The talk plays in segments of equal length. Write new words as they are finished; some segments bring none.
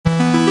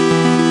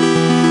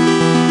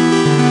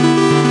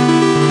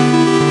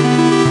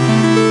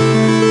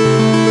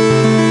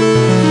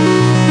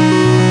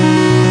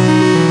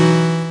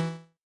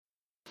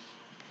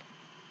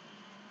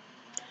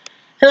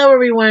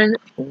everyone.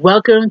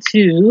 Welcome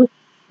to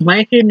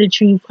Mike and the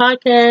Truth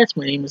podcast.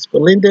 My name is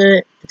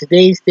Belinda.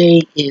 Today's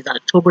date is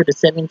October the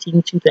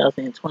 17th,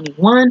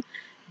 2021.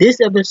 This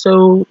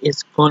episode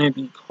is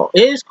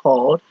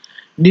called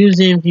News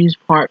and Views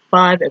Part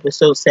 5,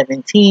 Episode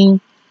 17.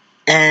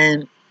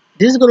 And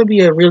this is going to be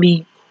a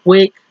really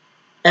quick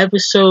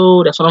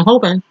episode. That's what I'm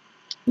hoping.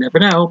 Never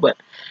know, but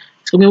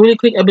it's going to be a really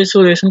quick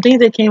episode. There's some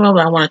things that came up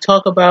that I want to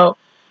talk about.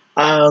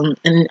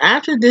 And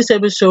after this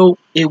episode,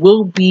 it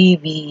will be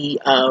the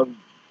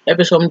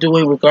episode I'm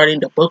doing regarding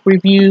the book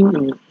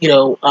review.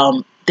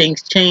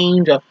 Things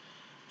change. I'm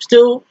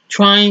still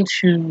trying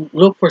to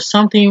look for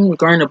something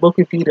regarding the book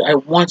review that I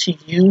want to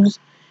use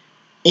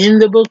in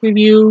the book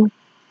review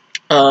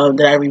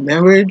that I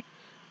remembered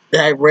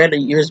that I read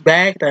years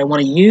back that I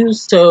want to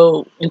use.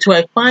 So until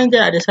I find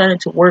that, I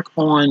decided to work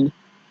on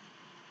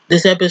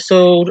this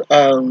episode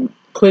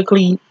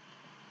quickly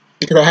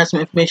because I have some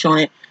information on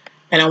it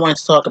and I wanted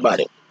to talk about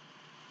it.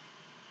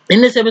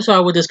 In this episode, I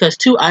will discuss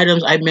two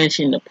items I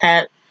mentioned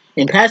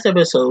in past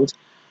episodes.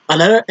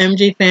 Another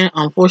MJ fan,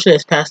 unfortunately,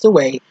 has passed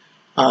away.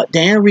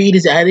 Dan Reed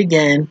is at it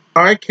again.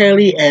 R.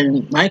 Kelly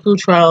and Michael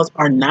trials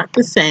are not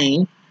the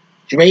same.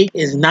 Drake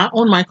is not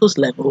on Michael's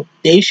level.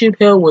 Dave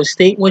Chappelle will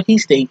state what he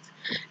states.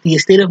 The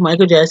estate of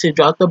Michael Jackson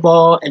dropped the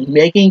ball, and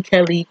Megyn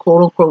Kelly,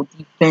 quote-unquote,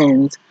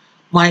 defends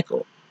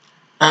Michael.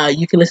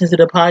 You can listen to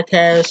the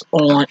podcast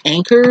on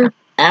Anchor,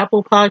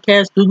 Apple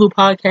Podcasts, Google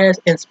Podcasts,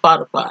 and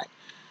Spotify.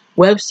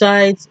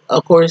 Websites,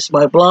 of course,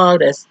 my blog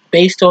that's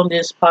based on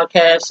this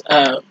podcast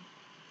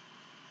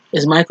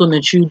is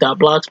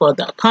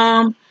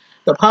michaelnetruth.blogspot.com.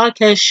 The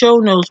podcast show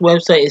notes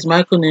website is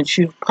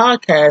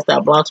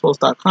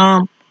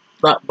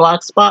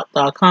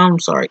michaelnetruthpodcast.blogspot.com.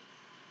 Sorry.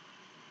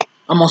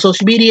 I'm on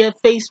social media: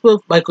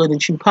 Facebook, Michael and the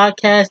Truth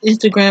Podcast;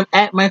 Instagram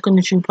at Michael and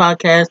the Truth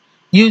Podcast;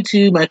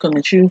 YouTube, Michael and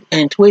the Truth;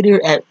 and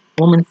Twitter at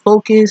Woman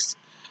Focus.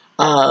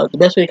 The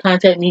best way to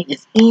contact me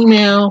is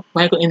email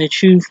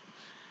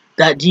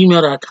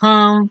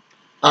michaelandthetruth@gmail.com.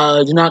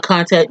 Do not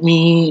contact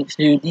me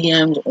through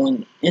DMs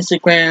on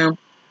Instagram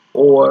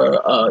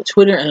or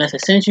Twitter unless I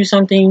sent you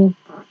something.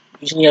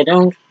 Usually I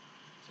don't.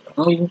 I don't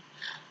know you.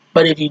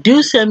 But if you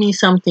do send me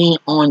something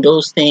on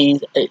those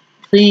things,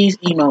 please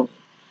email me.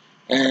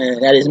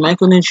 And that is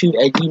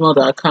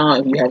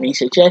michaelandthetruth@gmail.com. If you have any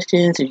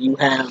suggestions, if you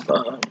have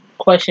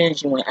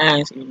questions you want to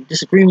ask, if you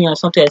disagree with me on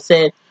something I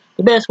said,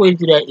 the best way to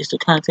do that is to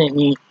contact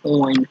me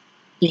on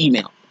the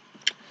email.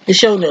 The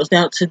show notes.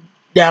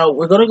 Now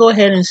we're going to go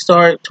ahead and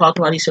start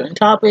talking about these certain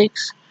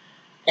topics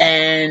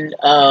and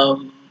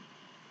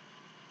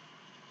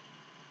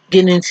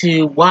getting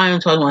into why I'm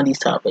talking about these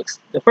topics.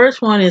 The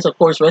first one is, of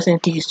course, rest in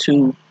peace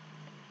to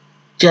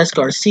Jess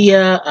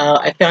Garcia.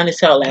 I found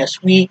this out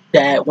last week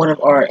that one of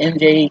our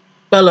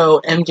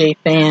fellow MJ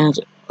fans,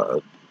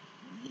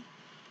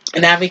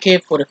 an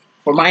advocate for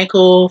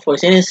Michael, for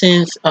his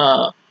innocence,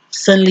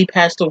 suddenly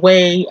passed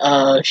away.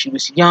 She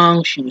was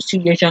young. She was 2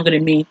 years younger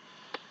than me.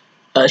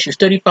 She was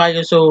 35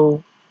 years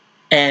old,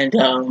 and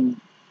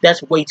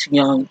that's way too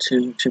young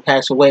to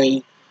pass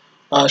away.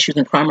 She was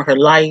in the prime of her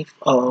life.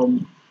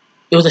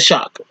 It was a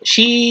shock.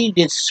 She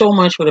did so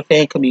much for the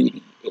fan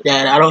community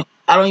that I don't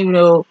even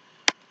know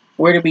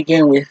where to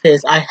begin with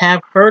this. I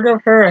have heard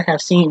of her. I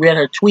have read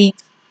her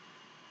tweets,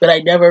 but I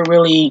never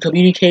really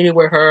communicated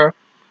with her.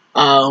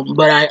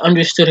 But I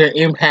understood her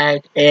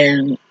impact,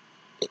 and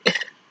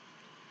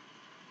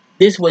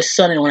this was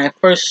sudden. When I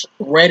first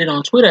read it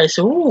on Twitter, I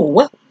said,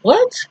 "Ooh,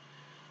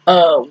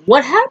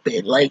 what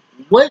happened? Like,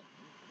 what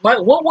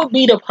would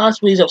be the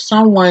possibilities of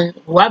someone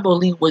who I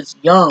believe was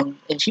young,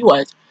 and she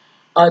was,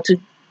 to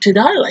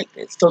die like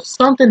this?" So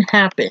something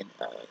happened.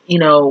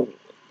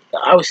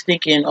 I was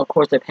thinking, of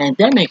course, the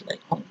pandemic. Like,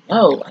 oh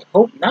no, I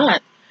hope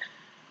not.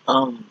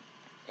 And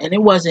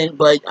it wasn't.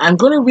 But I'm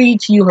going to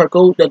read to you the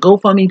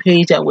GoFundMe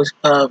page that was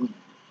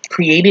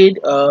created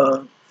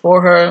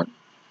for her,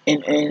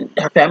 and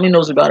her family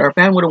knows about her. Her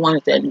family were the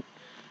ones that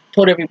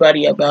told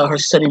everybody about her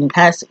sudden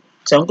passing.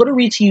 So I'm going to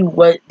read to you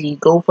what the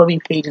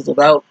GoFundMe page is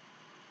about,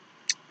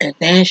 and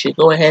fans should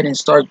go ahead and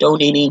start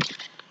donating.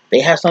 They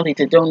have something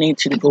to donate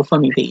to the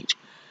GoFundMe page.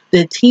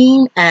 The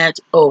team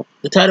the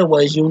title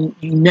was You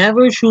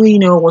Never Truly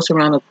Know What's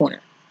Around the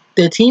Corner.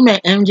 The team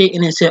at MJ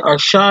Innocent are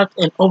shocked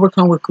and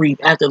overcome with grief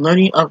after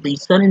learning of the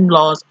sudden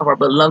loss of our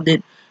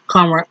beloved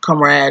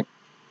comrade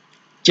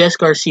Jess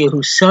Garcia,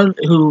 who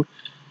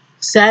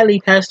sadly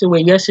passed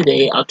away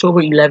yesterday,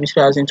 October 11,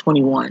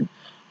 2021.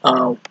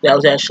 That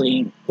was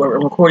actually, we're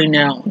recording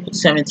now,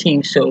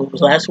 17th, so it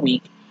was last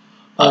week.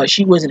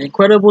 She was an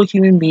incredible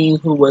human being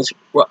who was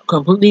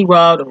completely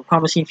robbed of a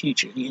promising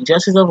future. The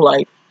injustice of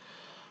life,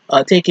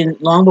 taken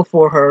long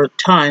before her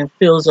time,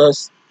 fills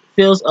us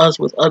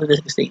with utter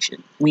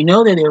devastation. We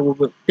know that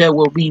there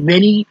will be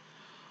many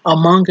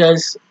among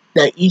us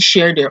that each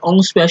share their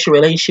own special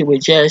relationship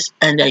with Jess,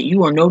 and that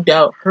you are no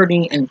doubt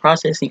hurting and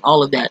processing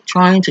all of that,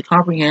 trying to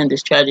comprehend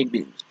this tragic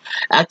news.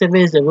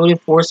 Activists, devoted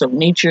force of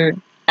nature,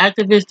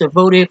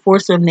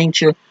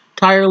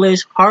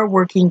 tireless,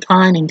 hardworking,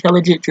 kind,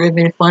 intelligent,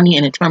 driven, funny,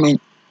 and determined.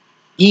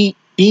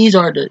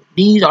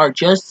 These are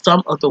just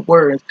some of the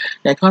words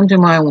that come to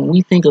mind when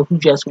we think of who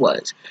Jess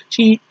was.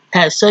 She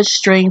has such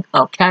strength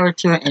of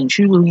character and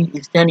truly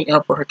is standing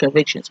up for her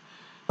convictions.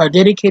 Her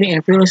dedicated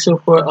and fearless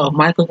support of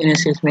Michael's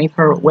innocence made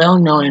her a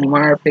well-known and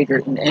admired figure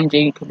in the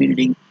MJ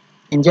community,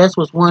 and Jess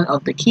was one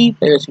of the key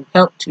players who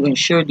helped to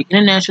ensure the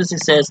international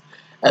success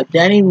of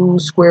Danny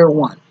Wu's Square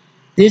One.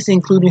 This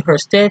included her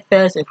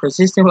steadfast and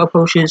persistent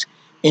approaches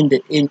in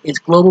its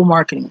global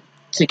marketing,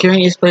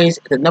 securing its place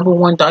as the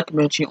 #1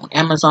 documentary on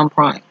Amazon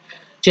Prime.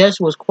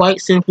 Jess was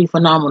quite simply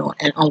phenomenal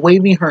and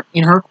unwavering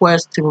in her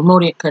quest to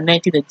promote it,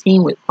 connecting the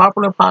team with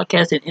popular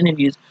podcasts and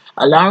interviews,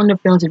 allowing the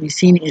film to be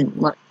seen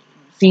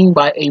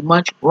by a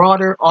much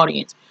broader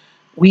audience.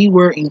 We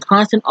were in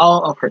constant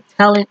awe of her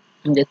talent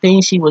and the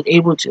things she was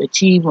able to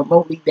achieve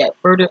remotely that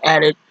further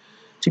added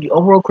to the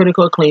overall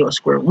critical acclaim of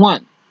Square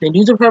One. The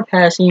news of her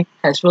passing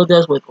has filled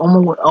us with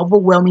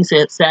overwhelming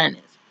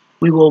sadness.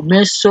 We will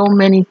miss so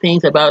many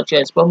things about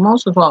Jess, but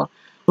most of all,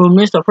 we will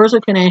miss the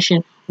personal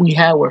connection we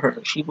had with her.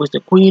 She was the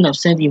queen of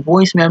sending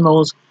voice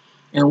memos,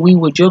 and we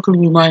would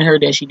jokingly remind her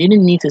that she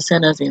didn't need to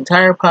send us the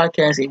entire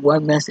podcast in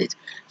one message.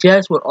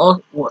 Jess would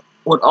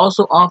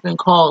also often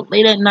call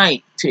late at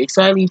night to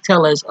excitedly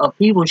tell us of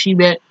people she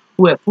met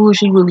who had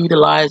foolishly relied the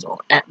lies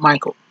at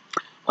Michael.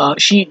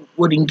 She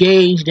would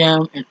engage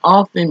them, and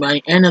often by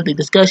the end of the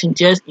discussion,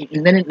 Jess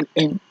embedded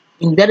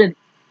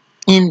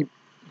in,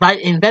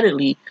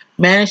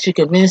 managed to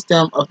convince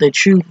them of the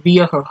truth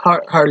via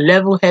her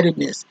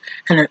level-headedness,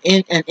 and her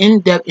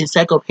in-depth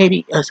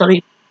encyclopedia.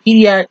 Sorry,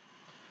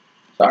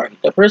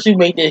 the person who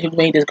made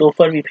this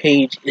GoFundMe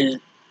page is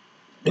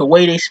the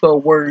way they spell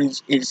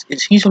words is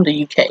he's from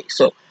the UK,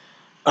 so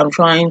I'm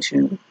trying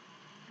to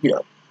you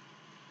know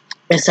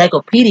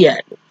encyclopedia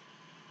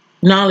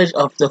knowledge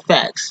of the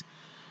facts.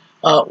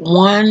 On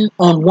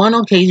one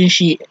occasion,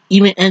 she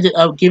even ended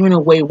up giving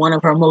away one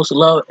of her most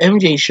loved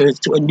MJ shirts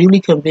to a newly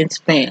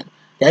convinced fan.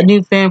 That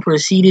new fan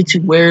proceeded to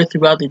wear it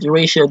throughout the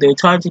duration of their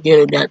time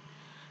together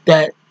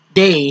that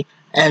day,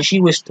 and she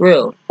was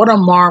thrilled. What a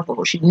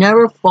marvel! She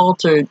never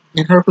faltered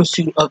in her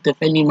pursuit of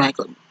defending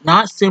Michael,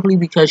 not simply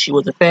because she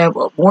was a fan,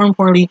 but more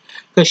importantly,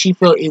 because she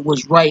felt it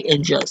was right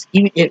and just,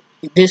 even if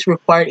this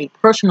required a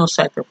personal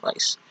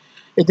sacrifice.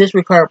 If this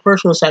required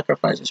personal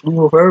sacrifices, we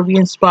were very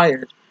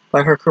inspired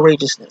by her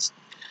courageousness.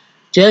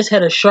 Jess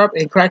had a sharp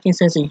and cracking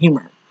sense of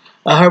humor.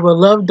 Her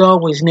beloved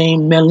dog was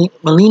named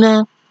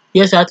Melina.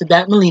 Yes, after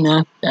that,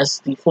 Melina. That's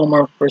the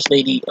former First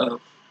Lady of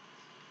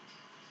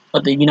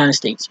the United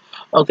States.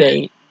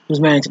 Okay, who's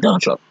married to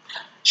Donald Trump.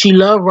 She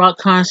loved rock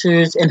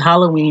concerts and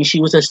Halloween.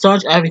 She was a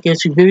staunch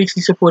advocate who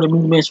vigorously supported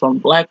movements from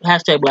Black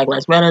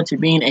Lives Matter to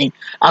being an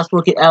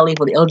outspoken ally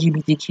for the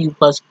LGBTQ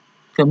plus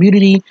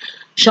community.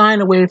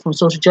 Shying away from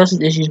social justice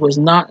issues was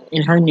not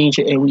in her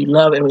nature, and we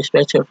love and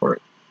respect her for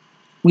it.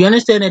 We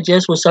understand that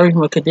Jess was suffering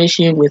from a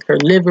condition with her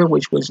liver,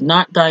 which was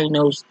not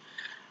diagnosed,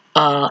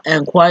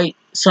 and quite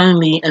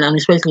suddenly and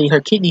unexpectedly, her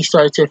kidneys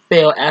started to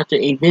fail after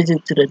a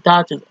visit to the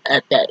doctor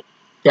at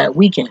that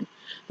weekend.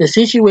 The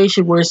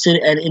situation worsened,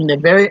 and in the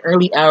very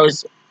early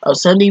hours of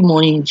Sunday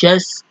morning,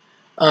 Jess's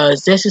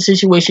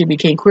situation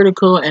became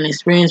critical and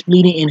experienced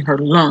bleeding in her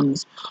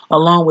lungs,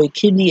 along with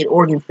kidney and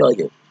organ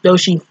failure. Though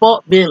she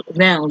fought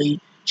valiantly,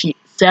 she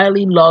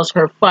sadly lost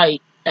her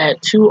fight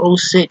at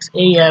 2:06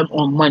 a.m.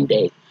 on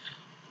Monday.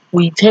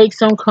 We take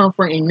some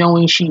comfort in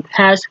knowing she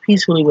passed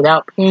peacefully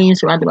without pain,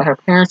 surrounded by her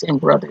parents and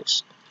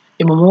brothers.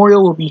 A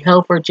memorial will be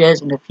held for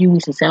Jess in a few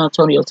weeks in San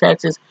Antonio,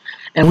 Texas,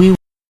 and we will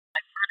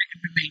provide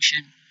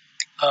information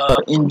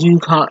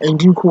in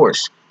due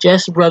course.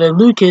 Jess' brother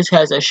Lucas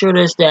has assured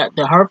us that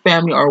her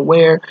family are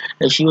aware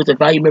that she was a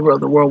valued member of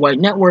the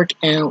Worldwide Network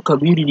and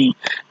community,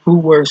 who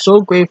were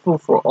so grateful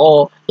for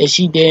all that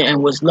she did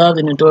and was loved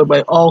and adored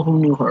by all who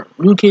knew her.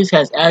 Lucas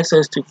has asked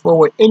us to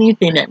forward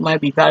anything that might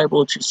be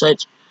valuable to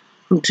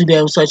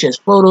them, such as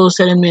photos,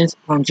 sentiments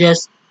from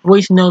Jess,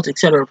 voice notes,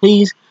 etc.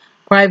 Please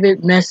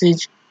private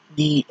message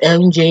the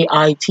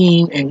MJI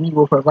team, and we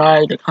will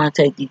provide the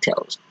contact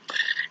details.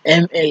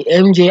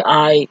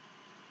 MJI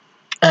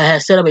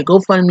has set up a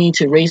GoFundMe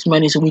to raise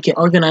money so we can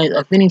organize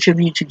a fitting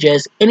tribute to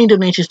Jess. Any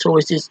donations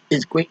towards this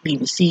is greatly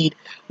received.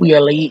 We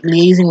are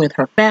liaising with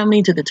her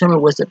family to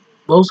determine what's the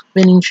most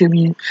fitting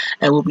tribute,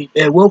 and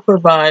we'll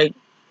provide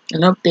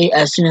an update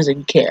as soon as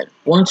we can.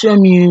 Want to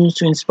amuse,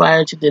 to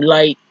inspire, to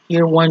delight.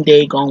 Here one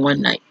day, gone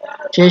one night.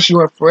 Jess, you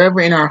are forever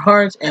in our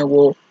hearts, and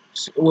will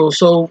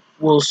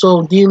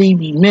so dearly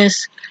be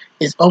missed.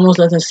 It almost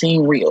doesn't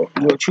seem real.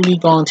 You are truly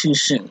gone too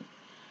soon.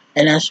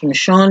 And that's from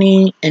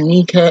Shawnee,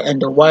 Anika, and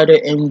the wider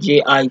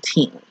MJI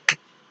team.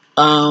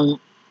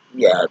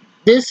 Yeah,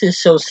 this is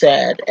so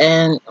sad.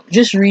 And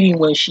just reading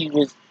when she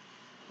was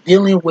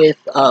dealing with,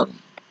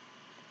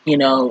 you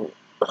know,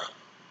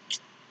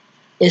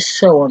 it's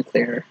so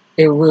unfair.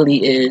 It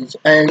really is.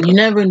 And you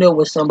never know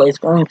when somebody's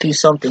going through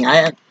something.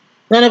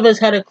 None of us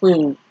had a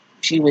clue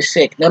she was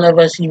sick. None of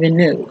us even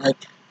knew.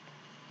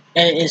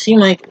 And it seemed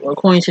like,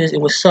 according to this,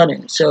 it was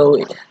sudden.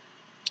 So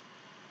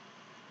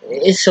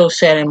it's so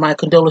sad, and my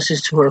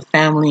condolences to her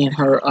family and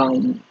her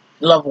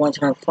loved ones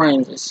and her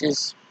friends. It's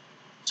just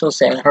so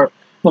sad.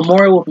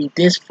 Memorial will be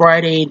this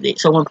Friday.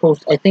 Someone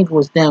posted, I think it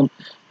was them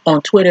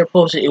on Twitter,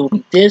 posted it will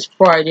be this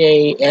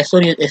Friday at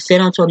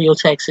San Antonio,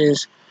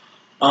 Texas.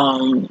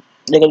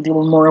 They're gonna do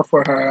a memorial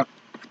for her.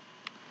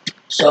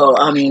 So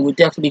I mean, we're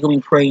definitely gonna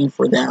be praying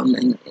for them,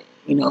 and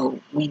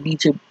we need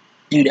to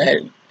do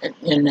that.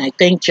 And I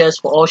thank Jess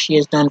for all she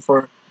has done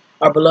for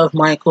our beloved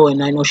Michael,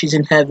 and I know she's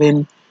in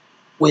heaven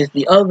with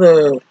the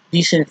other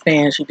decent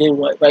fans who did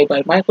right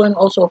by Michael, and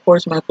also of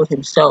course Michael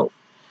himself.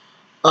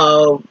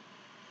 Um,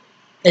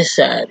 it's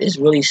sad. It's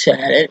really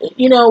sad.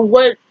 And,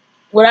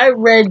 what I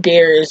read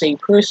there is a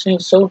person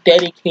so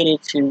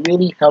dedicated to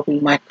really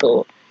helping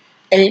Michael,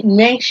 and it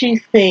makes you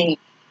think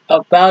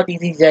about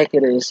these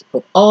executives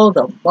with all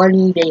the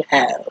money they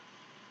have,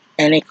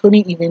 and they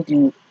couldn't even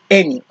do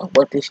any of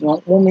what this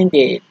young woman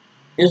did.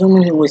 This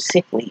woman who was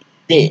sickly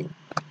did.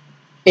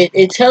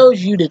 It tells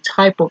you the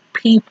type of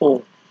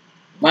people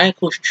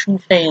Michael's true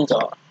fans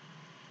are.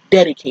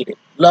 Dedicated,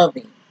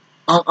 loving,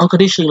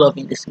 unconditionally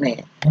loving this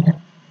man.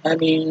 I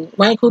mean,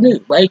 Michael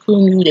knew.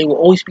 Michael knew they will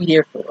always be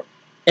there for him.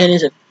 And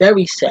it's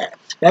very sad.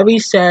 It's very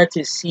sad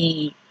to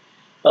see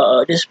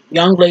this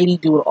young lady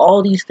doing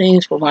all these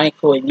things for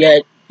Michael, and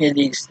yet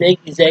his state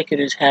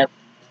executives have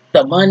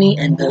the money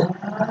and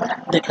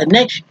the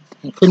connections.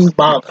 He couldn't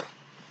bother.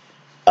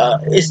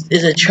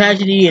 It's a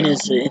tragedy, and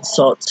it's an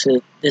insult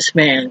to this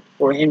man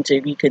for him to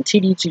be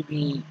continue to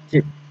be.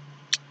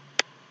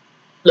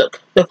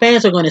 Look, the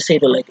fans are going to say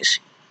the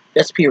legacy.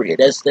 That's period.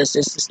 That's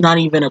it's not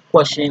even a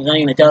question. It's not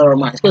even a doubt in our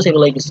mind. It's going to say the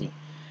legacy,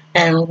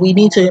 and we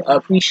need to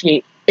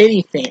appreciate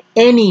any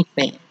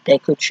fan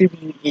that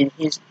contribute in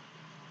his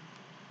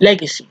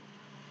legacy.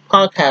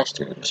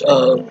 Podcasters,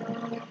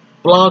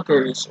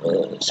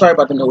 bloggers. Sorry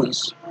about the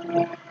noise.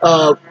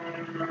 Uh,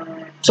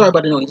 sorry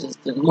about the noise. It's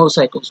the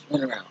motorcycles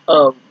running around.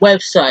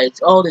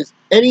 Websites, all this,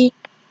 any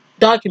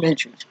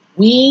documentaries.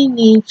 We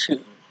need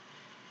to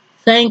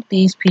thank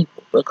these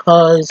people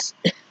because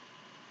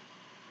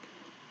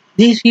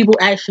these people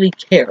actually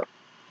care.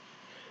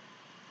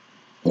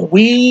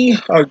 We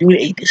are doing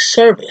a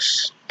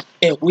disservice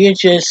if we're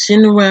just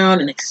sitting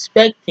around and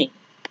expecting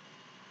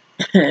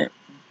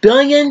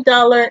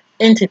billion-dollar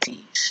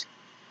entities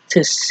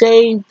to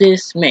save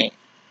this man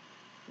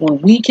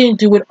when we can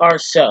do it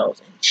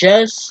ourselves. And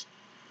Jess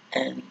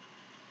and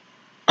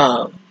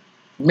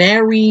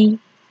Mary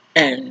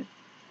and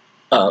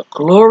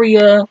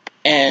Gloria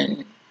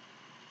and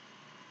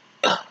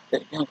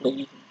the young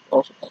lady who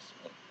also passed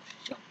away.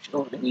 She's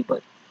older than me,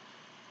 but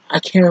I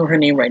can't remember her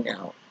name right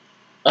now.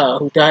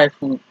 Who died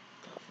from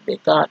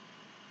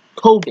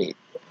COVID.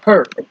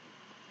 Her.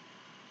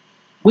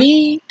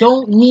 We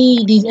don't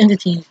need these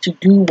entities to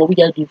do what we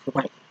gotta do for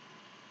Michael.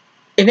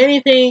 If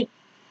anything,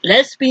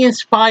 let's be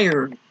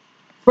inspired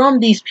from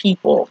these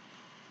people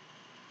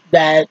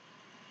that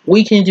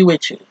we can do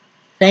it too.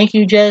 Thank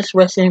you, Jess.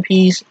 Rest in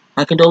peace.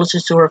 My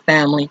condolences to her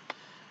family,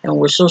 and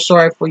we're so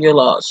sorry for your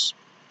loss.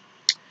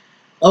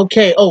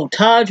 Okay. Oh,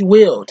 Taj,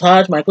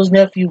 Michael's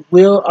nephew,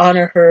 will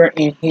honor her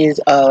in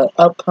his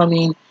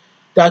upcoming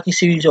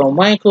docuseries on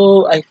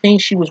Michael. I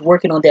think she was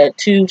working on that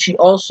too. She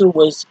also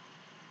was,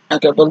 I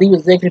believe,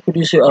 executive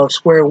producer of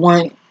Square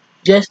One.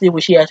 Just did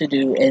what she had to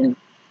do, and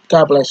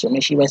God bless her.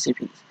 May she rest in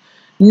peace.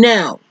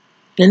 Now,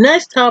 the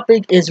next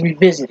topic is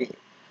revisited.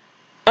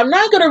 I'm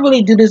not gonna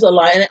really do this a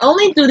lot, and I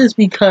only do this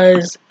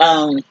because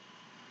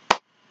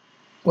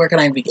where can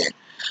I begin?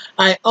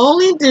 I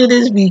only do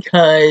this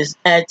because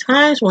at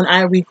times when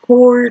I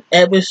record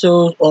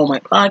episodes on my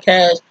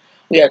podcast,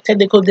 we have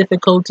technical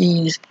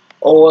difficulties,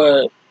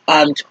 or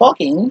I'm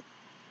talking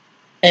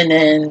and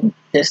then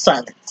there's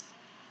silence.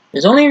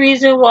 The only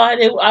reason why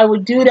I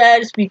would do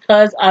that is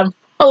because I'm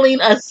falling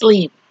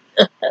asleep.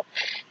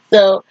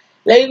 So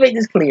let me make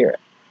this clear.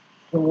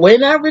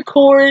 When I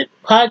record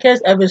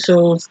podcast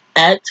episodes,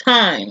 at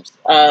times,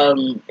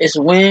 it's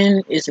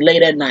when it's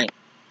late at night.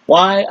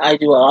 Why? I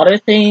do a lot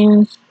of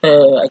things.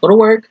 I go to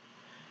work,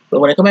 but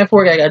when I come back from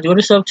work, I gotta do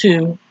other stuff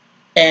too.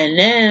 And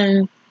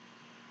then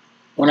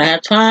when I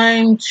have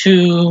time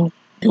to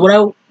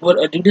do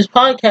do this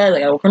podcast, I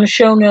gotta work on the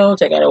show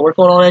notes. I gotta work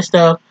on all that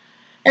stuff.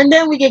 And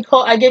then I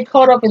get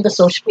caught up in the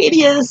social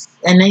medias,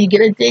 and then you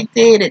get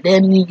addicted, and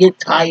then you get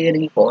tired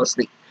and you fall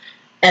asleep.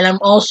 And I'm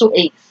also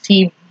a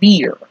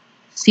severe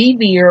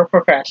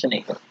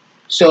procrastinator.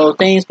 So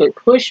things get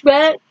pushed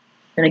back,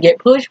 and I get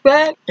pushed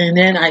back, and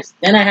then I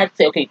have to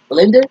say, okay,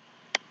 Belinda,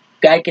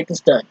 gotta get this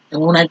done.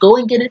 And when I go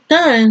and get it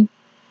done,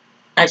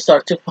 I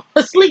start to fall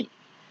asleep.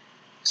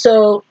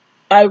 So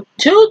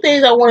two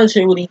things I wanted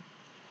to really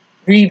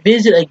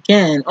revisit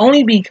again,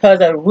 only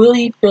because I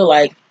really feel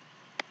like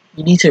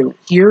you need to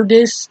hear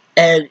this.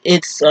 And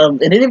it's an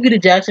interview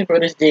that Jackson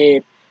Brothers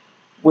did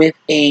with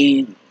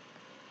a,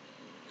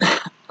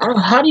 I don't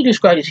know, how do you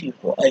describe these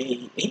people?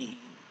 A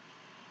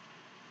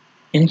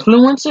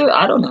influencer?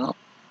 I don't know.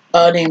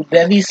 Named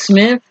Bevy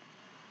Smith,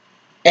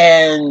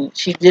 and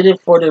she did it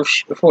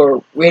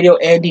for Radio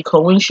Andy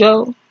Cohen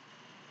show.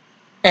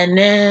 And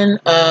then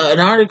an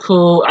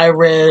article I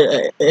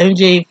read,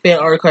 MJ fan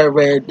article I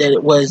read, that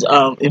it was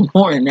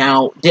important.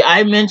 Now,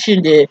 I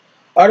mentioned it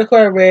article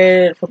I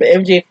read from the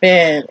MJ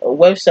fan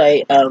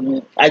website.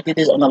 I did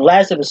this on the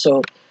last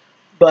episode,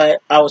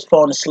 but I was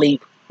falling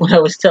asleep when I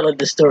was telling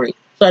the story.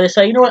 So I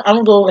decided, you know what,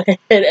 I'm gonna go ahead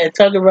and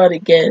talk about it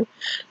again,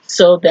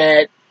 so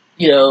that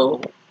you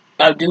know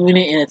I'm doing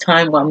it in a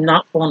time where I'm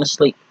not falling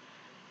asleep.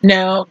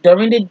 Now,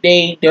 during the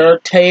day, there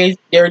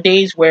are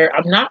days where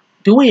I'm not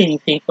doing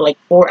anything for like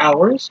 4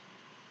 hours.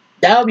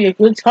 That would be a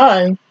good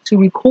time to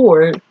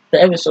record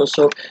the episode.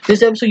 So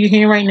this episode you're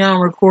hearing right now,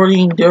 I'm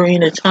recording during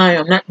the time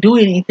I'm not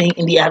doing anything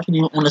in the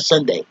afternoon on a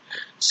Sunday.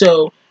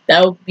 So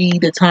that would be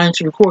the time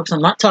to record because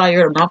I'm not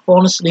tired, I'm not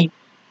falling asleep.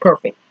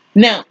 Perfect.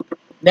 Now,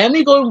 let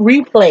me go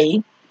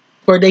replay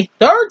for the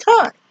third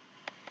time.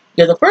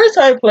 Because the first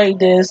time I played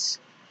this,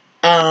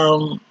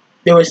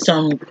 there was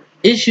some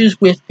issues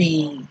with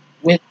the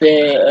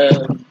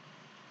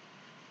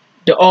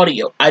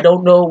audio. I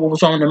don't know what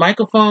was wrong with the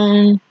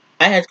microphone.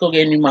 I had to go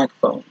get a new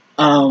microphone.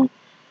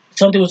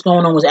 Something was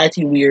going on was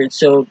acting weird.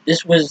 So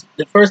this was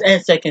the first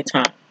and second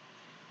time.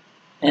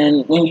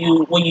 And when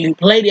you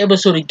play the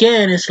episode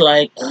again, it's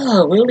like,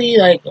 oh, really?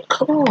 Like,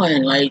 come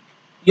on! Like,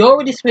 you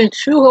already spent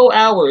 2 whole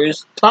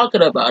hours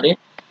talking about it,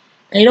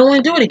 and you don't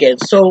want to do it again.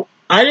 So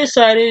I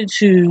decided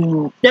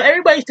to. Now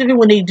everybody's different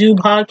when they do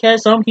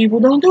podcasts. Some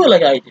people don't do it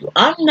like I do.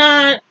 I'm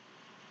not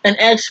an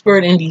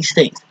expert in these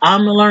things.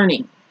 I'm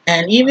learning,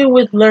 and even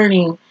with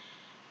learning,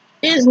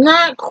 is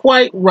not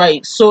quite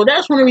right. So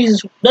that's one of the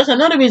reasons. That's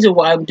another reason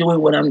why I'm doing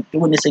what I'm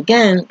doing this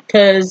again.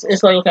 Because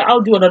it's like, okay,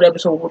 I'll do another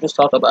episode. We'll just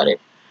talk about it.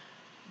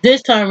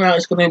 This time around,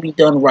 it's going to be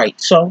done right.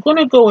 So I'm going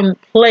to go and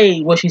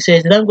play what she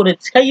says, and I'm going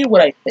to tell you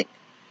what I think.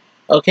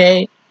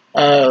 Okay.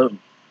 Um,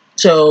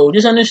 so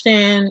just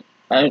understand.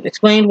 I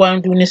explained why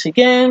I'm doing this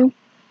again,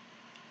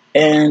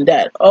 and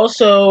that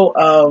also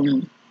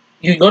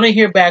you're going to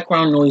hear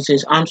background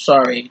noises. I'm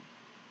sorry.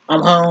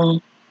 I'm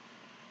home.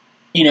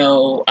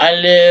 I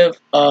live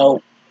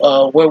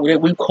where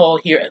we call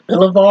here a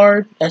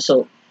boulevard. That's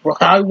a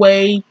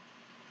highway,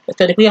 a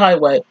technically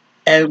highway,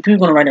 and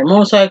people are gonna ride their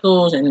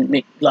motorcycles and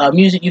make loud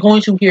music. You're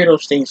going to hear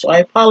those things, so I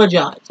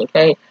apologize.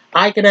 Okay,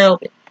 I can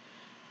help it.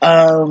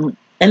 And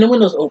the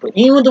window's open.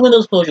 Even with the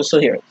windows closed, you'll still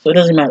hear it, so it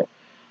doesn't matter.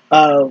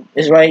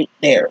 It's right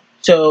there.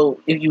 So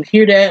if you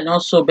hear that, and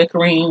also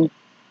bickering,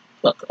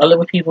 look, I live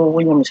with people. What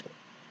do you want me to say?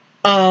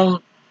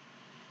 Um,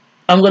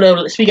 I'm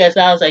gonna speak as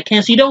loud as I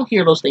can, so you don't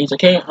hear those things.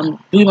 Okay, I'm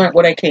doing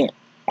what I can.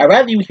 I'd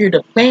rather you hear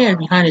the fan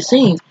behind the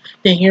scenes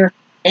than hear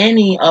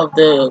any of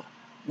the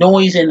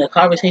noise in the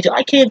conversation.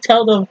 I can't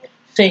tell them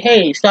say,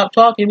 "Hey, stop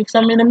talking," because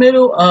I'm in the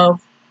middle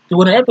of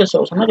doing an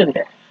episode. So I'm not gonna do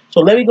that.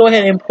 So let me go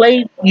ahead and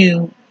play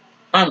you.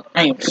 I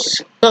am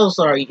so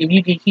sorry if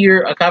you can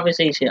hear a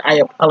conversation. I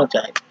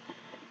apologize.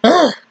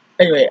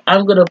 Anyway,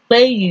 I'm gonna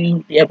play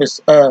you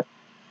the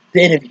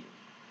interview.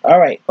 All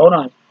right, hold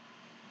on.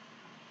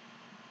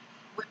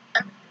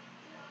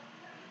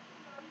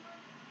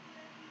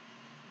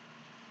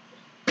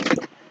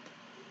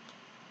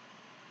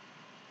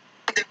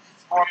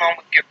 Going on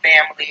with your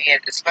family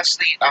and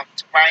especially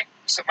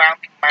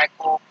surrounding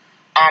Michael.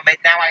 And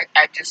now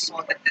I just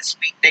saw that this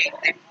week they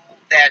ruled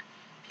that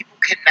people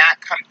cannot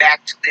come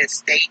back to the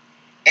estate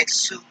and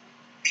sue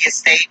the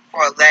estate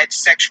for alleged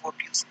sexual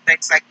abuse and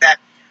things like that.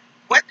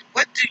 What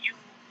do you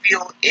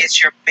feel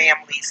is your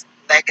family's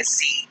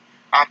legacy,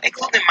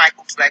 including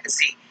Michael's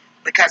legacy?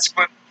 Because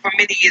for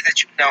many years,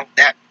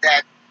 that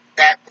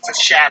that was a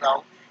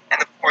shadow,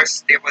 and of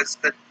course there was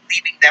the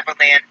Leaving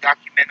Neverland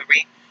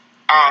documentary.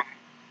 Um,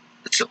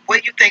 so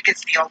what do you think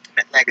is the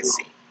ultimate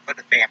legacy for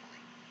the family?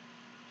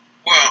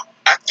 Well,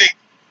 I think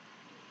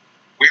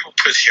we were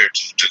put here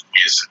to do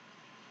music,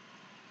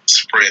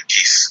 spread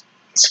peace,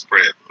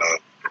 spread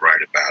love,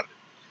 write about it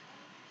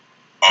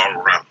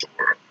all around the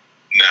world.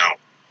 Now,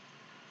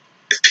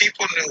 if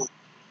people knew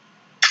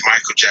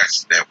Michael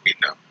Jackson that we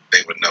know,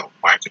 they would know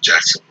Michael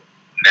Jackson would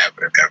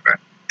never, ever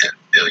in a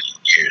million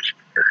years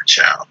hurt a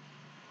child.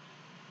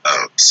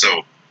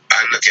 So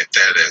I look at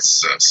that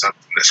as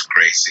something that's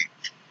crazy.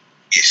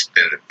 He's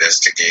been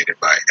investigated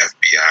by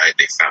FBI.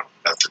 They found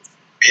nothing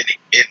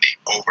in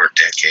over a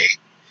decade.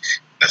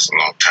 That's a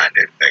long time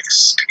to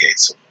investigate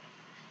someone.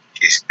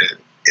 He's been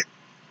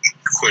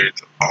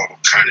acquitted of all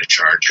kind of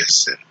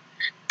charges, and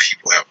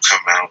people have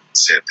come out and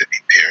said that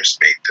his parents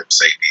made them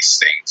say these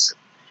things.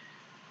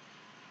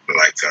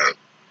 Like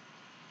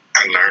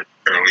I learned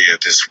earlier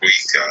this week,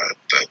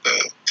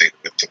 the thing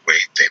with the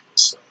weight thing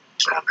was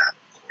thrown out of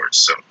court.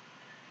 So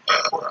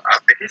I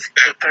think this is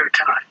the third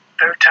time.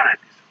 Third.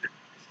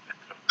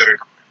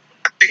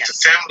 I think the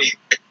family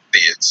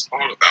is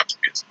all about the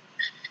music.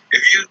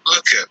 If you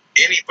look at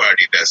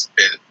anybody that's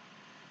been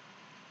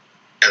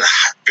at a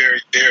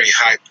very, very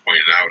high point,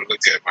 and I would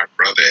look at my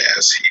brother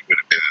as he would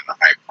have been in a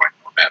high point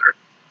no matter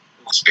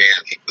whose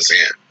band he was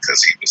in,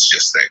 because he was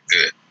just that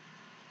good.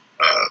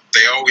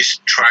 They always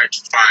try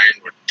to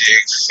find or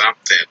dig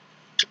something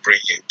to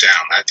bring you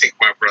down. I think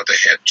my brother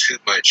had too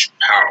much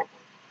power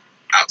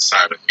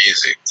outside of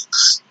music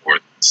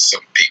for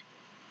some people,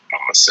 I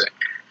must say.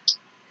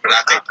 But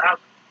I think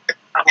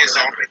his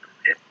own.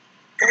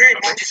 Go ahead,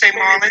 what'd you say,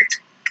 Marlon?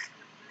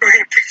 Go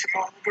ahead, preach,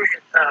 Marlon. Go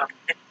ahead.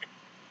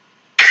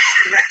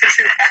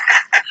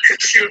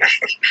 Shoot.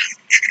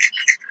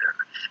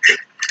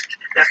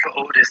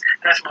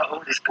 That's my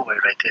oldest boy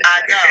right there.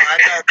 I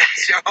know.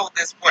 That's your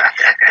oldest boy.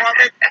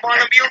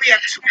 Marlon, we only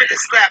have 2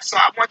 minutes left, so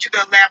I want you to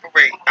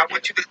elaborate. I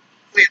want you to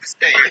clear the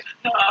stage.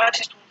 No, I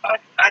just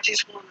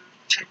want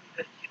to tell you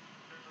that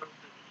the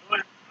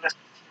Lord blessed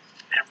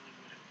his family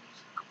with a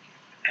musical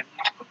gift, and that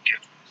musical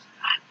gift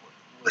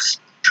was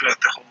throughout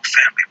the whole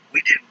family.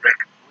 We didn't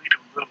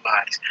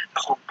realize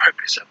the whole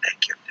purpose of that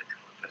gift that the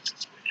Lord blessed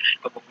us with.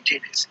 But what we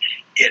did is,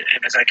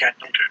 and as I got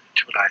older,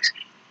 to realize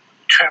we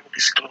traveled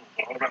this globe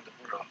all around the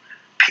world.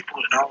 People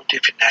in all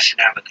different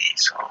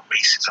nationalities, all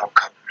races, all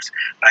colors,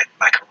 like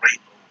a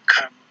rainbow,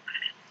 come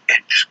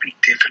and speak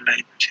different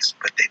languages,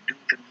 but they knew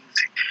the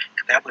music,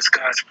 and that was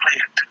God's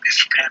plan through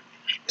this family,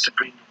 is to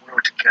bring the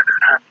world together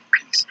in harmony,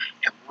 peace,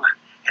 and one,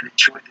 and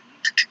enjoy the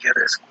music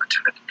together as one to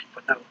let the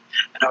people know,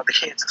 and all the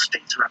heads of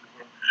states around the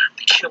world,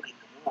 the killing,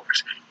 the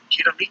wars.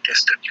 You don't need that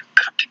stuff. You can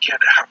come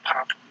together. How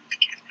powerful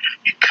music is.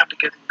 You can come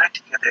together and unite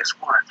together as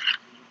one.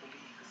 When you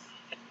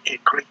believe in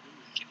great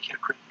music and hear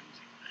great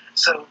music.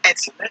 So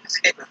the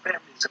legacy of the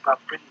family is about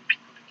bringing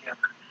people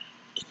together,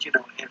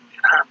 in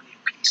harmony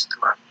and peace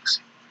through our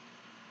music.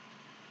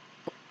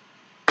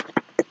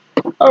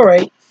 All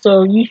right,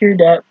 so you hear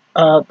that?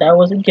 That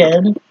was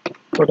again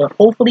for the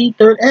hopefully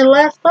third and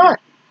last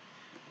thought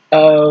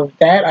of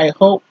that. I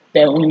hope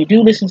that when you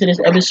do listen to this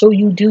episode,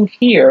 you do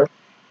hear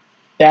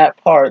that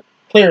part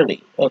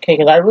clearly, okay?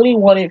 Because I really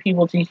wanted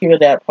people to hear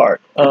that part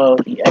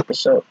of the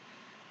episode,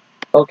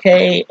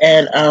 okay?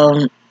 And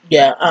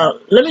yeah,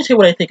 let me tell you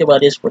what I think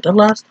about this for the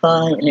last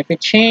time, and if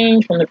it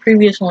changed from the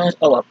previous ones,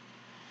 oh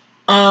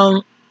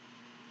well.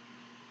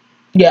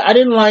 Yeah, I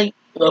didn't like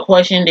the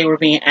question they were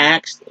being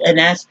asked, and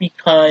that's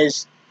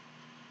because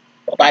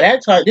by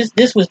that time,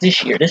 this was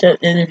this year. This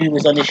interview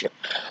was done this year.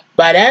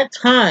 By that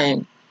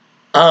time,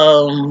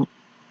 um,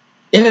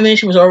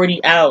 information was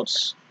already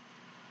out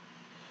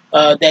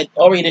that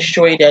already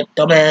destroyed that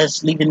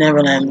dumbass Leaving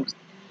Neverland.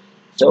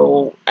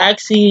 So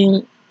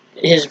asking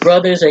his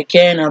brothers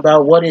again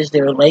about what is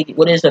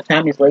what is the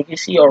family's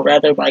legacy, or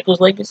rather Michael's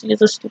legacy,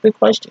 is a stupid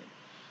question.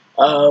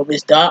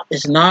 It's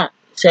not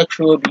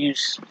sexual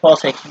abuse,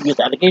 false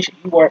accusation, allegation.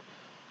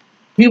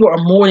 People are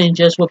more than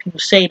just what people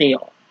say they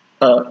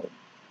are.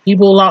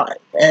 People lie,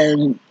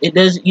 and it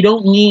does. You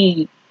don't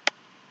need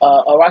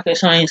a rocket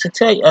science to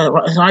tell you, a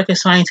rocket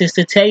scientist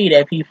to tell you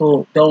that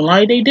people don't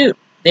lie. They do.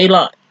 They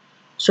lie.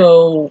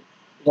 So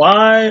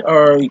why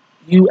are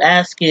you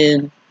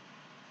asking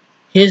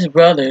his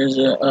brothers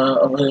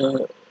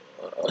a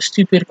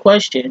stupid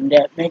question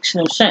that makes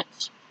no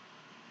sense?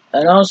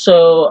 And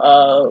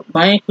also,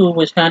 Michael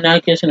was found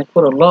out guessing in a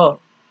court of law.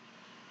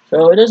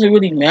 So it doesn't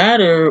really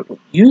matter what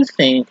you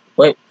think,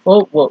 but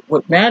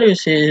what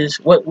matters is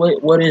what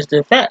is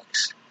the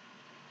facts.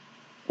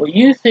 What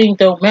you think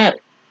don't matter.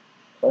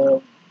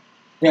 Um,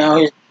 Now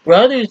his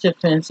brother's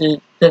defense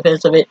of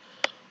it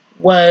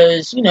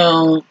was,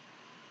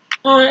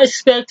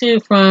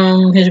 expected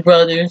from his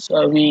brothers.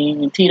 I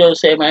mean, Tito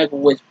said Michael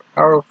was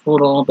powerful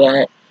and all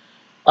that.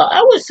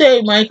 I would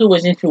say Michael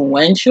was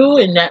influential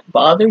and that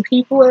bothered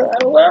people. I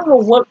don't know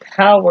what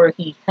power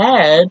he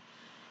had.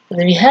 But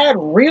if he had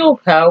real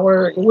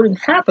power, it wouldn't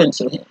happen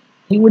to him.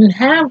 He wouldn't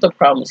have the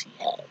problems he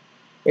had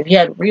if he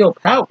had real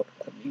power.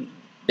 I mean,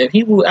 the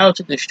people out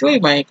to destroy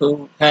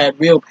Michael had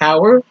real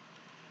power,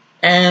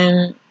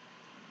 and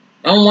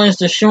no one's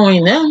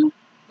destroying them.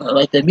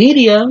 Like the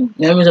media,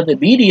 members of the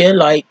media,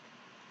 like,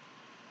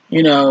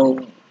 you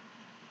know,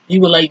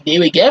 people like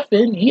David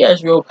Geffen, he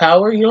has real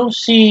power. You don't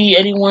see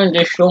anyone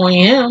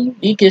destroying him.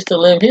 He gets to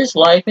live his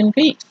life in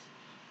peace.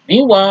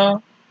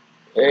 Meanwhile,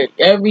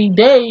 every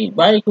day,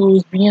 Michael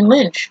is being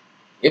lynched.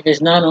 If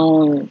it's not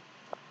on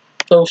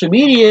social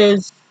media,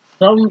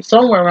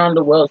 somewhere around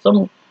the world,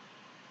 some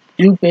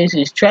doofus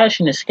is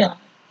trashing the sky.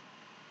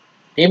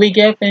 David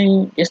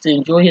Geffen gets to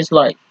enjoy his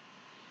life.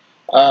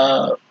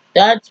 Uh,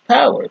 that's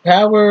power.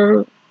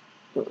 Power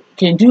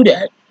can do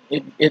that.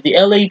 If the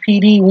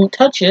LAPD won't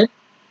touch you,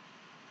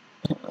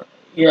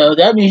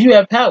 that means you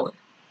have power.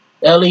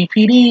 The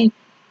LAPD,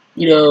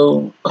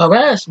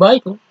 harassed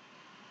Michael.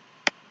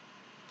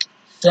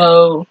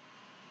 So,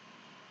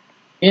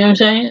 you know what I'm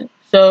saying?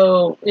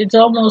 So, it's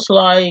almost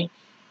like,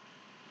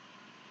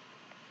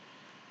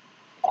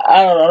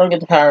 I don't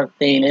get the power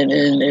thing, and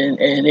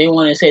they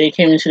want to say they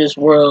came into this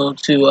world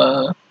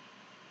to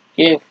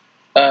give,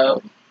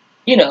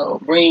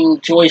 bring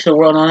joy to the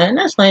world on it, and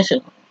that's nice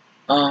and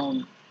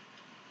all.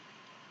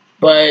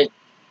 But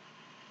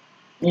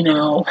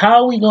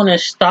how are we going to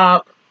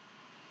stop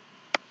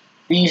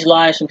these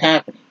lies from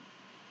happening?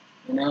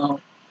 You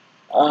know,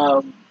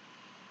 um,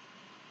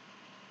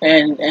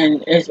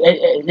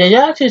 the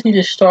actors need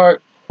to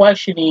start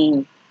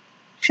questioning: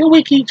 should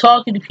we keep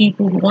talking to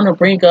people who want to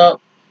bring up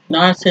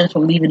nonsense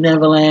from Leaving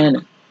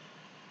Neverland,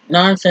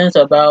 nonsense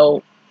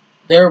about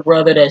their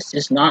brother that's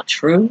just not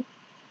true?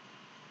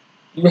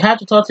 You have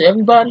to talk to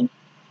everybody.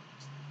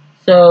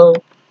 So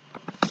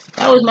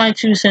that was my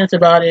 2 cents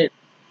about it.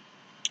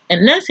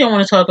 And the next thing I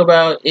want to talk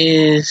about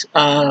is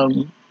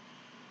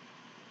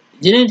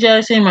Janet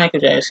Jackson, Michael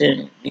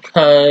Jackson,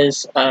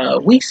 because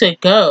weeks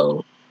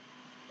ago,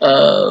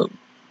 uh,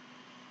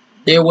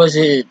 there was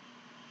a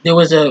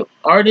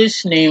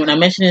artist named, and I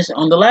mentioned this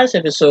on the last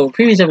episode,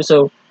 previous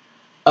episode,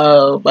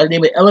 by the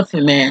name of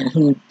Elephant Man,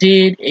 who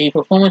did a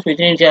performance with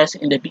Janet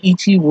Jackson in the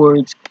BET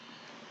Awards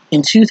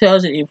in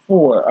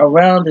 2004,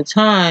 around the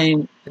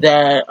time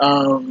that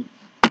uh,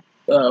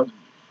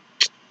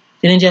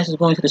 Janet Jackson was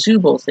going to the Super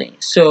Bowl thing.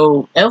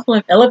 So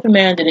Elephant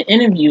Man did an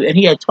interview, and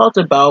he had talked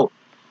about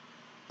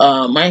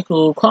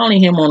Michael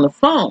calling him on the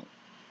phone.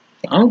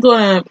 I'm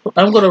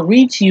gonna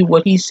read to you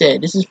what he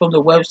said. This is from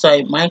the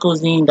website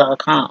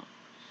michaelzine.com.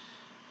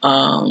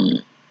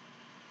 Um,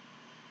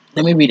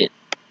 Let me read it.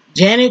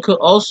 Janet could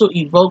also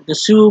evoke the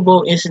Super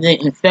Bowl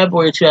incident in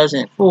February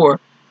 2004,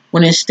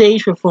 when a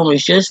stage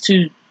performance just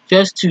to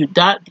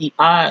dot the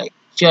I,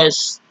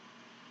 Justin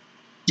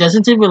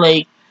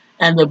Timberlake,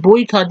 and the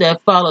boycott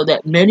that followed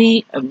that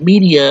many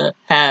media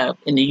have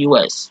in the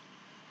U.S.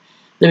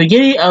 The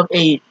beginning of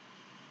a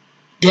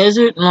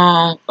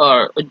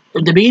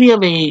the beginning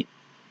of a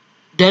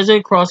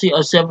desert crossing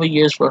of several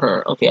years for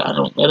her. Okay,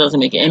 that doesn't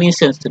make any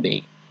sense to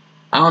me.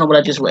 I don't know what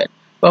I just read.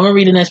 But I'm going to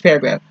read the next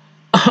paragraph.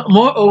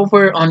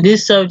 Moreover, on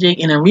this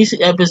subject, in a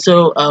recent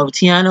episode of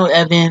Tiano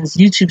Evans'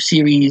 YouTube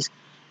series,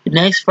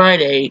 next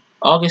Friday,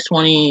 August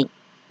 20,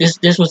 this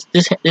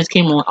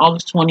came on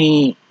August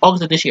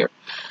of this year.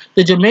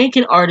 The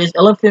Jamaican artist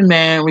Elephant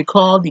Man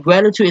recalled the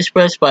gratitude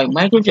expressed by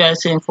Michael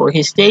Jackson for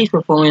his stage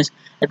performance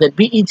at the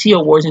BET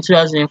Awards in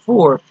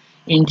 2004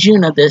 in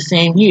June of the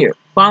same year,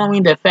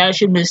 following the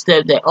fashion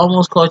misstep that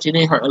almost cost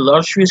Janet her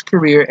illustrious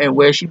career and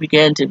where she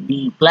began to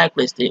be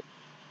blacklisted.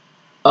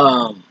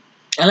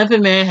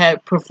 Elephant Man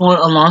had performed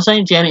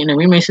alongside Janet in a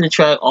remix of the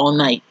track All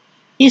Night.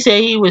 He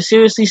said he was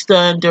seriously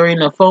stunned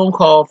during a phone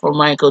call from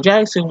Michael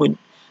Jackson when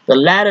the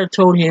latter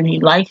told him he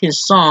liked his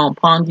song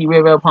Pondy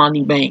River,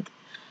 Pondy Bank.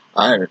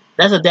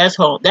 That's a dance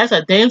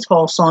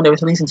hall song that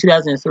was released in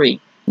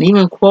 2003, and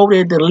even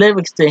quoted the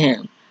lyrics to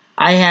him.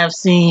 I have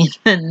seen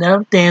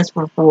enough dance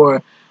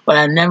before, but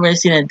I've never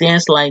seen a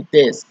dance like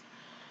this.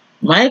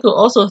 Michael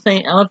also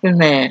thanked Elephant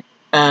Man.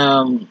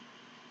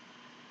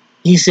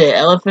 He said,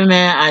 Elephant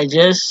Man, I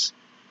just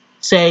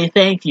say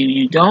thank you.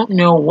 You don't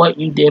know what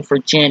you did for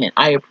Janet.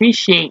 I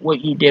appreciate what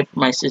you did for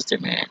my sister,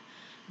 man.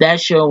 That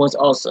show was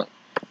awesome.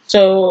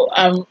 So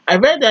I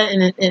read that,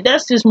 and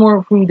that's just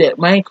more proof that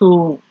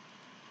Michael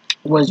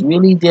was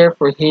really there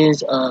for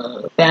his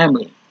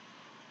family,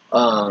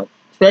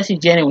 especially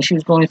Janet when she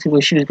was going through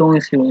what she was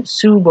going through, and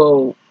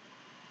Subo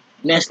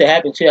mess that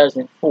happened in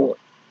 2004.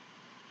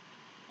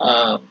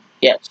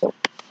 Yeah, so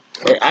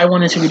I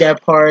wanted to read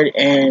that part,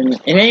 and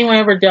if anyone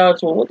ever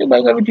doubts, well, what did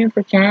Michael ever do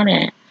for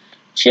Janet?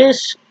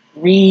 Just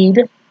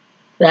read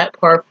that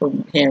part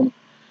from him,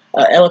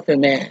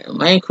 Elephant Man.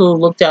 Michael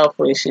looked out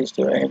for his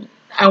sister, and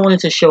I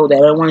wanted to show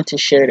that. I wanted to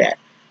share that.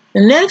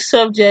 The next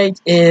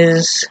subject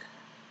is,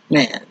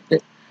 man,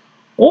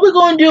 what we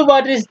going to do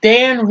about this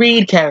Dan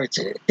Reed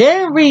character?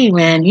 Dan Reed,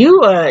 man, he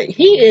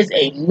is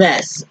a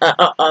mess,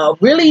 a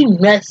really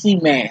messy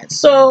man.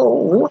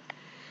 So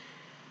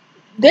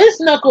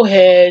this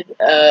knucklehead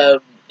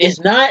is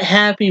not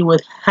happy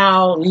with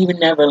how Leaving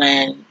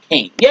Neverland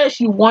came. Yes,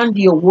 you won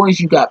the awards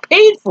you got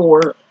paid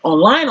for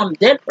online on the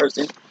Dead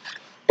Person,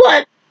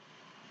 but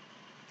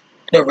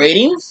the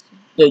ratings,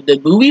 the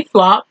movie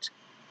flopped.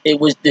 It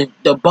was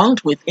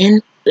debunked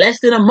within less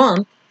than a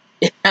month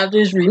after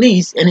its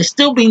release, and it's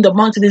still being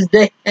debunked to this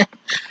day.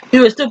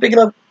 People are still picking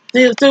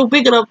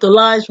up the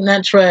lies from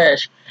that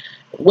trash.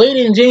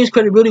 Wade and James'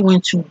 credibility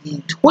went to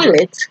the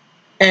toilet,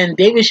 and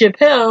David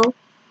Chappelle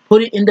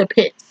put it in the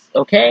pits.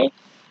 Okay,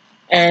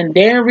 and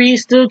Dan Reed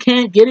still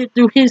can't get it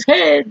through his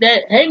head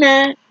that, hey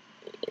man,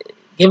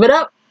 give it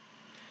up.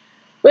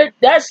 But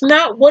that's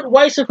not what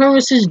white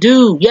supremacists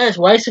do. Yes,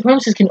 white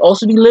supremacists can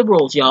also be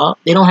liberals, y'all.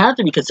 They don't have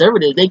to be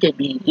conservative. They can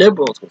be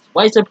liberals.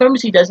 White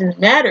supremacy doesn't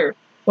matter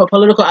what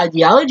political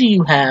ideology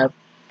you have.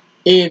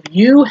 If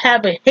you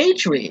have a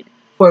hatred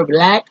for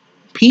black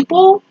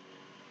people,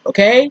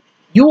 okay,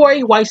 you are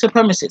a white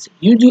supremacist.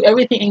 You do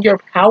everything in your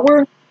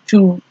power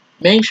to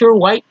make sure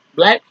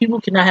black people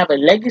cannot have a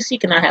legacy,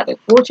 cannot have a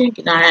fortune,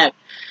 cannot have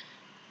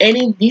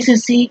any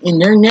decency in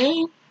their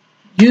name.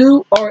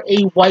 You are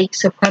a white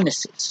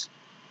supremacist.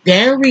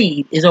 Dan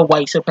Reed is a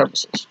white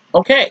supremacist.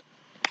 Okay.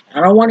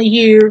 I don't want to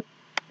hear,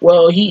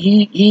 well,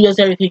 he does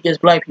everything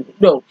against black people.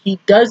 No, he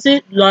does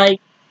it like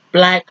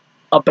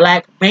a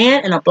black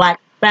man and a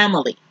black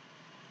family.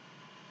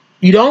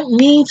 You don't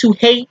need to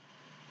hate.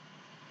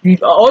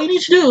 All you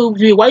need to do to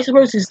be a white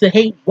supremacist is to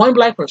hate one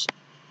black person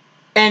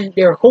and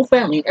their whole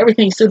family,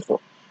 everything he stood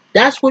for.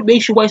 That's what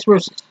makes you white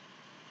supremacist.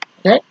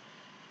 Okay?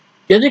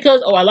 Just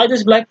because, I like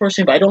this black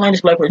person, but I don't like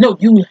this black person. No,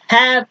 you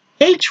have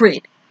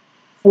hatred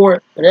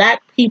for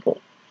black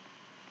people.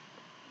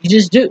 You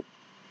just do.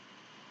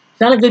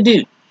 He's not a good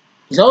dude.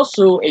 He's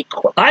also,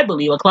 I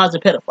believe, a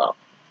closet pedophile.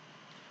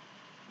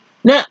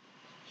 Now,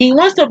 he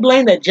wants to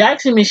blame the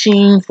Jackson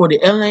machine for the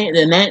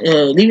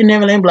Leaving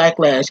Neverland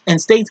backlash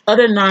and states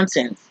other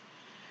nonsense.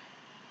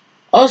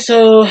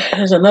 Also,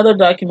 there's another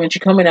documentary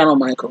coming out on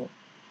Michael.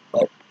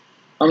 But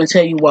I'm going to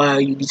tell you why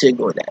you need to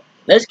ignore that.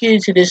 Let's get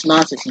into this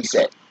nonsense he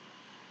said.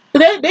 So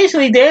that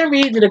basically, Dan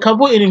Reed did a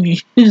couple of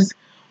interviews.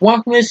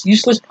 One from his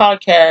useless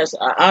podcast.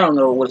 I don't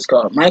know what it's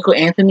called. Michael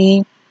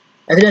Anthony,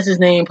 I think that's his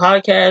name.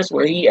 Podcast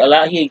where he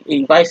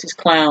invites his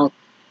clown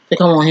to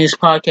come on his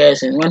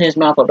podcast and run his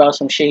mouth about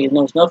some shit he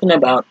knows nothing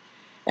about.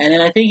 And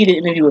then I think he did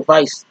an interview with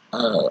Vice.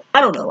 I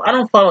don't know. I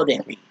don't follow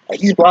Dan Reed.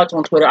 He's blocked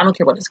on Twitter. I don't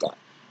care about this guy.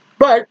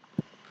 But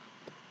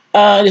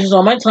this was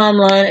on my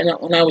timeline, and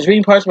when I was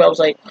reading parts of it, I was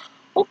like,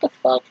 what the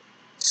fuck?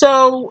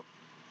 So,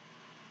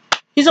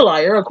 he's a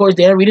liar. Of course,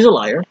 Dan Reed is a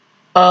liar.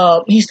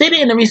 He stated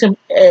in a recent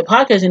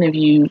podcast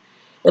interview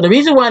that the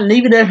reason why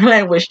Leaving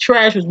Neverland was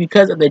trash was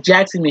because of the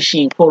Jackson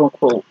machine, quote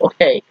unquote.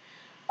 Okay.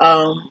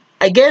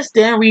 I guess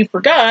Dan Reed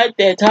forgot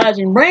that Taj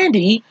and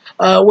Brandy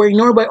were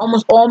ignored by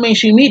almost all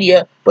mainstream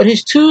media, but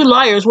his two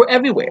liars were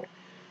everywhere.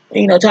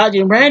 You know, Taj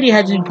and Brandy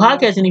had to do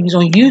podcast interviews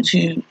on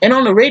YouTube and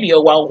on the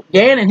radio, while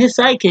Dan and his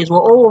sidekicks were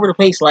all over the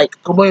place,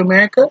 like Good Morning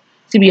America,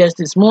 CBS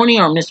This Morning,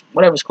 or Miss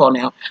whatever it's called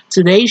now,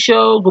 Today's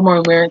Show, Good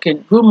Morning America,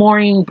 Good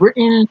Morning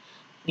Britain,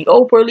 the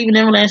Oprah Leaving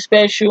Neverland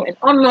special, and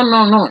on and on and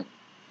on and on.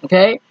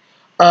 Okay?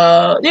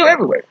 They were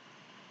everywhere.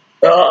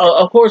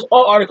 Of course,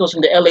 all articles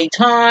from the LA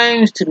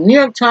Times to the New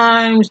York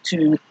Times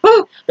to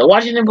the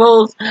Washington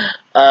Post,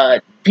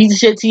 Pizza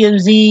Shit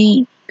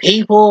TMZ,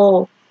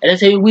 People,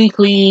 Entertainment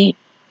Weekly,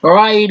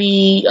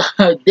 Variety,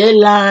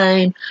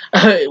 Deadline,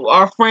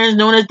 our friends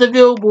known as the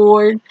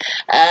Billboard,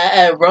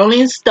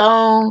 Rolling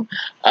Stone,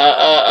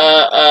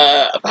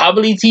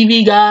 probably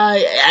TV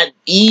Guy, at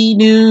E!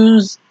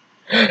 News,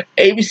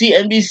 ABC,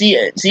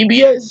 NBC,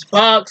 CBS,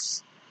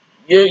 Fox,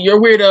 your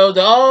weirdos,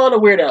 all the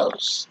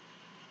weirdos.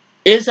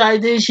 Inside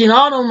Edition,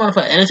 all them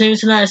motherfuckers. Entertainment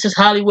Tonight, Says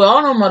Hollywood,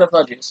 all them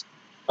motherfuckers.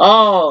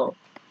 All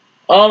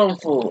them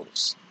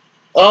fools.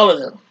 All of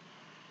them.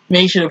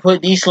 Make sure to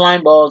put these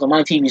slime balls on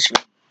my TV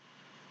screen.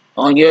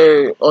 On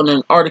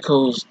the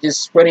articles,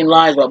 just spreading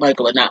lies about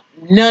Michael. But not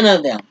none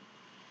of them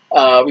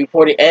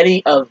reported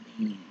any of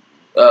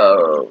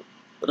the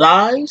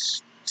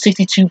lies.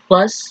 62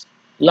 plus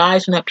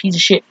lies from that piece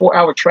of shit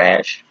 4-hour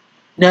trash.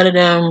 None of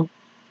them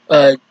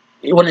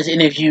wanted to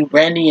interview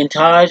Brandy and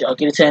Taj. I'll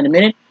get into that in a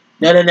minute.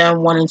 None of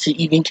them wanted to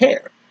even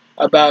care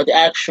about the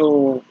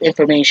actual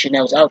information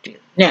that was out there.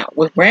 Now,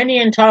 with Brandy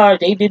and Taj,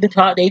 they did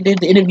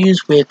the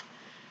interviews with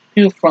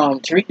people from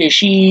Tariq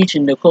Nasheed to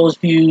Nicole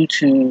View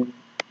to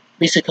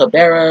Lisa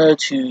Cabrera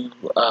to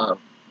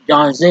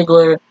John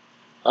Ziegler.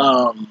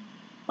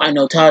 I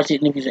know Taj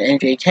did interviews with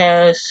MJ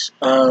Cass.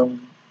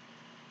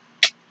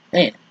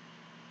 Man,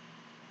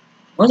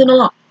 wasn't a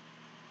lot,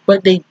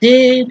 but they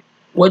did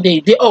what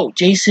they did. Oh,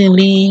 Jason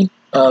Lee.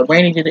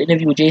 Brandy did an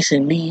interview with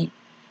Jason Lee.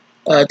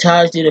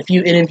 Taj did a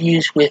few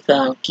interviews with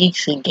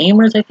Geeks and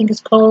Gamers, I think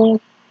it's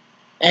called.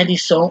 Andy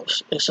Simone.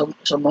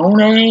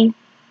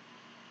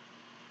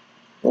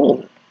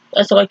 Oh,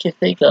 that's all I can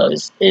think of.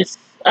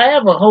 I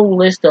have a whole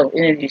list of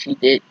interviews he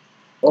did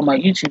on my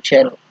YouTube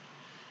channel.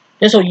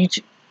 That's on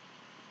YouTube.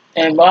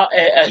 And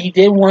he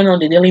did one on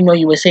the Daily Mail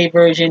USA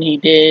version. He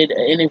did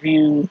an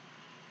interview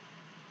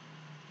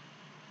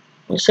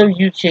with some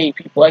UK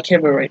people. I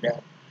can't remember right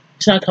now.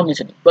 It's not coming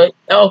to me. But,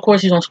 of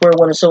course, he's on Square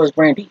One, and so is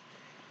Brandy.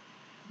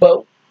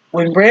 But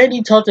when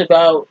Brandy talked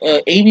about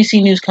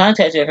ABC News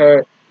contacted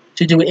her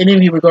to do an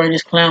interview regarding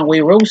this clown,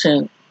 Wade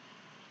Rosen,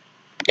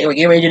 they were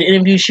getting ready to do the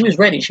interview. She was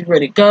ready. She was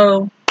ready to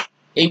go.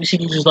 ABC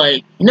News was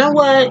like, you know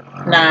what?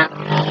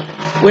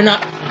 Nah, we're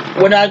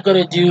not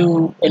going to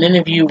do an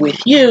interview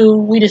with you.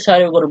 We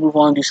decided we're going to move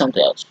on and do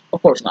something else.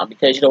 Of course not,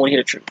 because you don't want to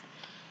hear the truth.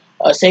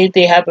 Same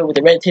thing happened with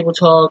the Red Table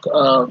Talk.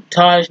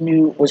 Taj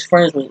is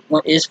friends with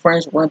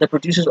one of the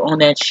producers on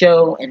that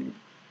show, and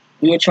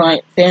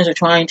fans are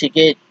trying to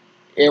get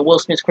Will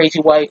Smith's crazy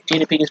wife,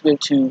 Jada Pinkett Smith,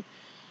 to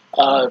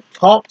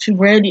talk to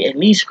Brandy, at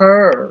least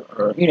her,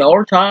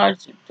 or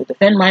Taj, to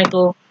defend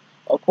Michael.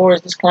 Of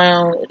course, this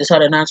clown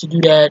decided not to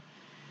do that.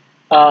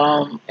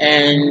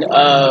 And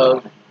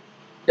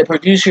the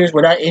producers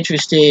were not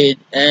interested.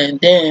 And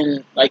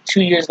then, like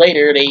 2 years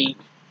later,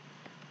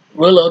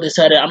 Willow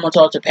decided, I'm going to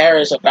talk to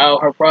Paris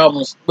about her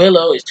problems.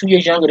 Willow is 2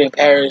 years younger than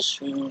Paris,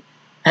 who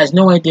has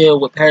no idea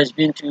what Paris has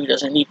been through,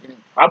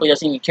 probably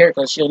doesn't even care,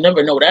 because she'll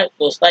never know what that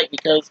feels like,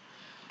 because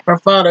her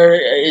father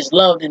is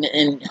loved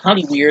in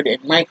Hollywood,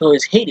 and Michael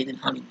is hated in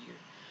Hollywood.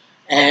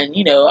 And,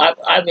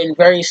 I've been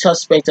very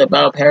suspect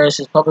about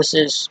Paris's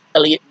publicist,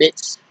 Elliot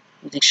Bitts,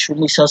 who's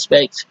extremely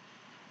suspect,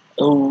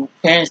 who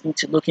fans need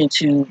to look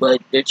into, but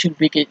they're too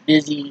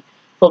busy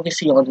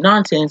focusing on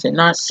nonsense and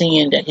not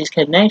seeing that his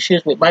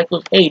connections with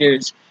Michael's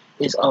haters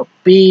is a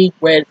big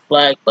red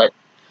flag. But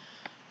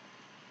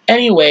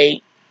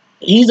anyway,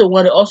 he's the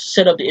one that also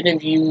set up the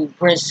interview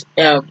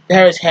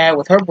Paris had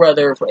with her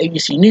brother for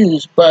ABC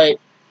News, but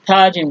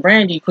Taj and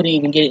Brandy couldn't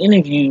even get an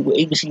interview with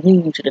ABC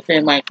News to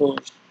defend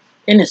Michael's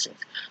innocence.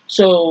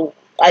 So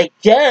I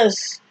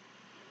guess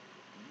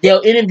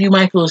they'll interview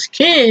Michael's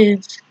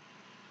kids,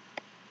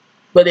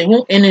 but they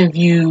won't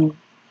interview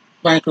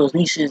Michael's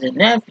niece and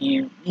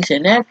nephew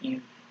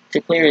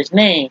to clear his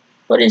name.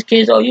 But his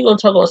kids, you're going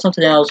to talk about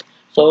something else,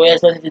 so it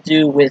has nothing to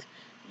do with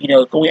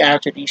going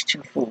after these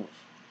two fools.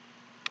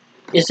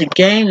 It's a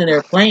game that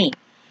they're playing,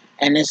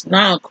 and it's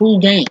not a cool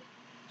game.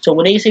 So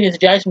when they say there's a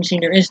Jackson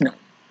machine, there is none.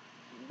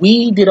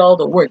 We did all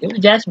the work. If it was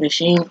a Jackson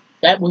machine,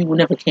 that movie would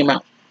never came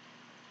out.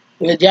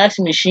 With the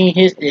Jackson machine,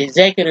 his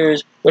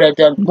executors would have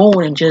done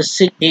more than just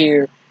sit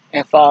there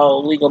and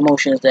follow legal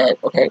motions that,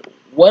 okay,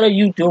 what are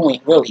you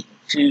doing, really,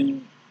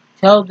 to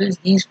tell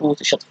these fools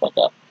to shut the fuck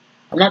up?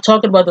 I'm not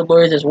talking about the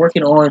lawyers that's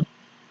working on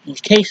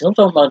these cases. I'm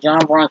talking about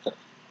John Bronco.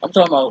 I'm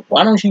talking about,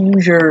 why don't you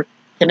use your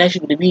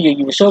connection with the media?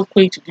 You were so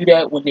quick to do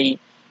that when you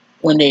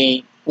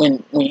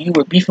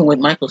were beefing with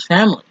Michael's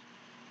family.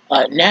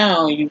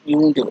 Now you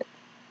won't do it.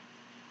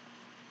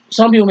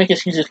 Some people make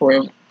excuses for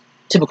him.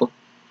 Typical.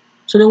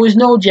 So there was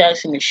no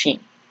Jackson machine.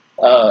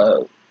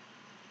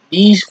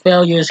 These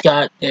failures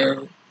got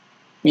their,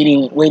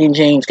 meaning Wade and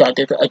James got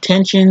their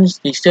attentions.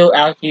 They're still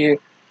out here.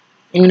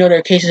 Even though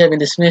their cases have been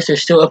dismissed, they're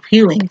still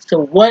appealing. So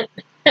what?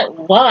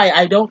 Why?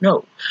 I don't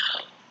know.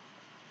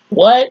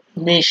 What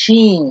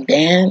machine,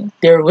 Dan?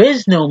 There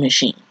is no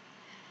machine.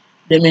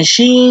 The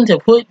machine to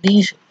put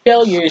these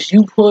failures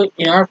you put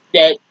in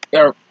that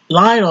are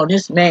lying on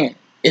this man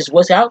is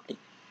what's out there.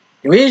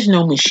 There is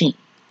no machine.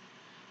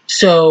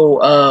 So,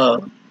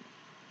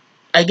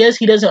 I guess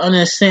he doesn't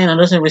understand or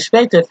doesn't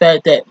respect the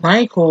fact that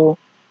Michael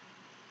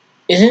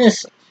is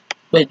innocent.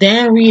 But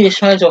Dan Reed is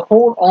trying to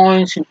hold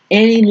on to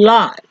any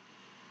lie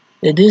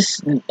that these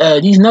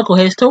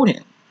knuckleheads told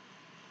him.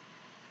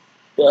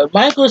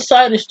 Michael's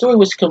side of the story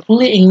was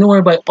completely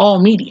ignored by all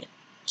media.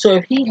 So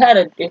if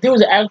there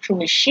was an actual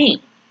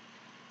machine,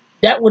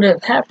 that would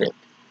have happened.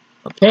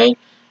 Okay?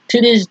 To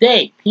this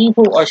day,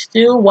 people are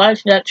still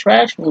watching that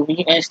trash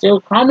movie and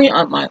still commenting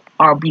on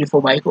our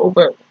beautiful Michael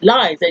over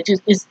lies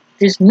that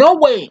there's no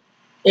way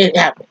it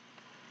happened.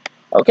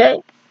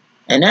 Okay?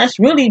 And that's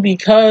really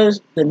because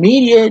the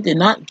media did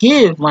not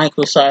give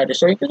Michael's side of the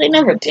story, because they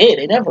never did.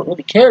 They never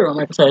really cared on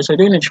Michael's side of the story.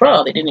 During the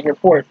trial, they didn't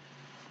report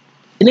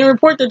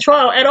the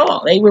trial at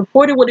all. They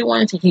reported what they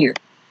wanted to hear.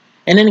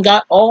 And then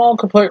got all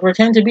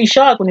pretend to be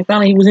shocked when they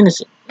found out he was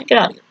innocent. Get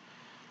out of here.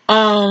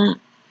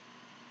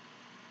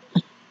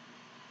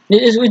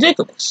 It is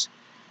ridiculous.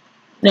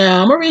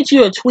 Now, I'm going to read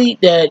you a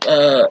tweet that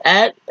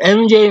at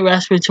MJ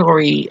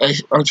Respiratory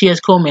or TS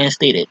Coleman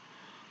stated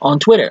on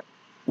Twitter,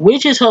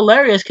 which is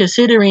hilarious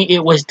considering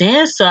it was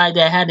Dan's side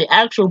that had the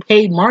actual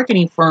paid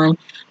marketing firm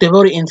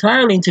devoted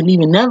entirely to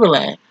Leaving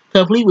Neverland,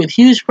 complete with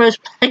huge press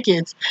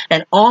packets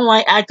and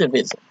online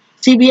activism.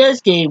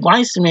 CBS gave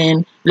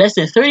Weissman less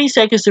than 30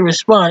 seconds to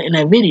respond in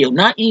a video,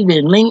 not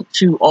even linked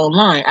to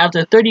online,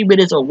 after 30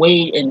 minutes of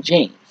Wade and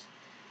James.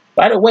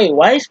 By the way,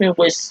 Weissman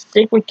was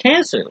sick with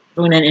cancer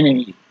during that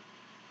interview.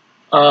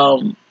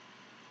 And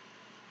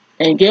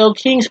Gayle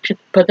King's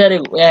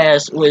pathetic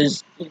ass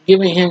was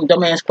giving him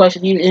dumbass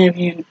questions. He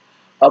interviewed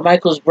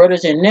Michael's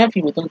brothers and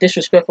nephew with them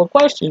disrespectful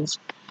questions,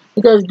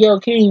 because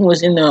Gayle King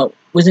was in the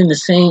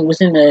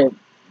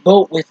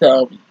boat with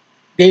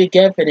David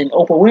Geffen and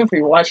Oprah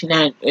Winfrey watching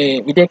that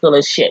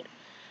ridiculous shit,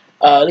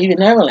 Leaving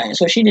Neverland.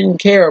 So she didn't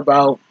care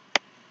about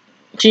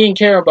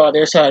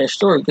their side of the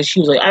story, because she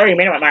was like, I already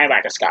made up my mind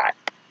about this guy.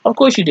 Of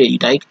course you did, you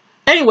dyke.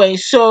 Anyway,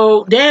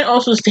 so Dan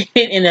also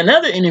stated in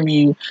another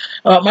interview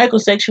about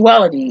Michael's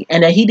sexuality,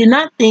 and that he did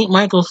not think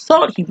Michael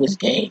thought he was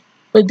gay.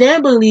 But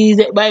Dan believes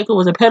that Michael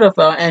was a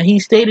pedophile, and he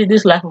stated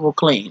this laughable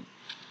claim.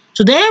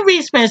 So Dan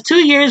Reed spends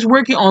 2 years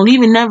working on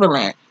Leaving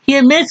Neverland. He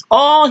admits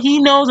all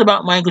he knows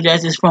about Michael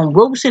Jackson is from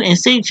Robeson and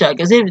Safechuck,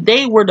 as if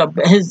they were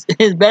his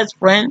best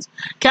friends.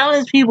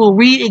 Countless people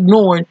Reed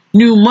ignored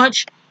knew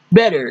much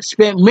better,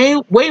 spent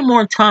way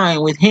more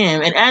time with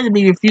him, and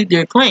actively refute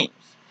their claims.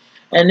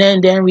 And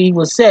then Dan Reed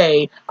will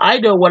say, I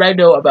know what I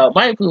know about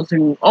Michael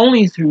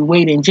only through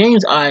Wade and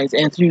James' eyes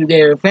and through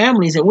their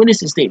families and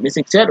witnesses' statements,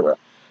 etc.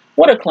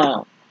 What a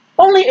clown.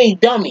 Only a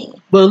dummy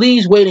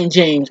believes Wade and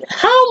James.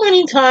 How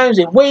many times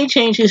did Wade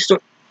change his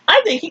story?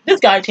 I think this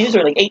guy changed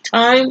it like 8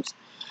 times.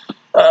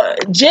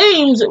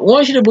 James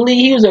wants you to believe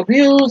he was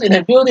abused in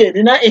a building that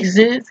did not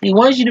exist. He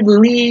wants you to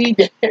believe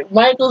that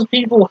Michael's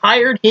people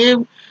hired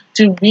him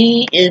to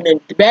be in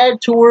a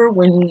bad tour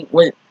when he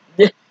was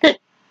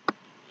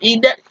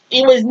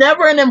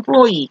never an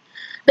employee.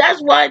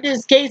 That's why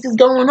this case is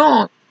going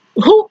on.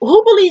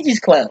 Who believes these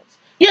clowns?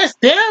 Yes,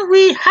 Dan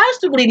Reed has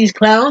to believe these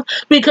clowns,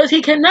 because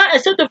he cannot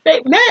accept the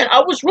fact, man,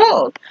 I was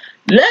wrong.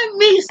 Let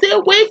me stay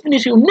away from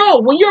this. No,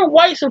 when you're a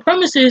white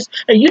supremacist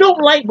and you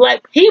don't like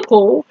black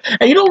people,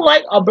 and you don't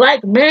like a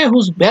black man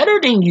who's better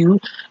than you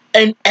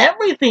and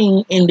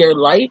everything in their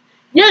life,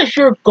 yes,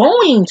 you're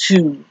going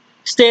to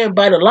stand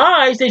by the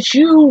lies that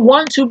you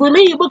want to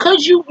believe,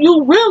 because you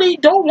really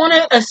don't want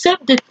to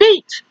accept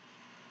defeat.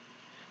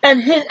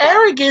 And his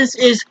arrogance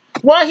is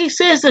why he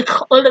says the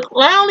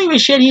clowny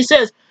shit. He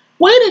says,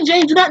 Wade and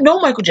James do not know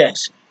Michael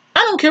Jackson. I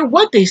don't care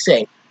what they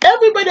say.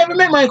 Everybody that ever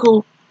met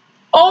Michael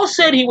all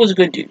said he was a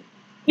good dude.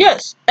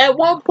 Yes, at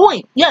one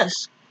point,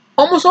 yes.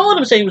 Almost all of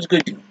them say he was a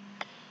good dude.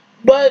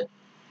 But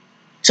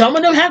some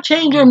of them have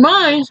changed their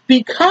minds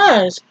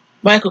because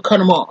Michael cut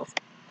them off.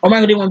 Or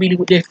Michael didn't want to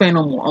be their friend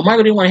no more. Or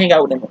Michael didn't want to hang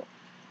out with them more.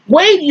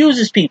 Wade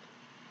uses people.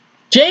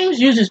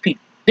 James uses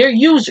people. They're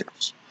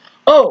users.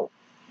 Oh,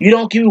 you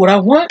don't give me what I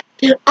want?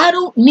 Then I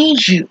don't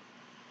need you.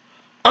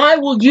 I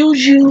will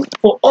use you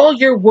for all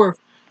you're worth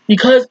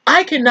because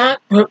I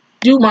cannot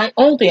do my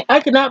own thing. I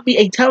cannot be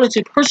a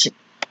talented person.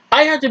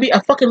 I have to be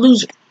a fucking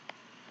loser.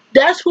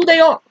 That's who they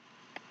are.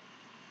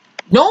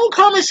 No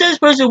common sense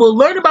person will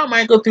learn about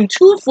Michael through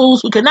two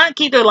fools who cannot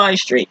keep their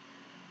lies straight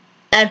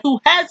and who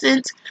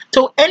hasn't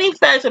told any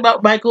facts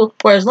about Michael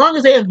for as long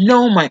as they have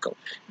known Michael.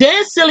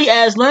 Dan silly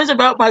ass learns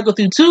about Michael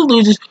through two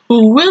losers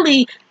who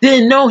really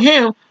didn't know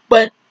him,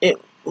 but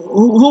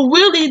who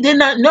really did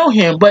not know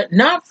him, but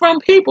not from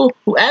people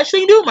who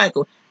actually knew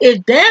Michael.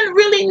 If Dan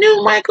really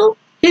knew Michael,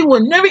 he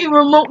would never even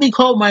remotely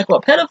call Michael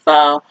a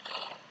pedophile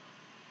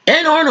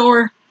and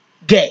or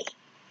gay.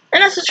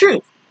 And that's the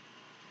truth.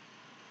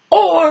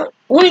 Or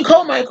when he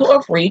called Michael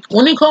a freak,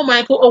 when he called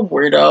Michael a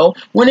weirdo,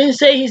 when he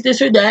say he's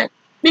this or that,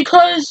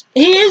 because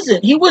he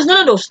isn't. He was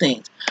none of those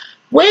things.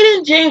 Wade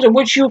and James are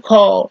what you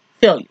call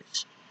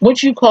failures,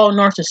 what you call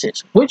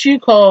narcissists, what you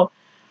call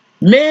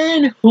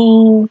men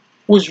who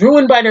was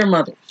ruined by their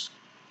mothers.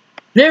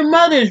 Their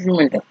mothers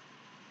ruined them.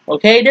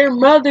 Okay? Their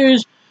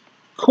mothers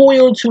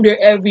coiled to their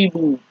every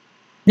move.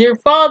 Their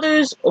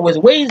fathers, with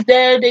Wade's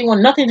dad, they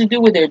want nothing to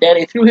do with their dad.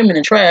 They threw him in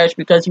the trash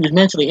because he was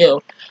mentally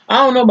ill.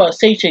 I don't know about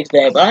Safe Chick's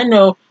dad, but I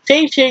know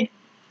Safe Chick,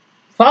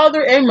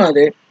 father and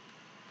mother,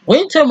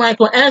 went to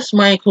Michael, asked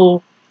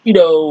Michael,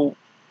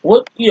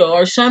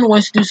 our son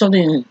wants to do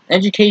something in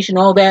education,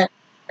 all that.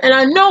 And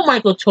I know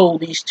Michael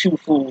told these two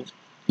fools,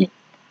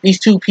 these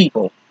two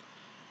people,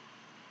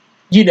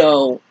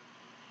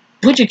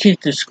 put your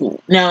kids to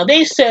school. Now,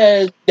 they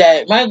said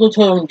that Michael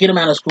told them, get them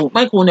out of school.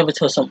 Michael will never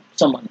tell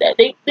someone that.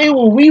 They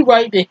will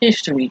rewrite the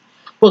history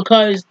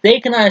because they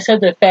cannot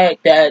accept the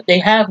fact that they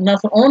have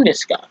nothing on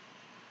this guy.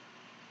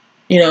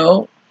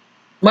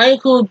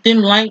 Michael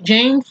didn't like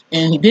James,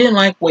 and he didn't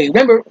like Wade.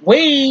 Remember,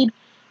 Wade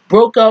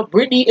broke up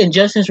Britney and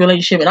Justin's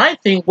relationship, and I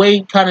think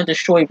Wade kind of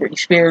destroyed Britney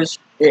Spears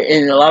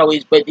in a lot of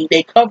ways, but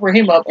they cover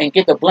him up and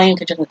get the blame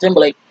to Justin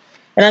Timberlake.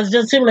 And as a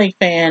Justin Timberlake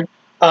fan,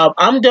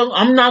 I'm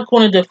not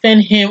going to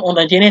defend him on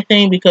the Janet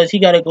thing because he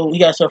got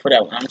to suffer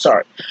that one. I'm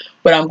sorry.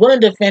 But I'm going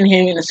to defend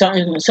him in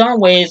some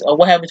ways of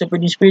what happened to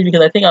Britney Spears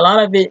because I think a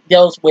lot of it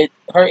deals with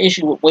her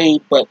issue with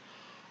Wade, but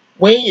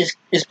Wade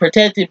is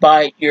protected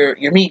by your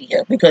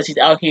media because he's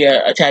out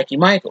here attacking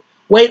Michael.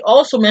 Wade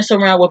also messed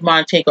around with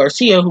Monte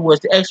Garcia, who was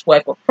the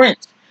ex-wife of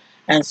Prince.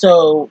 And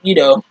so,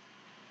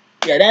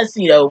 that's,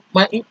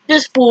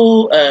 this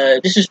fool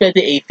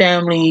disrespected a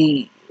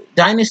family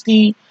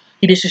dynasty.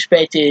 He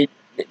disrespected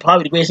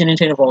probably the greatest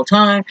entertainer of all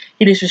time.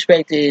 He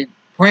disrespected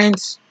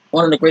Prince,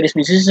 one of the greatest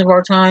musicians of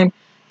our time.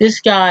 This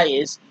guy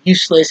is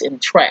useless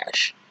and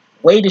trash.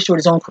 Wade destroyed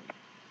his own career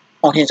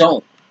on his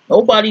own.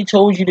 Nobody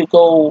told you to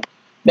go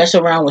mess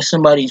around with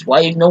somebody's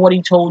wife.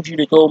 Nobody told you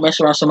to go mess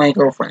around with somebody's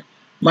girlfriend.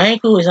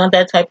 Michael is not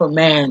that type of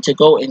man to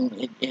go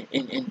and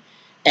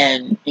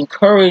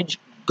encourage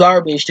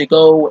garbage to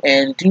go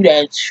and do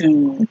that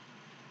to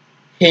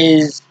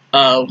his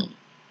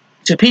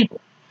to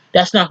people.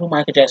 That's not who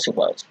Michael Jackson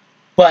was.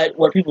 But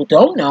what people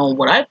don't know,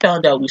 what I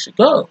found out weeks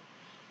ago,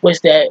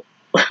 was that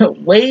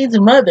Wade's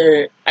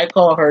mother, I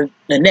call her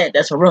Lynette,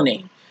 that's her real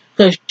name.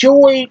 Because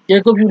Joy,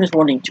 their computer's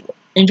running Joy.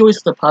 And Joy's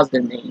just a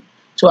positive name.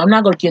 So I'm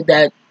not going to give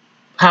that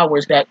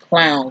powers, that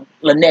clown,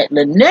 Lynette.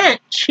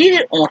 Lynette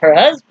cheated on her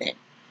husband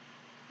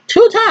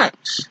 2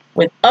 times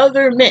with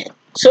other men.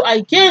 So I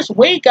guess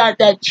Wade got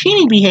that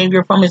cheating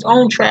behavior from his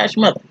own trash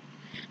mother.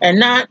 And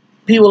not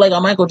people like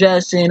Michael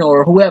Jackson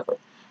or whoever.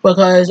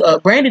 Because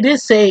Brandy did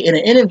say in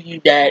an interview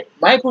that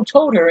Michael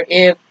told her,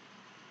 if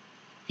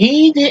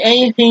he did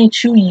anything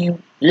to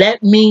you,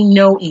 let me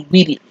know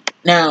immediately.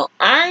 Now,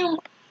 I'm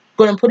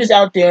going to put this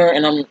out there,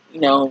 and I'm,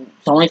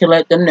 someone can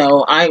let them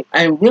know.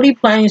 I'm really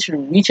planning to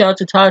reach out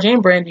to Taj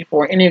and Brandy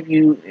for an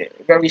interview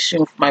very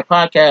soon for my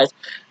podcast.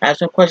 I have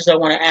some questions I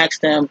want to ask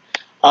them.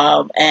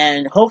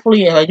 And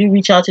hopefully, if I do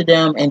reach out to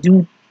them and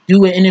do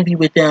an interview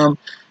with them,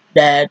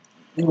 that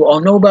we will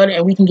all know about it,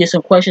 and we can get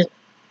some questions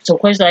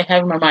I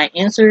have in my mind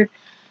answered,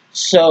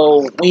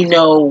 so we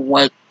know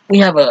what we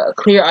have a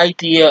clear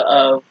idea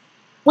of.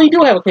 We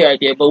do have a clear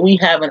idea, but we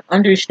have an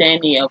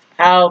understanding of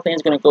how things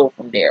are going to go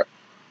from there.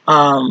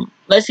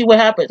 Let's see what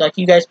happens. Like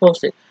you guys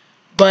posted,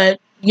 but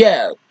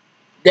yeah,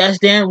 that's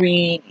Dan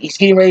Reed. He's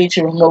getting ready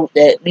to promote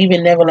that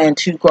Leaving Neverland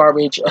 2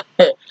 garbage.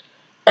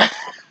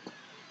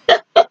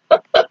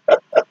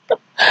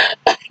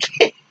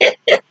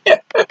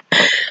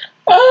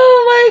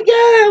 Oh my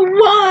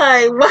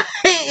God! Why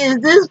is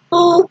this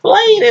fool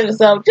playing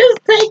himself? Just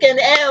take an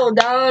L,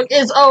 dog.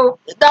 It's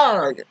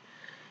dog.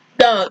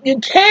 You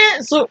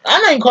can't. So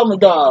I'm not even calling him a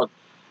dog.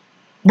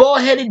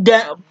 Bald-headed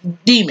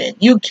demon.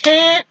 You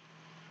can't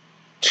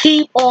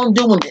keep on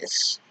doing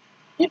this.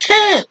 You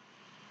can't.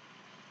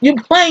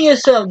 You're playing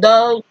yourself,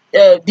 dog.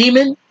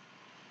 Demon.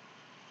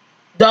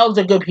 Dogs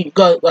are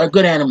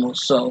good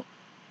animals. So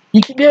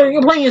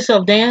you're playing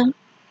yourself, Dan.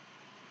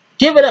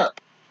 Give it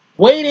up.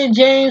 Wade and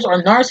James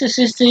are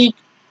narcissistic,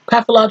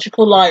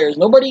 pathological liars.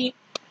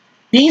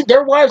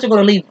 Their wives are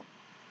going to leave them.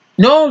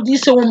 No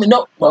decent woman,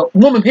 no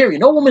woman. Period.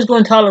 No woman's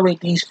going to tolerate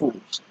these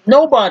fools.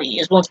 Nobody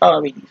is going to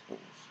tolerate these fools.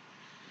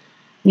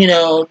 You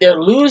know,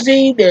 they're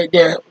losing.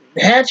 They're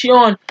hatching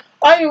on.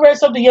 I even read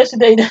something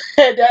yesterday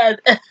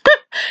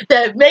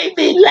that made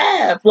me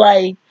laugh.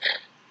 Like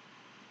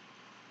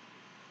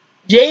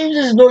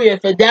James's lawyer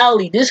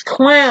Fidelity, this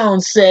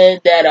clown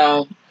said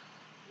that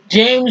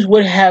James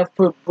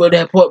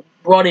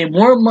brought in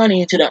more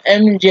money into the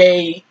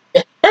MJ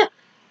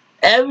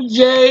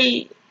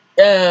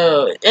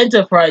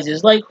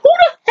Enterprises. Like who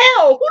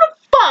the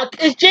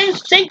fuck is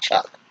James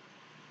Safechuck?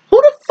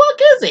 Who the fuck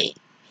is he?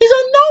 He's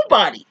a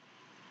nobody.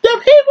 The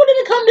people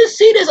didn't come to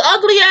see this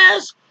ugly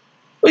ass,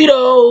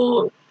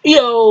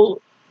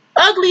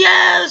 ugly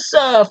ass,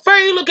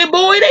 furry looking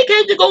boy. They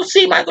came to go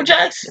see Michael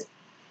Jackson.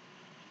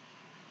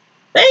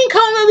 They ain't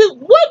coming with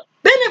what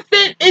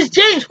benefit is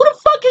James? Who the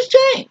fuck is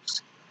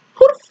James?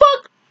 Who the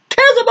fuck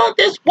cares about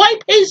this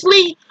white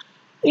paisley,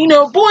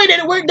 boy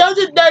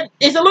that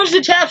is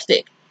allergic to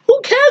chapstick?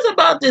 Who cares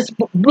about this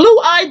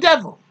blue-eyed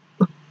devil?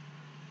 Who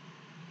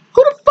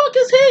the fuck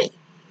is he?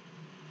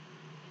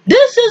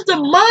 This is the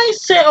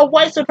mindset of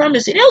white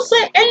supremacy. They'll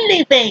say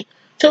anything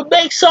to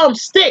make some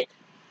stick.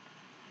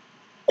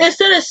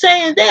 Instead of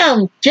saying,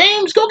 damn,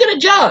 James, go get a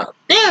job.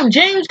 Damn,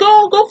 James,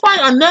 go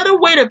find another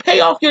way to pay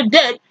off your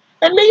debt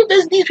and leave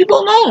these people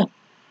alone.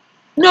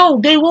 No,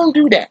 they won't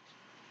do that.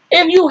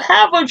 If you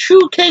have a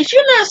true case,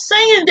 you're not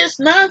saying this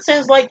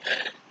nonsense like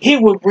he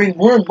would bring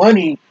more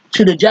money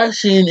to the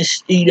Jackson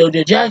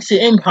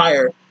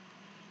Empire.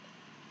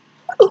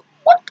 Who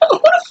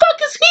the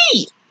fuck is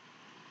he?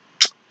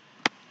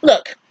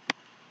 Look,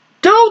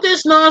 throw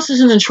this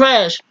nonsense in the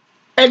trash,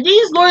 and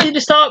these lawyers need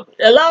to stop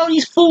allowing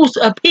these fools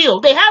to appeal.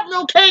 They have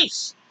no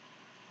case.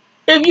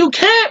 If you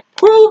can't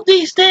prove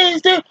these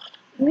things, then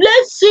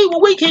let's see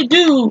what we can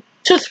do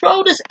to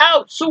throw this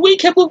out so we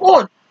can move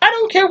on. I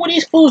don't care what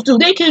these fools do.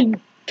 They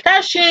can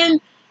cash in,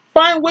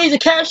 find ways to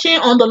cash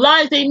in on the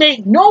lies they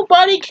make.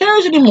 Nobody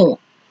cares anymore.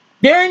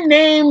 Their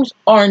names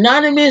are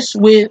synonymous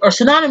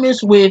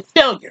with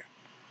failure.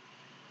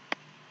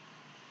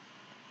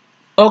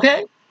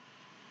 Okay?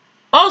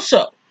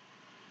 Also,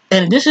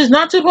 and this is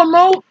not to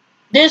promote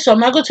this, I'm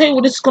not going to tell you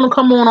what this is going to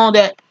come on all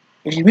that.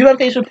 If you read my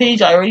Facebook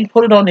page, I already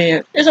put it on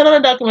there. There's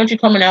another documentary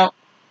coming out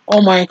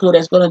on my ankle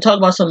that's going to talk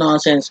about some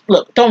nonsense.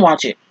 Look, don't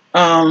watch it.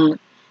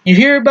 You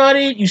hear about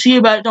it, you see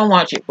about it, don't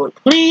watch it. But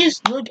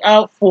please look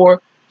out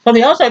for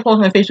something else I post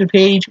on my Facebook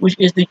page, which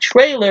is the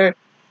trailer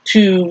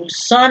to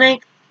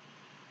Sonic.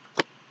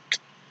 I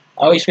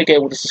always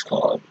forget what this is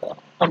called.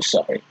 I'm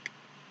sorry.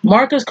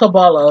 Marcus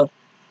Cabala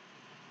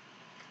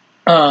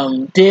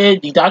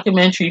did the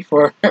documentary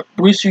for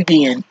Bruce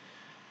Rudian.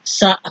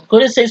 I'm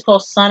going to say it's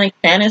called Sonic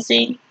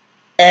Fantasy,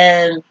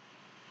 and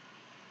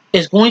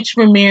it's going to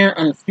premiere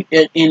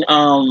in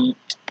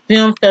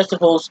film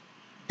festivals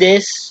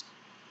this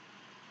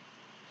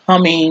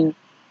coming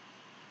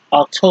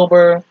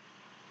October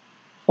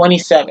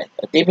 27th,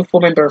 a day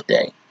before my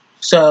birthday.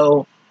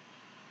 So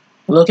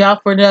look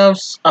out for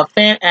those. A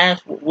fan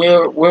asked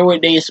where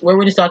would this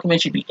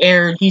documentary be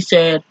aired. He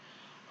said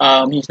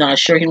he's not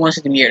sure. He wants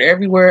it to be aired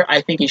everywhere.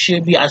 I think it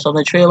should be. I saw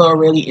the trailer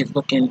already.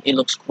 It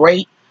looks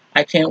great.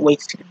 I can't wait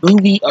to see the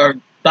movie or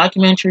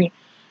documentary.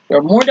 There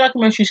are more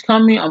documentaries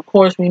coming. Of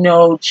course, we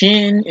know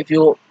Jin,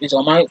 is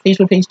on my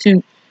Facebook page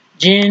too.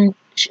 Jin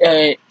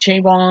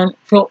Chobin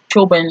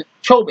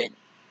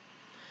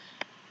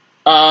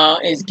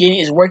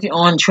is working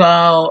on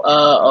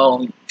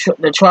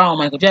the trial of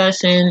Michael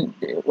Jackson,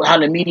 how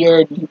the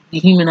media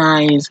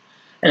dehumanized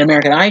an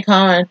American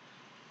icon.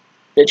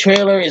 The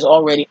trailer is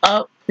already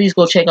up. Please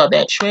go check out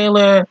that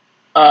trailer.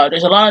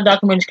 There's a lot of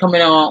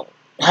documentaries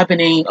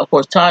happening. Of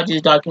course,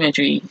 Taj's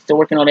documentary, he's still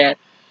working on that.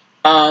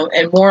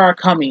 And more are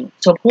coming.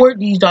 Support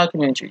these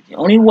documentaries. The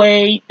only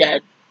way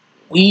that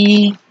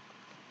we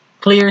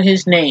clear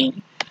his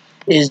name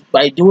is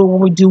by doing what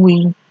we're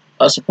doing,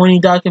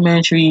 supporting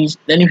documentaries,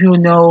 letting people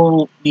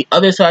know the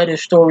other side of the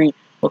story,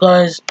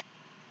 because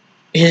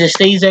his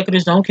estate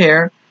executives don't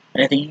care,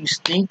 and if you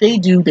think they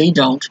do, they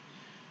don't.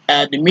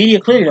 The media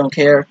clearly don't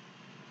care,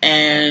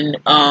 and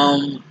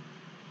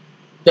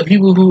the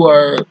people who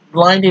are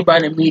blinded by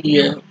the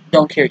media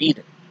don't care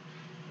either.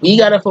 We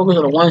gotta focus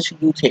on the ones who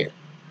do care.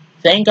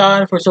 Thank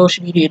God for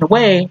social media. In a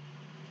way,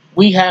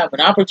 we have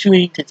an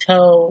opportunity to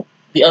tell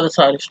the other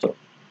side of the story.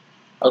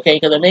 Okay,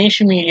 because the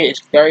mainstream media is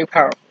very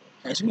powerful,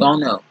 as we all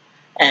know,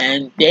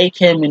 and they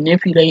can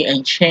manipulate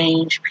and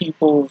change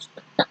people's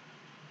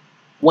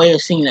way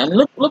of seeing them. I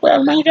mean, look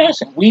at Michael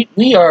Jackson. We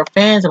are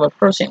fans of a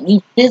person.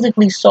 We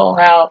physically saw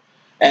how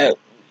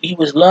he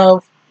was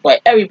loved by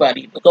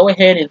everybody. But go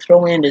ahead and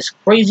throw in this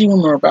crazy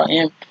rumor about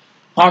him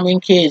harming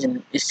kids,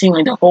 and it seemed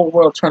like the whole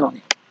world turned on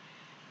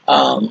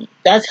him.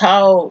 That's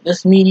how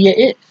this media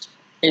is.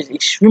 It's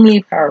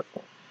extremely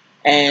powerful,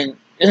 and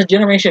there's a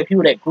generation of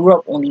people that grew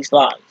up on these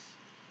lies.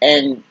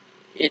 And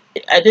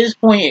at this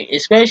point,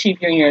 especially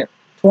if you're in your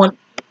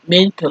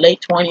mid to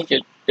late 20s,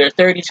 your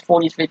 30s,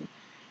 40s, 50s,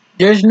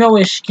 there's no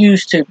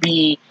excuse to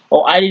be,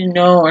 oh, I didn't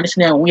know, or this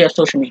and that. We have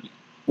social media.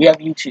 We have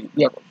YouTube.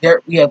 We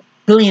have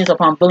billions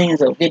upon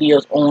billions of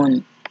videos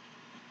on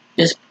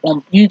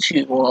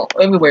YouTube or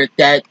everywhere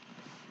that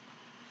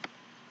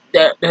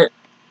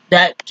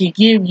can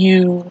give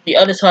you the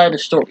other side of the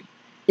story.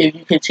 If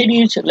you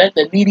continue to let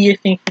the media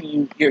think for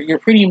you, you're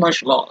pretty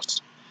much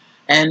lost.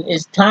 And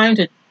it's time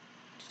to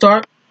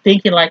start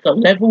thinking like a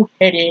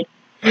level-headed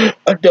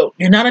adult.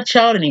 You're not a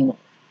child anymore.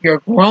 You're a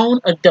grown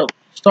adult.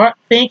 Start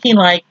thinking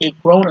like a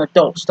grown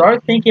adult.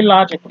 Start thinking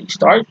logically.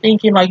 Start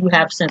thinking like you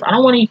have sense. I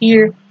don't want to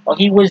hear, oh,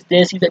 he was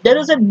this, he that. That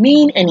doesn't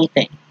mean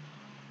anything.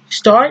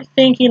 Start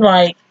thinking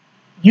like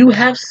you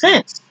have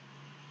sense.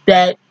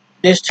 That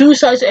there's two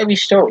sides to every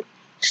story.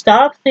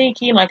 Stop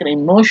thinking like an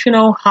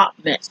emotional hot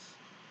mess.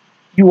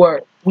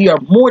 We are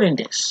more than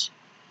this.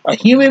 A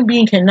human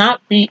being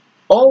cannot be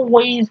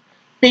always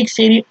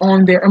fixated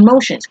on their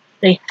emotions.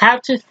 They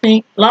have to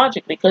think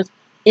logically because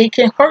it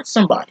can hurt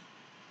somebody.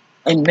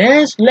 A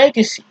man's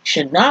legacy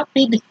should not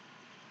be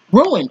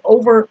ruined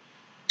over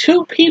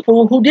two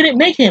people who didn't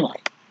make it in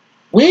life.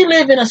 We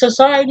live in a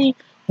society,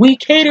 we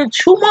cater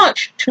too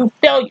much to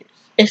failures.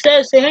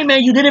 Instead of saying, hey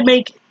man, you didn't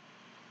make it.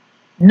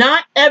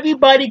 Not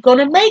everybody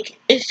gonna make it.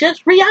 It's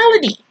just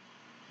reality.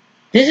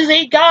 This is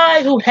a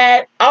guy who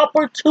had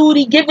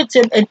opportunity given to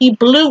him and he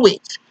blew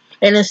it.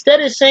 And instead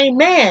of saying,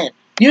 man,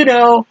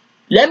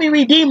 let me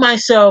redeem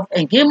myself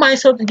and get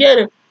myself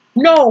together.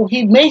 No,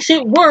 he makes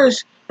it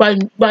worse by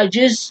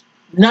just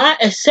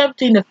not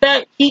accepting the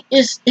fact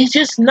he's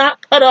just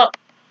not cut up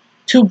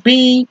to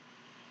be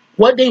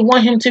what they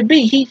want him to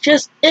be. He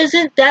just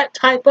isn't that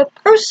type of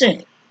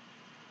person.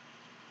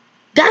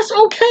 That's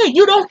okay.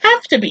 You don't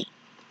have to be.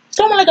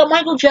 Someone like a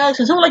Michael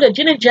Jackson, someone like a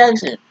Janet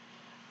Jackson.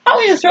 I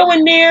want you to throw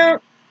in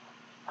there,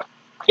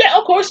 yeah,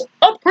 of course,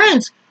 a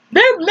Prince.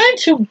 They're meant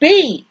to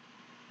be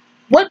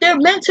what they're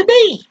meant to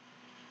be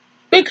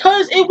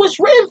because it was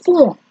written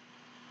for them.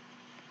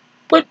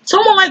 But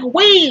someone like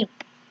Wade,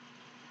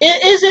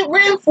 it isn't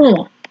written for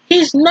him.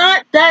 He's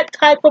not that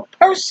type of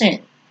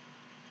person.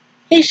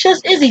 He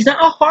just is. He's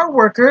not a hard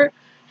worker.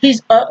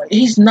 He's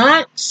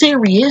not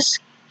serious.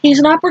 He's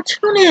an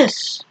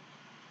opportunist.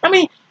 I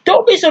mean,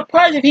 don't be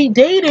surprised if he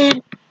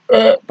dated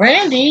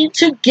Brandy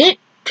to get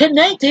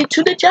connected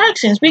to the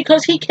Jacksons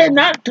because he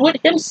cannot do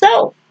it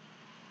himself.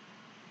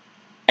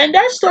 And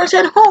that starts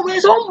at home.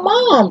 His own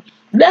mom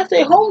left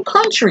a home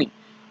country,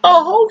 a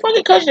whole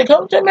fucking country to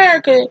come to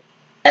America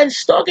and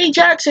stalk a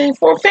Jackson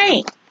for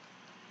fame.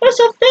 That's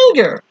a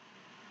failure.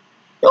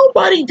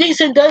 Nobody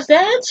decent does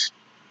that.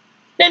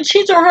 Then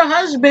cheats on her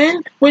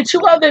husband with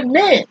two other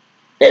men.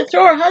 They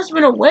throw her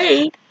husband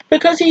away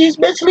because he's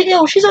mentally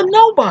ill. She's a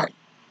nobody.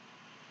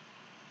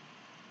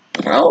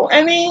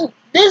 I mean,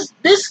 this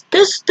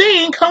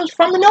thing comes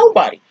from a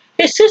nobody.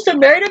 His sister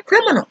married a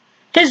criminal.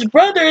 His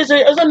brother is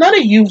another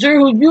user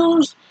who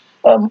used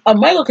a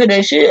Michael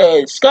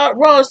connection, Scott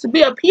Ross, to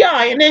be a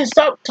PI, and then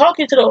stopped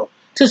talking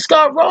to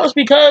Scott Ross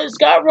because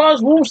Scott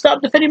Ross won't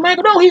stop defending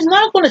Michael. No, he's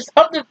not going to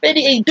stop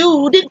defending a dude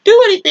who didn't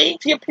do anything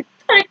to your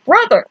pathetic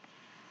brother.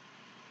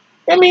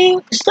 I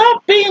mean,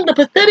 stop being the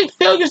pathetic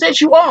failures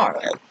that you are.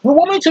 We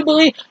want me to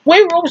believe.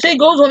 Wade Robson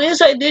goes on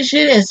Inside This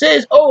shit and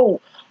says,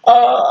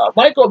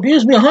 Michael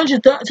abused me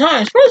 100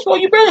 times. First of all,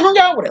 you barely hung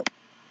out with him.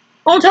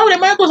 On top of that,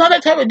 Michael's not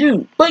that type of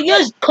dude. But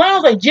yes,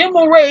 clowns like Jim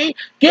Moray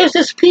gives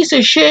this piece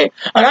of shit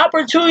an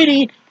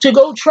opportunity to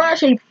go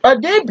trash a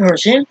dead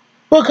person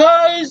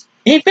because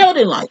he failed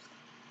in life.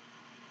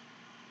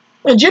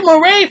 And Jim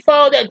Moray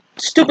followed that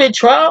stupid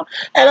trial,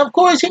 and of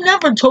course, he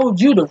never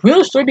told you the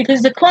real story because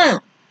he's a clown.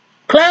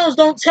 Clowns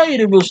don't tell you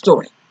the real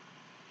story.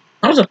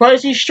 I'm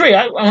surprised he's straight.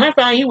 When I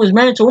found he was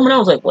married to a woman, I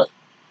was like, what?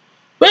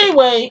 But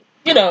anyway,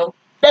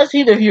 that's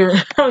neither here.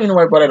 I don't even know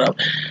why I brought it up.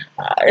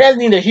 That's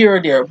neither here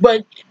or there.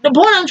 But the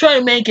point I'm trying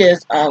to make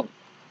is,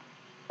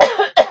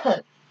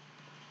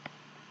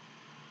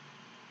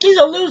 these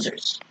are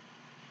losers.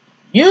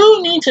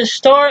 You need to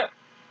start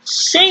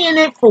seeing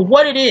it for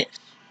what it is.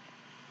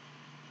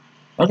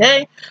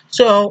 Okay?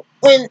 So,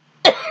 when...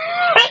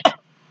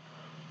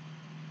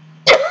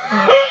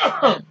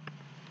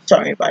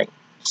 Sorry, everybody.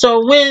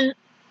 So, when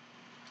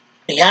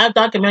they have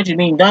documentary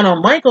being done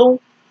on Michael,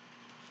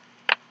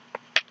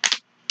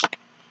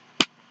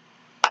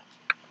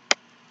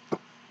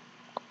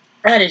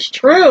 that is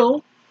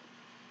true,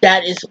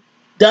 that is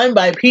done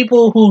by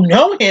people who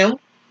know him,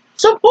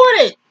 support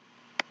it.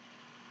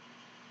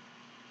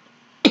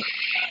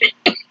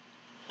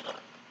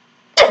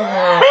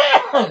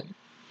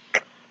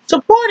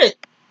 Support it.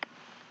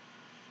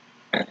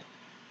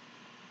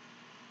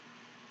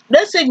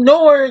 Let's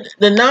ignore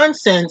the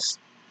nonsense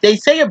they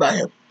say about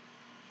him.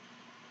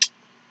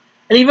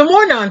 And even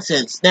more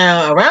nonsense.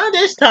 Now, around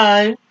this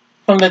time,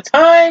 from the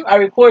time I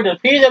recorded the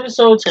previous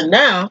episode to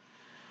now,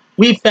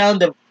 we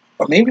found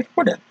or maybe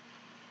before that,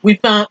 maybe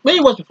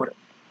it was before that,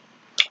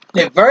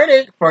 the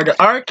verdict for the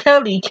R.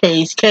 Kelly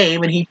case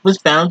came and he was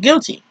found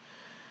guilty.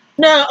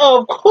 Now,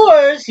 of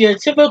course, your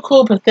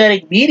typical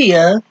pathetic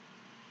media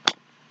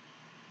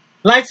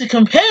likes to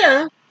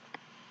compare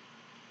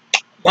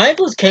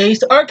Michael's case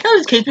to R.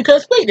 Kelly's case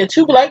because, wait, the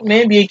two black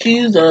men be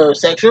accused of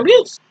sexual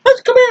abuse.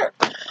 Let's compare.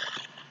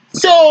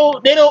 So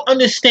they don't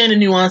understand the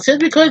nuances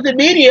because the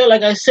media,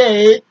 like I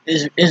said,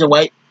 is a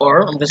white,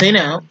 or I'm gonna say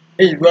now,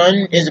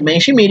 is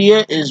mainstream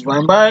media is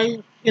run by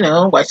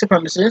white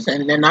supremacists,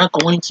 and they're not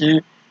going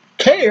to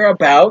care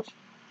about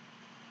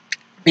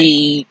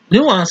the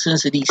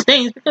nuances of these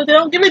things because they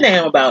don't give a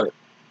damn about it.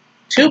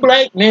 Two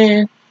black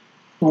men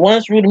who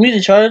once ruled the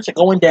music charts are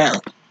going down.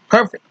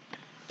 Perfect.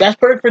 That's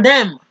perfect for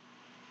them.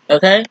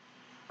 Okay.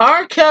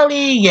 R.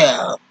 Kelly,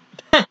 yeah,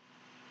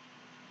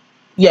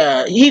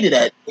 yeah, he did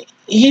that.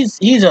 He's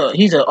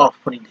a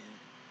off-putting dude.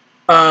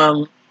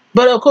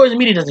 But of course the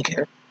media doesn't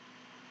care.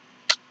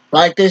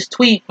 Like this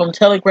tweet from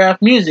Telegraph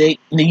Music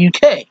in the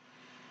UK.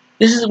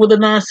 This is what the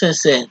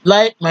nonsense said.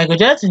 Like Michael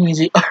Jackson's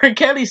music, R.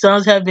 Kelly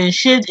songs have been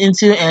shipped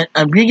into an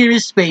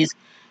ambiguous space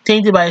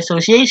tainted by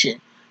association.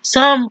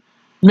 Some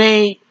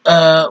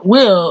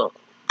will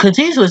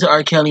continue to listen to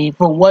R. Kelly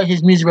for what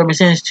his music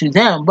represents to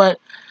them, but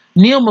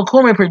Neil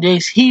McCormick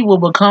predicts he will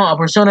become a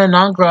persona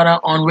non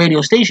grata on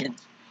radio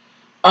stations.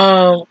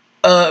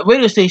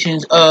 Radio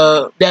stations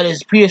that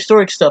is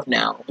prehistoric stuff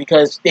now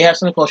because they have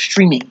something called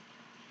streaming,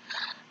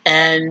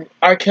 and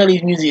R.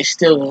 Kelly's music is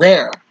still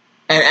there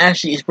and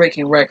actually is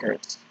breaking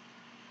records.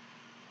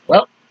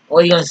 Well,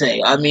 what are you gonna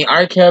say? I mean,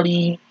 R.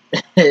 Kelly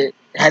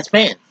has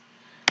fans,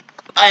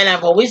 and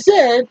I've always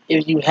said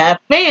if you have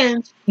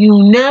fans,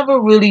 you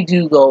never really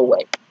do go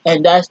away,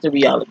 and that's the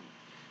reality.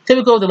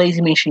 Typical of the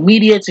lazy mainstream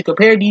media to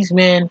compare these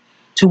men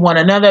to one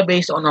another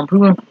based on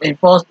unproven and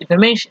false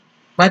information.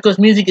 Michael's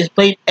music is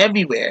played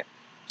everywhere.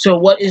 So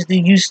what is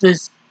this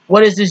useless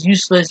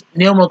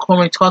Neil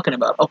McCormick talking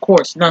about? Of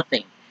course,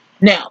 nothing.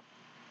 Now,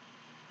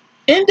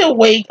 in the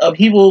wake of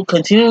people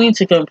continuing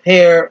to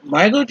compare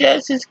Michael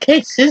Jackson's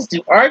cases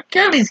to R.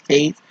 Kelly's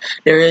case,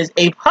 there is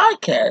a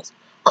podcast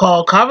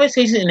called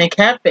Conversations in a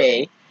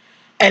Cafe,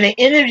 and they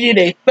interviewed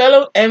a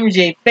fellow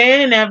MJ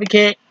fan and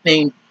advocate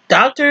named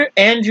Dr.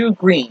 Andrew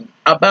Green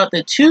about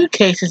the two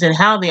cases and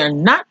how they are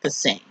not the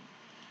same.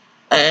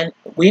 And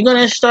we're going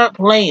to start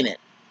playing it.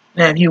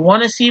 Now, if you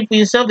want to see it for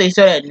yourself, they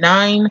start at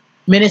 9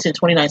 minutes and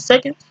 29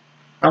 seconds.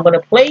 I'm going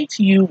to play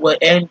to you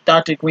what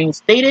Dr. Green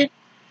stated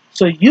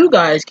so you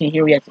guys can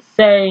hear what he has to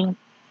say.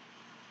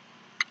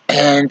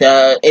 And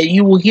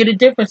you will hear the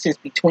differences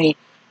between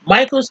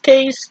Michael's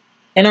case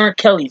and R.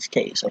 Kelly's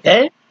case,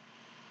 okay?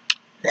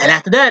 And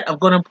after that, I'm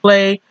going to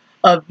play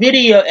a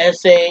video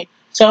essay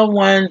a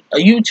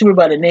YouTuber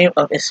by the name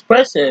of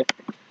Expressive,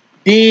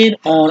 did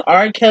on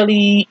R.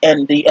 Kelly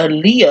and the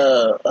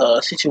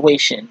Aaliyah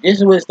situation.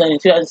 This was done in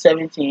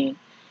 2017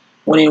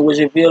 when it was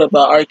revealed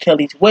about R.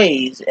 Kelly's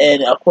ways.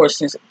 And of course,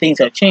 since things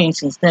have changed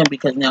since then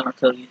because now R.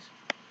 Kelly is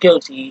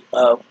guilty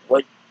of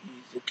what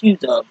he's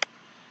accused of.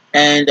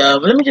 And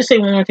let me just say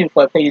one more thing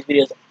before I play these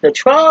videos. The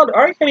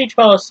R. Kelly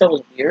trial itself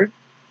was weird,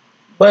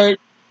 but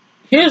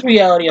here's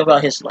reality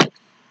about his life.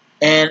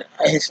 And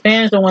his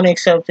fans don't want to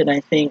accept it, I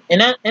think.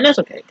 And that's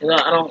okay, because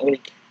I don't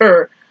really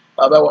care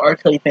about what R.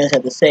 Kelly fans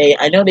have to say.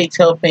 I know they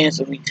tell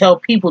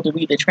people to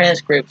read the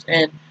transcripts,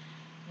 and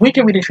we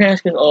can read the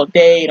transcripts all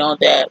day and all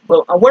that.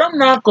 But what I'm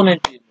not going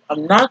to do,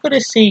 I'm not going to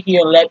sit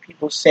here and let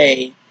people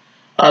say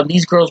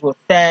these girls were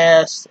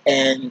fast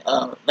and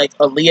like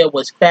Aaliyah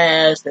was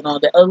fast and all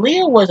that.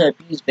 Aaliyah was an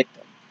abuse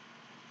victim.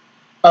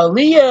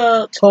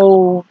 Aaliyah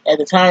told at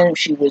the time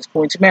she was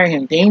going to marry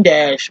him, Dame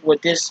Dash,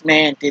 what this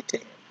man did to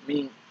him. I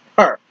mean,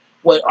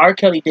 what R.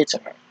 Kelly did to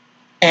her.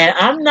 And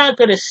I'm not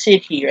going to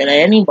sit here and let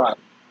anybody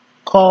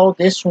call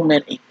this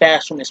woman a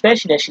fast woman,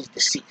 especially that she's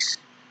deceased.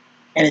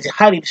 And it's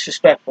highly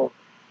disrespectful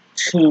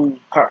to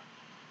her.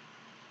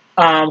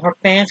 Her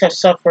fans have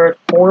suffered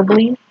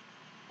horribly.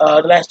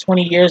 The last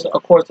 20 years,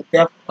 of course, the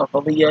death of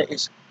Aaliyah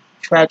is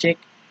tragic.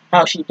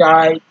 How she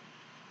died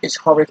is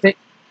horrific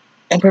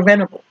and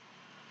preventable.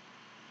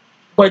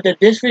 But the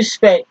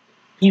disrespect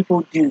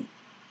people do.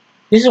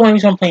 This is one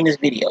reason I'm playing this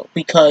video.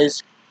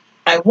 Because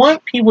I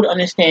want people to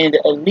understand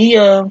that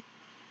Aaliyah,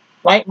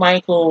 like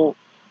Michael,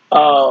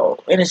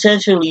 and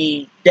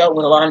essentially dealt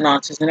with a lot of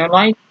nonsense in her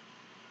life.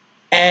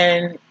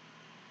 And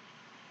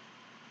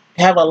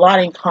have a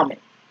lot in common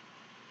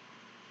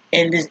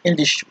in this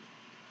industry.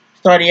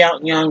 Started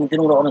out young,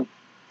 dealing with all the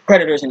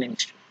predators in the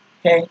industry.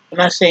 Okay? I'm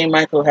not saying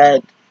Michael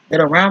had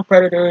been around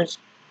predators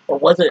or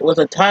was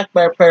attacked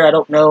by a predator, I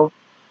don't know.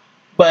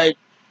 But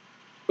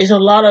there's a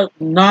lot of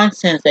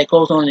nonsense that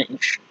goes on in the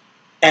industry.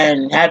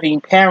 And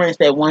having parents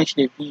that want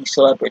you to be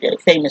celebrity,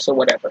 famous or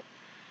whatever.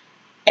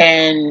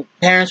 And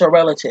parents are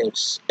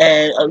relatives.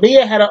 And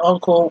Aaliyah had an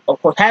uncle,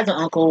 of course, has an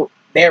uncle,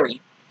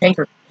 Barry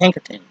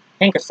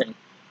Hankerson,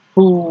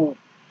 who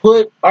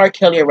put R.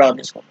 Kelly around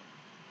this woman,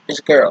 this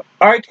girl.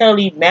 R.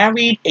 Kelly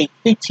married a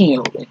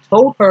 15-year-old and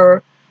told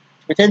her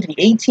to pretend to be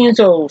 18 years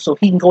old so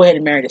he can go ahead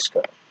and marry this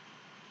girl.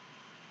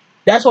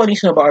 That's all I need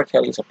to know about R.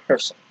 Kelly as a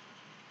person.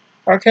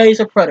 R. Kelly is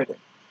a predator.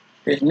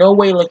 There's no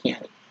way looking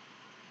at it.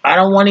 I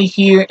don't want to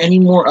hear any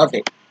more of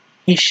it.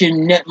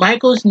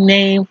 Michael's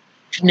name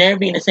should never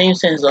be in the same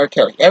sentence as R.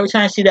 Kelly. Every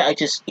time I see that, I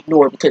just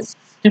ignore it because it's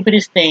the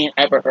stupidest thing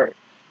I ever heard.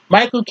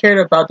 Michael cared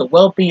about the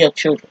well-being of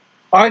children.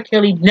 R.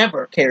 Kelly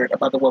never cared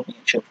about the well-being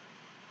of children.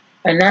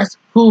 And that's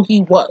who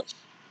he was.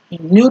 He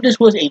knew this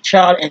was a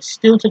child and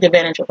still took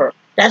advantage of her.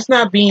 That's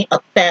not being a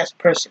fast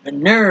person. The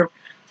nerve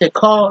to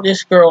call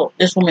this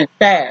woman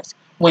fast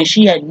when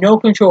she had no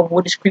control of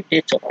what this creep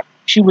did to her.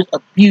 She was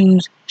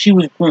abused. She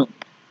was groomed.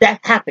 That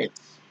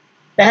happens.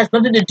 That has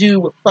nothing to do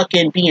with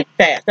fucking being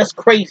fast. That's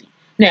crazy.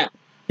 Now,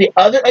 the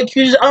other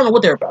accusers, I don't know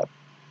what they're about.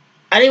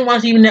 I didn't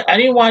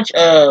watch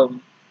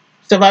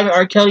Surviving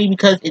R. Kelly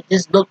because it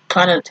just looked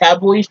kind of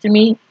tabloids to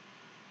me.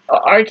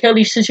 R.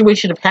 Kelly's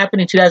situation have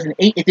happened in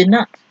 2008. It did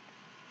not.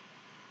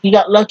 He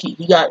got lucky.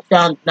 He got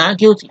found not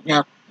guilty.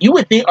 Now, you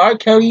would think R.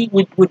 Kelly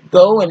would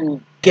go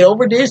and get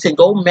over this and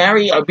go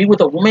marry or be with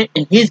a woman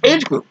in his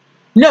age group.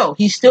 No,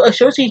 he's still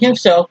associating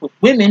himself with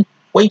women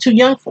way too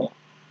young for him.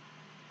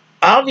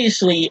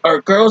 Obviously,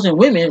 are girls and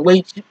women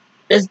way too...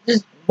 That's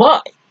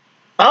why.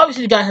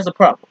 Obviously, the guy has a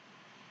problem.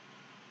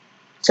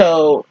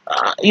 So,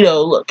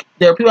 look,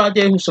 there are people out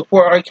there who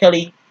support R.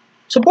 Kelly.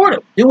 Support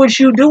him. Do what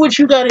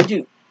you got to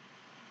do.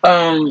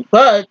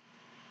 But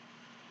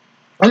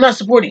I'm not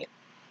supporting it.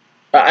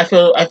 I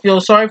feel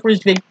sorry for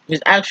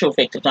his actual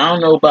victims. I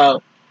don't know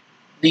about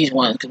these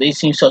ones because they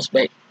seem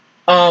suspect.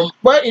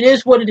 But it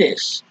is what it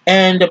is.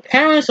 And the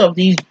parents of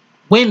these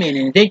women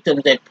and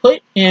victims that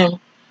put him,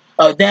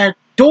 their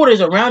daughters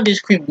around this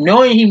creep,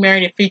 knowing he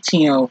married a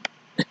 15-year-old,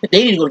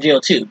 they need to go to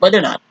jail too. But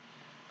they're not.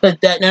 Because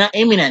they're not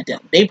aiming at them.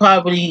 They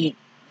probably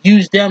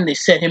used them to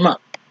set him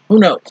up. Who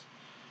knows?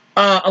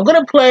 I'm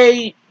gonna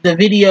play the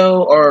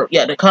video,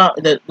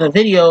 the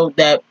video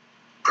that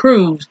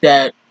proves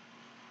that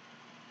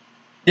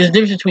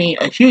there's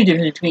a huge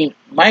difference between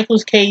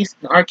Michael's case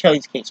and R.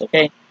 Kelly's case.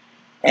 Okay,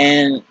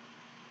 and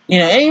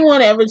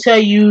anyone ever tell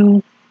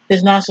you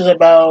this nonsense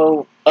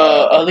about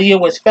Aaliyah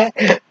was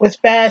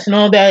fast and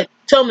all that,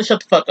 tell them to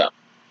shut the fuck up.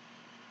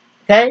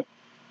 Okay.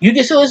 You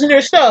can still listen to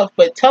her stuff,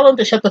 but tell them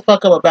to shut the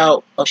fuck up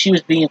about she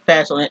was being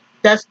fast on it.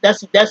 That's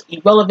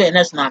irrelevant and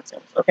that's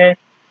nonsense, okay?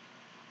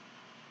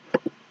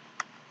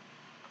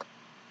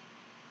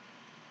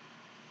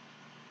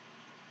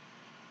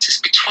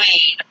 Just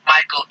between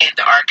Michael and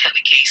the R.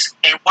 Kelly case,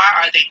 and why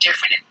are they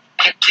different and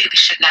completely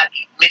should not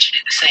be mentioned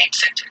in the same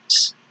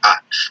sentence?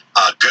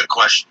 Good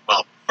question.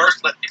 Well,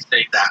 first let me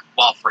say that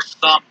while for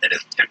some it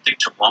is tempting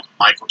to lump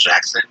Michael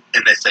Jackson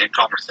in the same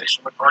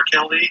conversation with R.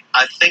 Kelly,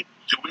 I think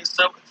doing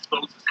so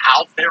exposes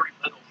how very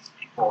little these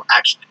people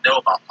actually know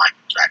about Michael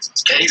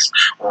Jackson's case,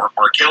 or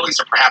R. Kelly's,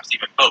 or perhaps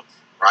even both,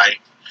 right?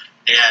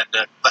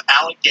 And the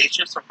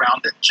allegations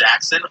surrounding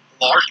Jackson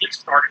largely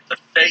started to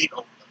fade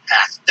over the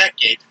past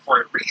decade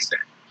for a reason.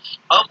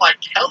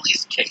 Unlike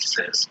Kelly's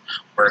cases,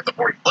 where the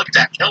more you looked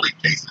at Kelly's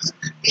cases,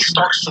 he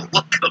starts to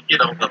look, a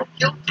little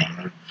guilty.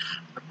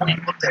 The more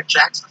you looked at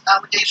Jackson's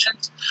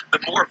allegations, the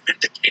more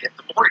vindicated,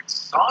 the more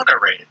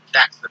exonerated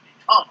Jackson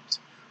becomes.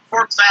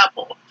 For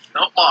example, if you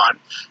don't mind,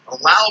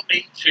 allow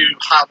me to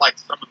highlight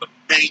some of the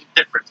main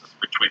differences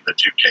between the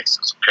two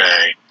cases,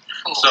 okay?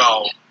 Cool.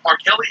 So, R.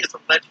 Kelly is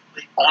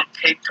allegedly on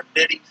tape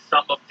committing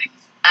some of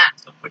these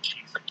acts of which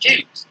he's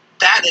accused.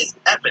 That is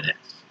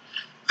evidence.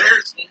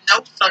 There's no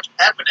such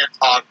evidence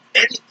of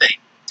anything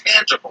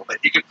tangible that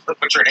you can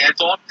put your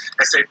hands on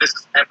and say this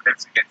is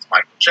evidence against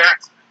Michael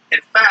Jackson. In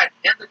fact,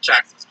 in the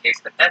Jackson's case,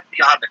 the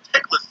FBI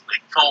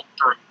meticulously combed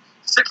through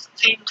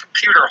 16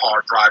 computer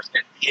hard drives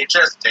and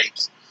VHS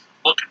tapes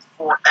looking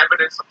for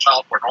evidence of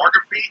child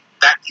pornography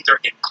that either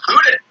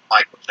included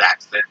Michael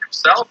Jackson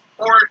himself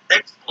or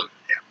excluded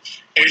him.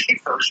 Any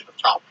version of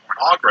child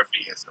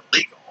pornography is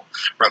illegal,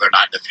 whether or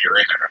not if you're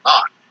in it or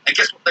not. And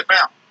guess what they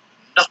found?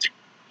 Nothing.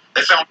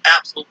 They found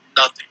absolutely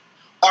nothing.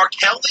 R.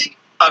 Kelly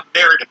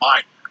married a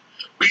minor.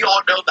 We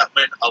all know that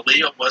when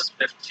Aaliyah was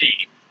 15,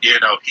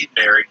 he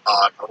married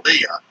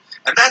Aaliyah.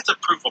 And that's a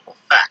provable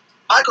fact.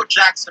 Michael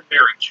Jackson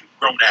married 2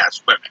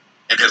 grown-ass women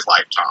in his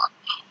lifetime.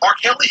 R.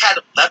 Kelly had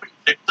 11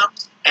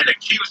 victims and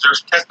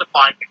accusers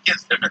testifying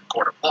against him in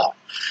court of law.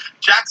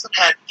 Jackson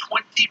had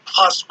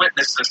 20-plus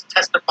witnesses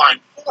testifying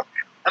for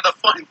him. And the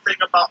funny thing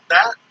about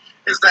that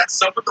is that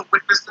some of the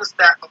witnesses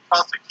that the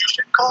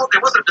prosecution called,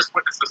 it wasn't just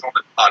witnesses on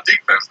the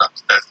defense that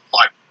was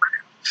testifying for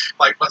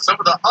him. But some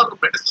of the other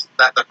witnesses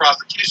that the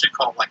prosecution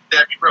called, like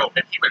Debbie Rowe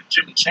and even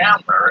June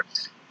Chandler,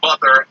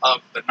 mother of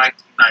the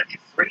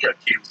 1993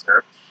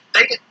 accuser,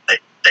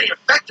 they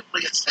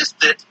effectively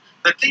assisted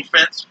the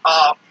defense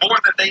more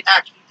than they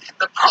actually did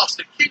the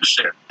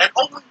prosecution. And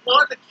only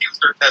one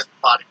accuser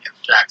testified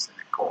against Jackson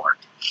in court.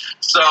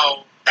 So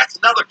that's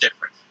another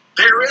difference.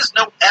 There is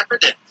no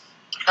evidence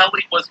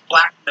Kelly was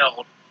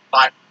blackmailed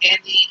by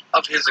any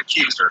of his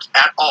accusers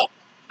at all.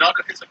 None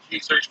of his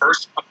accusers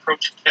first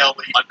approached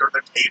Kelly under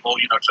the table,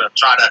 to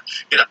try to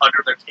get an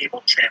under the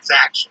table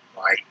transaction,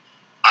 right?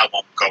 I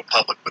won't go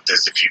public with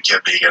this if you give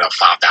me,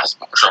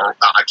 $5,000, or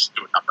I just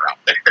do a number out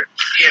there.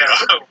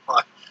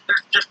 But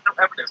there's just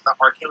no evidence that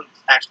R. Kelly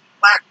was actually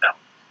blackmailed.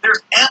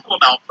 There's ample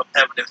amounts of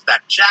evidence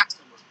that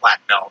Jackson was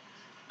blackmailed,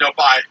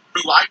 by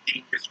who I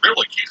deem his real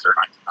accuser,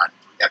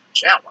 1993, Evan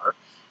Chandler,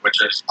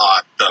 which is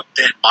the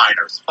then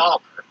minor's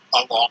father,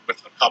 along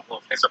with a couple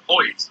of his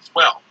employees as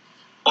well.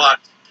 But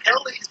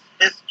Kelly's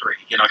history,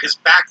 his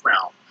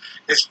background,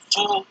 is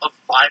full of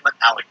violent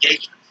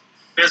allegations,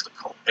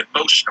 physical,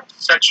 emotional,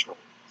 sexual.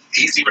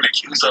 He's even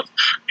accused of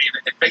being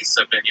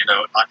invasive and,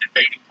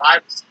 invading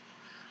privacy.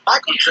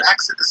 Michael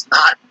Jackson is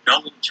not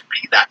known to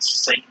be that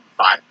same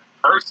violent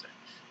person.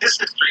 His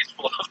history is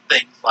full of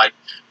things like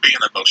being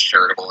the most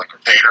charitable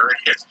entertainer in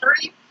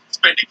history,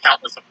 spending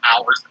countless of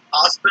hours in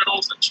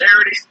hospitals and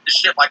charities and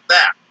shit like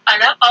that.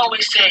 And I've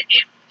always said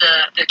if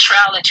the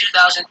trial in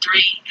 2003,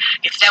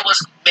 if that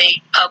was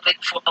made public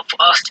for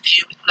us to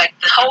view, like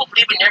the whole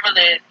Leaving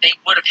Neverland thing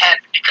would have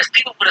happened because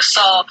people would have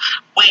saw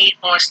Wade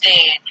on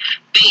stand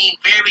being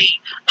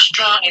very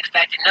strong in the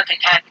fact that nothing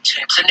happened to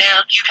him. So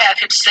now you have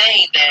him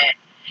saying that,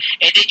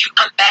 and then you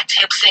come back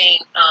to him saying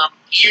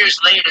years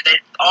later that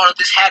all of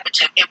this happened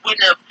to him. It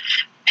wouldn't have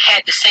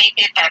had the same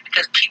impact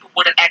because people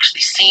would have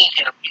actually seen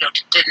him,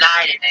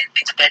 denied it and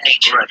things of that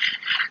nature. Right.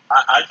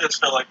 I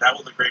just felt like that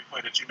was a great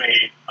point that you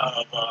made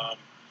of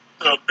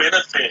the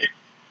benefit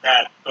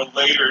that the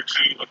later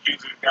two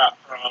accusers got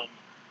from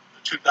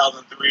the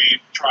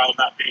 2003 trial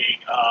not being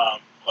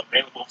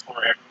available for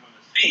everyone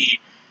to see,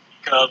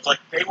 because like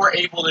they were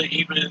able to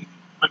even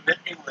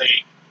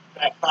manipulate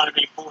that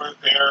finding for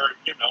their,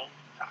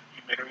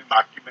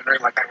 mockumentary,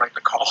 like I like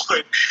to call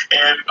it,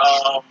 and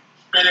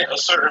spin it a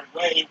certain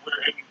way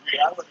where in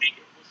reality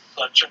it was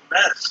such a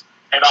mess.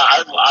 And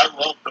I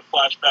love the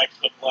flashbacks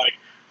of like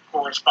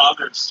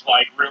correspondence,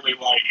 like really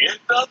like it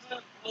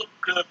doesn't look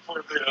good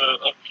for the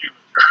accuser.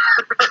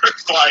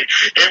 It's like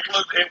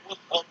it was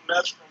a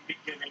mess from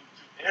beginning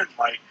to end,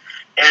 like,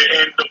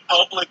 and the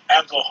public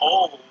as a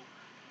whole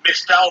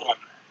missed out on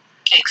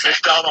that. Exactly.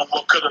 Missed out on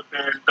what could have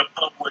been the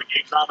public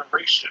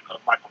exoneration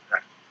of Michael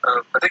Jackson.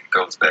 I think it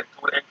goes back to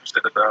what I'm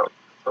interested about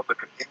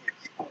public opinion.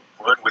 People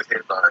run with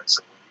headlines.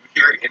 So when you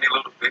hear any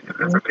little bit of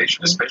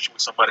information, especially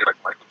with somebody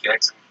like Michael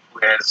Jackson,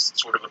 who has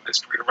sort of a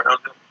mystery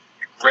around him,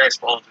 you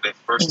grasp onto that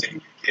first thing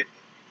you get and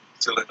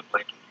you fill in the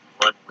blank and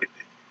you run with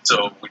it.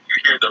 So when you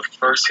hear the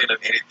first hint of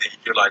anything,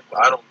 you're like,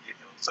 well, I don't get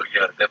him. So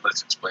yeah, that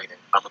must explain it.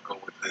 I'm going to go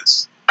with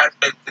this.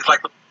 It's like...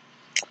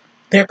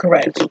 They're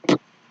correct.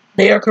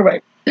 They are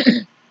correct.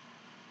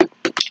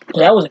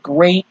 That was a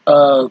great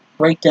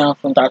breakdown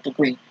from Dr.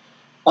 Green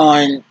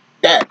on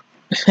that.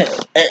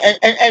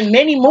 and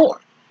many more.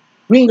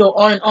 We can go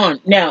on and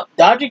on. Now,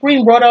 Dr.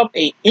 Green brought up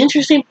an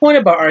interesting point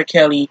about R.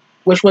 Kelly,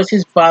 which was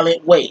his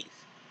violent ways.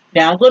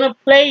 Now, I'm going to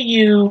play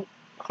you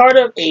part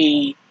of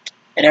and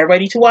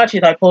everybody to watch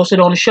it, I posted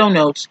on the show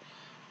notes,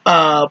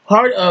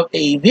 part of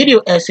a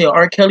video essay on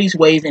R. Kelly's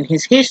ways and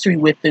his history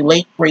with the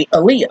late, great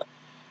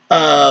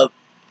Aaliyah.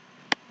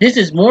 This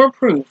is more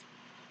proof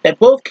that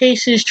both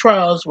cases'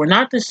 trials were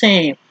not the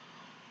same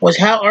was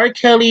how R.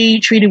 Kelly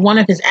treated one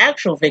of his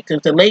actual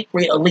victims, the late,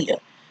 great Aaliyah.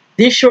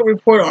 This short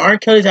report on R.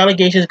 Kelly's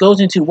allegations goes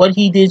into what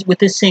he did with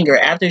the singer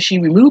after she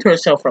removed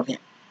herself from him.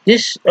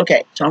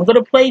 Okay, so I'm going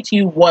to play to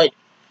you what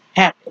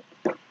happened.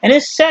 And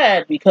it's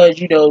sad because,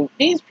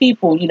 these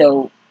people,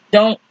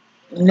 don't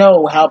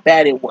know how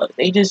bad it was.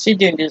 They just sit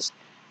there and just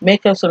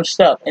make up some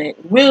stuff. And it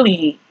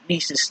really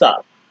needs to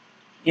stop.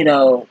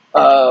 It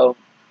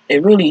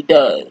really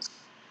does.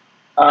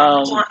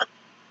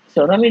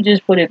 So let me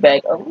just put it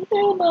back a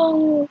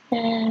little.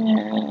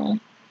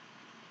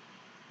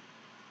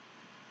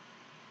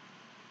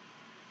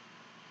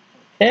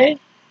 Okay.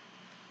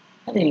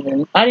 I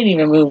didn't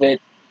even move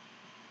it.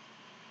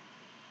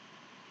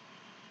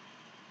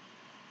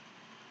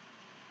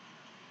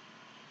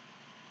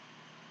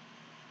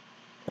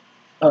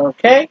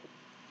 Okay.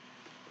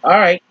 All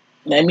right.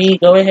 Let me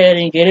go ahead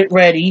and get it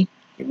ready.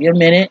 Give me a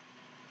minute.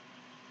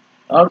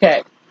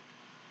 Okay.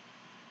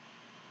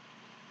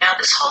 Now,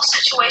 this whole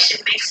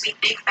situation makes me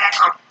think back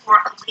on poor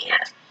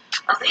Aaliyah.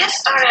 Aaliyah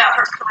started out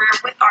her career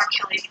with R.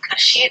 Kelly because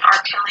she and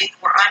R. Kelly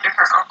were under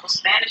her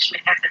uncle's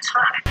management at the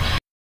time.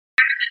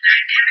 The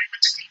dynamic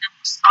between them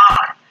was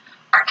odd.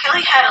 R.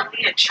 Kelly had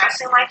Aaliyah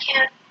dressing like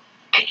him,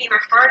 and he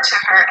referred to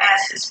her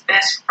as his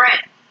best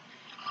friend.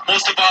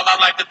 Most of all,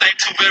 I'd like to thank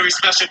two very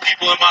special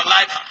people in my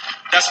life.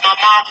 That's my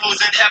mom,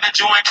 who's in heaven,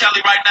 joining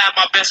Kelly right now, and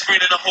my best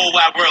friend in the whole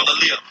wide world,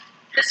 Aaliyah.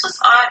 This was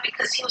odd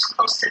because he was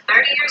close to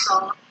 30 years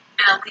old,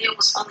 and Aaliyah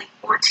was only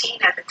 14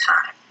 at the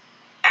time.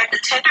 At the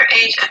tender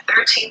age of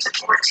 13 to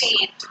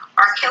 14,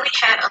 R. Kelly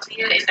had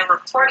Aaliyah in the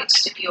recording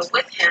studio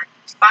with him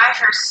by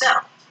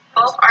herself.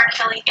 Both R.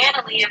 Kelly and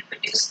Aaliyah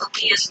produced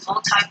Aaliyah's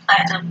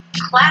multi-platinum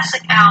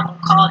classic album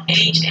called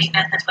Age Ain't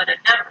Nothing But a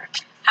Number.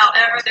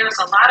 However, there was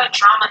a lot of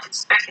drama and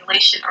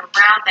speculation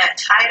around that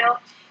title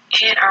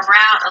and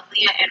around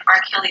Aaliyah and R.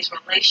 Kelly's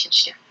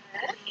relationship.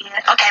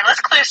 Yeah. Okay,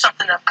 let's clear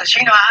something up because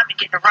I'll be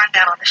getting a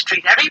rundown on the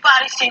street.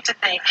 Everybody seems to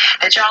think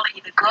that y'all are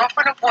either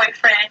girlfriend or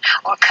boyfriend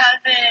or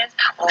cousins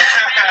or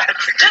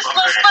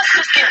let's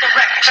just get the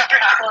record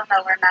straight. Well,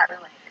 no, we're not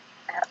related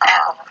at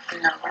all.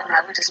 No, we're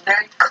not. We're just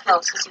very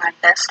close. He's my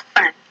best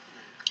friend.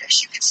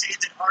 Yes, you can say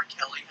that R.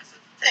 Kelly has a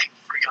thing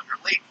for younger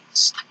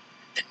ladies.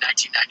 In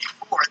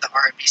 1994, the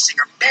R&B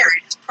singer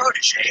married his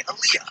protege,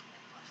 Aaliyah.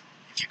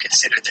 If you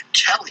consider that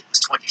Kelly was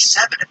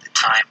 27 at the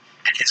time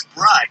and his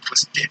bride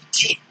was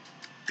 15.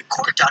 The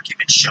court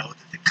documents show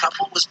that the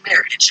couple was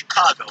married in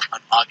Chicago on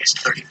August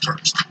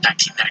 31st,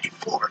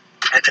 1994,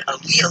 and that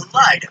Aaliyah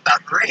lied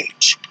about her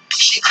age.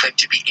 She claimed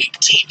to be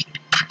 18.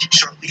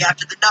 Shortly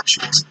after the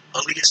nuptials,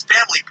 Aaliyah's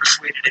family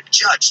persuaded a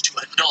judge to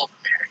annul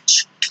the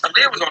marriage.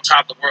 Aaliyah was on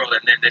top of the world,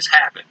 and then this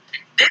happened.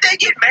 Did they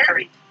get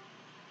married?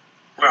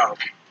 Well,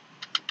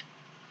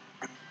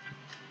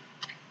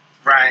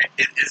 Ryan,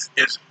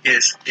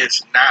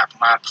 it's not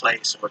my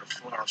place or the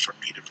forum for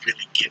me to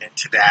really get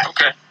into that.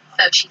 Okay.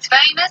 So she's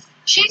famous,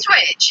 she's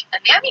rich,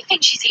 and the only thing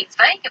she seems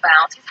vague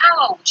about is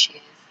how old she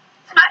is.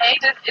 My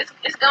age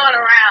is going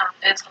around.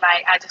 It's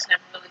like I just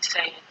never really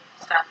say it.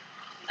 So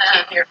you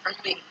can't hear from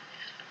me.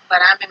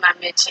 But I'm in my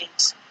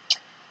mid-teens.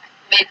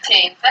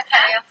 Mid-teens. Okay,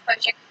 I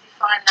suppose you could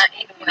define that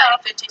even with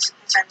 15, 16,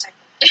 17.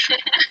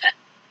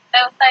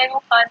 They'll say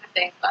all kinds of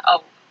things, but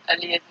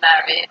Aaliyah's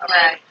married.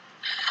 Right.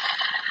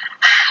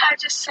 I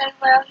just say,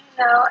 well,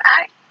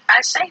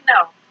 I say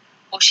no.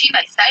 Well, she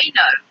may say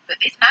no, but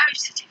this marriage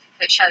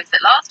certificate shows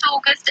that last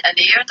August,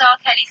 Aaliyah and R.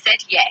 Kelly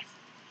said yes.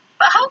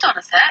 But hold on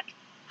a sec.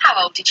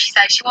 How old did she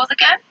say she was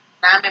again?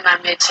 I'm in my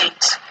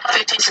mid-teens.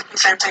 15, 16,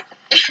 17.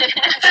 So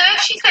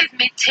if she says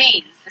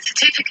mid-teens, the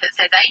certificate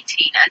says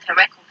 18 and her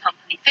record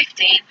company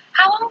 15,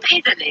 how old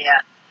is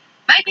Aaliyah?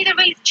 Maybe the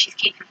reason she's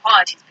keeping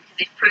quiet is because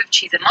if proved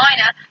she's a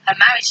minor, her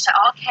marriage to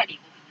R. Kelly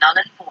will be null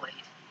and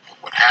void.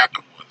 What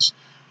happened was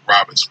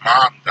Robert's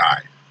mom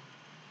died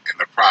in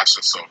the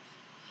process of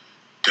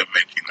them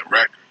making the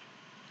record.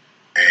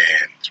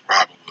 And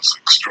Robert was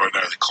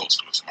extraordinarily close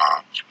to his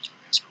mom. She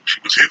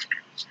was his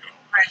muse,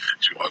 Right.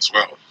 She was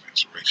well.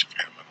 Inspiration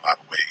for him in a lot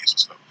of ways and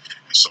stuff.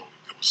 And so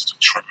it was a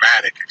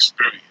traumatic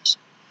experience.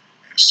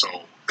 And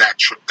so that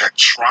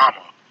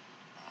trauma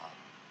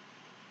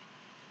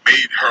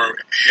made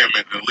him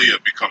and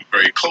Aaliyah become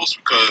very close,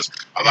 because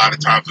a lot of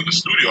times in the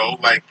studio,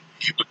 like,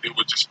 it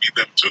would just be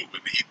them two.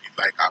 And he'd be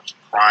like, I was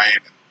crying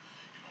and,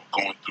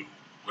 going through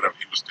whatever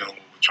he was dealing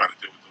with trying to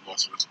deal with the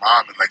loss of his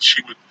mom. And like,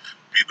 she would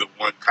be the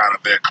one kind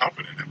of there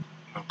comforting him,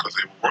 because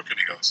they were working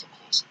together so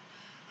closely.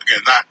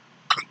 Again, not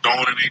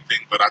condoning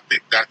anything, but I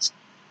think that's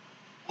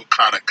what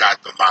kind of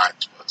got the line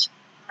to us.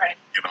 Right.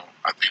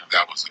 I think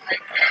that was it.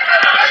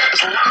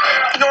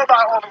 You know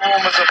about all the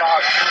rumors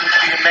about you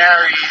being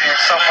married and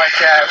stuff like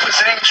that. Was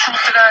there any truth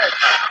to that?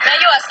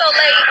 Man, you are so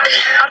late.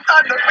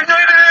 You know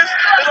what it is?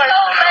 It's like,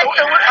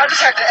 I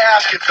just had to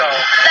ask it though.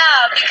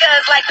 Nah,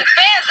 because like the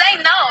fans, they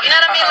know. You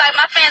know what I mean? Like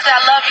my fans say, I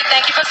love you,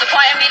 thank you for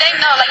supporting me. They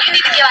know. Like you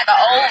need to get like an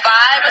old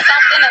vibe or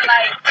something and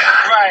like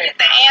get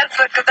the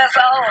answer, because that's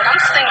old. I'm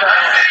single.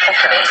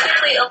 Okay.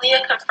 Basically,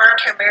 Aaliyah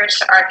confirmed her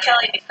marriage to R.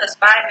 Kelly because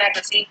Vibe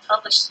magazine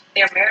published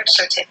their marriage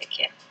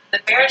certificate. The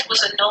marriage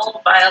was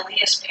annulled by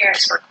Aaliyah's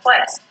parents'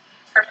 request.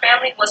 Her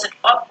family was in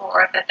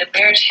uproar that the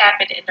marriage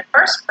happened in the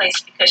first place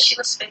because she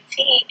was 15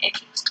 and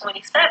he was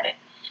 27.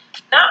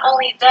 Not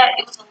only that,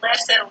 it was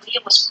alleged that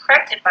Aaliyah was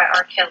pregnant by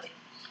R. Kelly.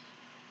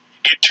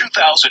 In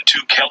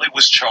 2002, Kelly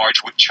was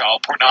charged with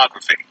child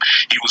pornography.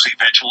 He was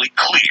eventually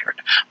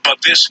cleared.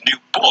 But this new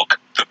book,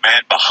 The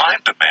Man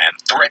Behind the Man,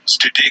 threatens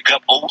to dig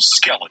up old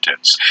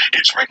skeletons.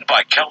 It's written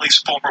by Kelly's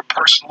former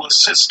personal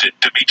assistant,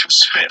 Demetra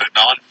Smith. The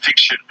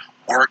nonfiction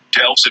work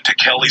delves into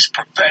Kelly's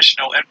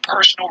professional and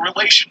personal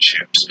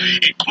relationships,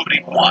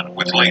 including one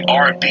with late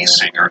R&B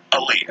singer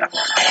Aaliyah.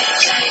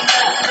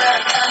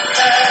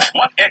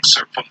 One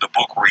excerpt from the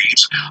book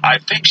reads, "I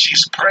think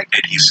she's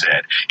pregnant," he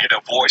said, in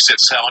a voice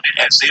that sounded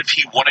as if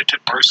he wanted to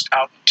burst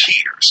out in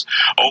tears.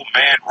 "Oh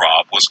man,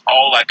 Rob," was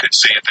all I could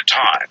say at the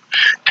time.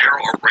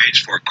 Daryl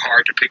arranged for a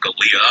car to pick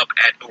Aaliyah up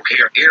at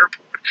O'Hare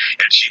Airport,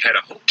 and she had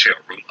a hotel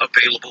room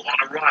available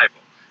on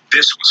arrival.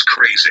 This was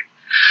crazy.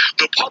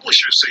 The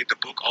publishers say the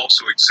book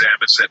also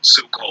examines that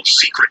so-called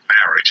secret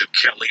marriage of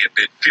Kelly and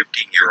then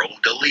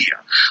 15-year-old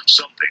Aaliyah,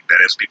 something that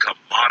has become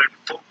modern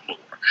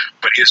folklore.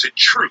 But is it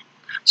true?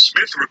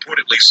 Smith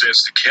reportedly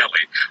says to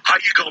Kelly, "How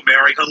you gonna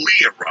marry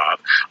Aaliyah, Rob?"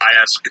 I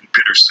asked in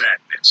bitter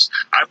sadness.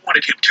 I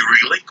wanted him to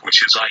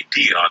relinquish his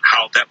idea on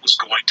how that was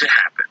going to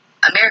happen.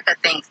 America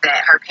thinks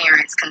that her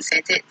parents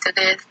consented to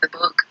this. The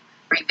book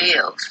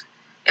reveals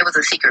it was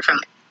a secret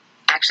from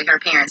actually her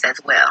parents as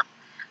well.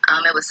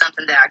 It was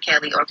something that R.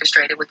 Kelly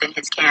orchestrated within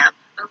his camp.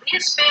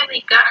 Aaliyah's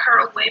family got her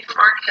away from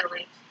R.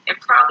 Kelly and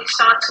probably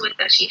saw to it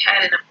that she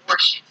had an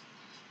abortion.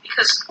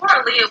 Because poor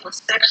Aaliyah was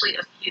sexually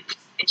abused,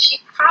 and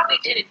she probably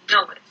didn't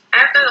know it.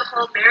 After the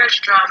whole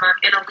marriage drama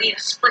and Aaliyah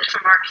split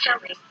from R.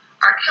 Kelly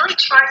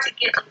tried to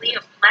get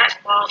Aaliyah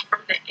blackballed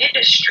from the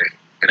industry.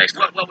 And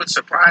what was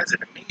surprising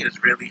to me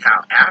is really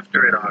how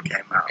after it all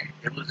came out,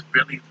 it was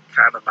really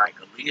kind of like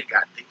Aaliyah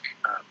got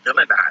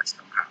villainized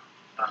somehow.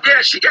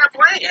 Yeah, she got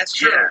blamed. That's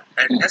true. Yeah,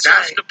 and that's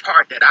right. the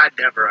part that I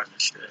never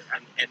understood.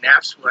 And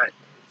that's what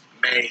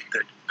made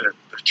the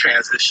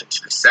transition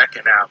to the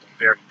second album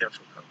very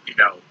difficult.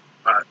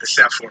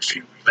 Except for a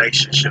few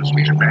relationships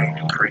with Jermaine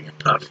and Cree and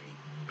Puffy.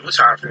 It was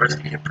hard for us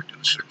to get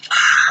producers.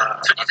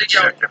 So you think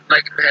y'all had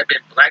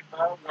been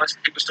blackballed once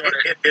people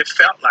started? It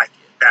felt like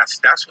it.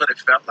 That's what it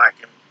felt like.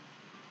 And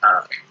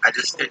I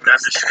just didn't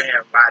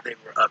understand why they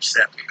were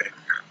upset with Baby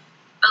Girl.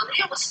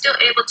 Aaliyah was still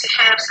able to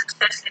have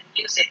success in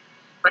music,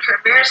 but her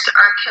marriage to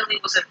R. Kelly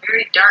was a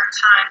very dark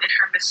time in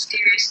her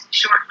mysterious,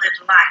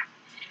 short-lived life.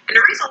 And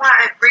the reason why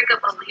I bring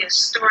up Aaliyah's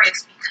story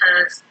is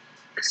because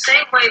the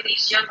same way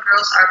these young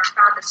girls are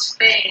promised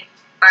fame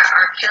by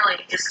R.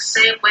 Kelly is the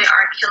same way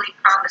R. Kelly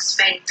promised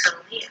fame to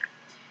Aaliyah.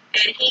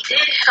 And he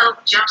did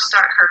help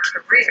jumpstart her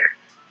career,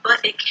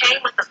 but it came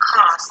with a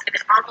cost, and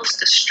it almost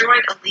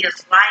destroyed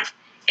Aaliyah's life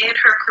and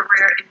her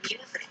career in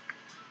music.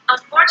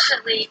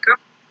 Unfortunately,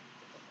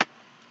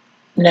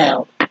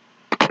 Now,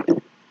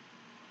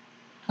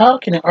 how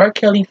can an R.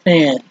 Kelly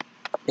fan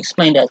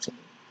explain that to me?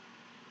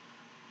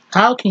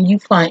 How can you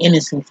find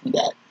innocence in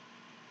that?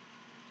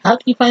 How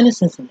can you find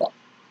innocence in that?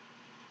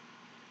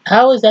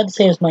 How is that the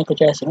same as Michael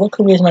Jackson? What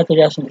career has Michael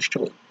Jackson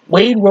destroyed?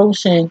 Wade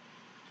Rosen,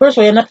 first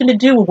of all, it had nothing to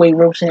do with Wade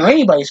Rosen or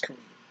anybody's career,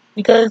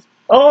 because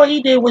all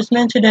he did was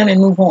mentor them and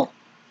move on.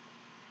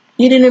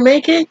 You didn't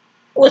make it, it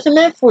wasn't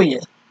meant for you.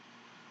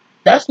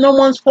 That's no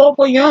one's fault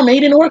but your own. He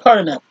didn't work hard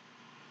enough.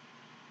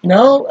 You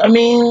know, I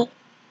mean,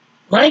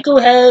 Michael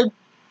had,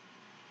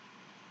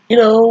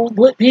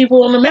 put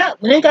people on the map.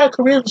 And they got a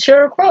career with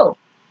Sheryl Crow.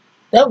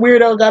 That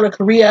weirdo got a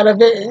career out of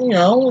it,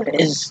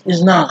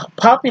 is not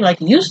popping like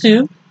he used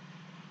to.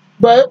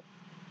 But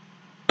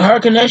her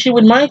connection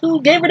with Michael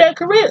gave her that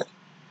career.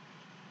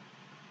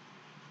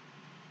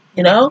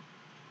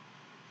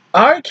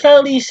 R.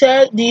 Kelly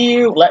sat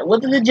there, like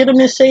what did the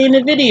gentleman say in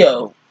the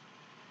video?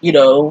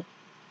 No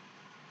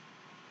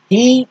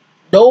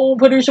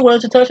producer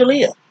wanted to touch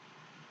Aaliyah.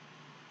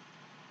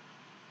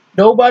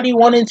 Nobody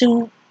wanted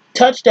to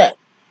touch that.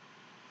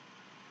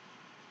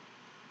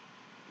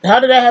 How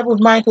did that happen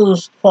with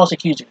Michael's false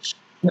accusers?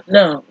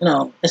 No,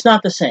 it's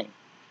not the same.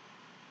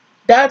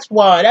 That's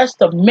one of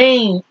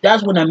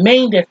the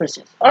main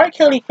differences. R.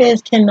 Kelly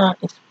fans cannot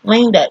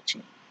explain that to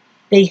you.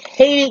 They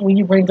hate it when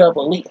you bring up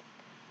Aaliyah.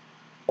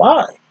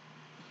 Why?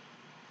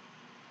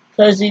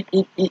 Because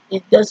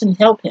it doesn't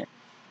help him.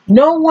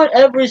 No one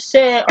ever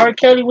said R.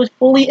 Kelly was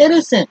fully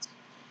innocent.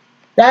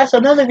 That's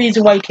another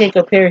reason why you can't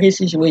compare his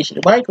situation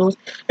to Michael's.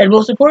 And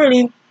most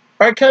importantly,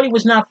 R. Kelly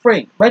was not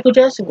framed. Michael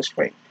Jackson was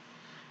framed.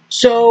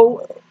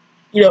 So,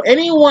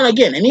 anyone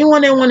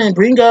that want to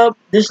bring up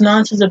this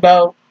nonsense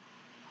about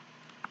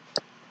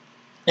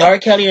R.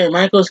 Kelly and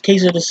Michael's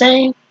case are the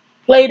same,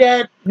 play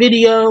that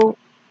video.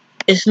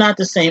 It's not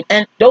the same.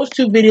 And those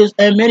two videos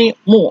and many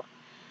more.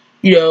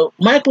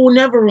 Michael will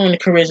never ruin the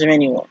careers of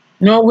anyone.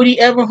 Nor would he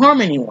ever harm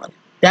anyone.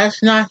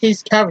 That's not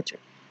his character.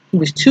 He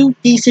was too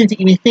decent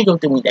to even think of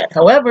doing that.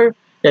 However,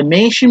 the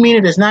mainstream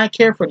media does not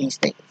care for these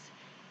things.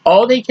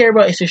 All they care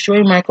about is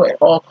destroying Michael at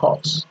all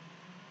costs.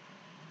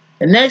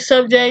 The next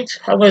subject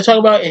I'm going to talk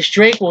about is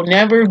Drake will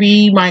never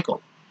be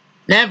Michael.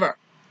 Never.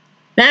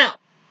 Now,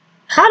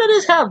 how did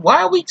this happen?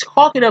 Why are we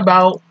talking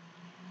about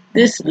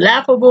this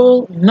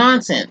laughable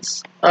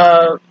nonsense?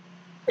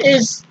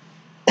 Is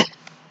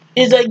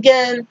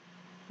again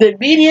the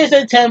media's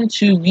attempt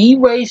to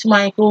erase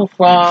Michael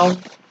from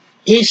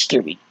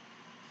history,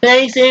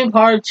 thanks in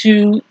part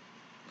to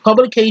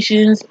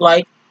publications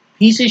like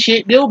piece of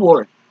shit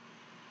Billboard.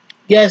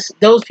 Yes,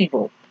 those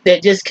people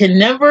that just can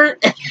never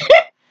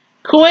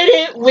quit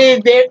it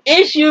with their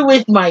issue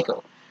with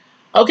Michael.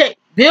 Okay,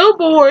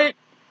 Billboard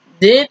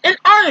did an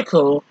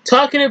article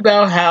talking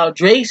about how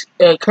Drake's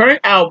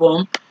current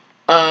album,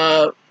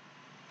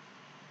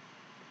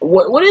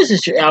 what is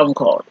this album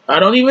called? I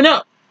don't even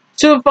know.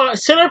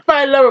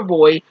 Certified Lover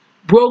Boy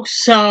broke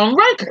some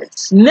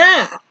records.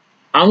 Now,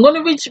 I'm going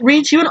to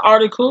read you an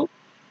article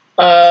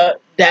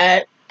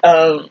that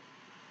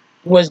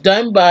was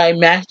done by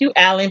Matthew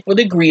Allen for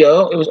the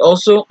Griot. It was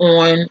also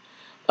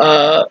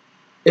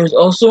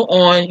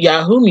on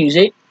Yahoo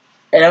Music,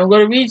 and I'm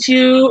going to read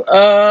you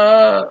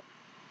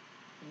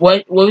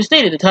what was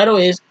stated. The title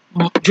is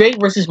Drake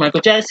versus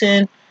Michael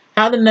Jackson.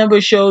 How the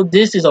numbers show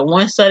this is a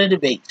one-sided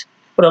debate.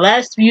 For the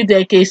last few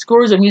decades,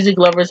 scores of music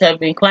lovers have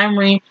been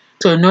clamoring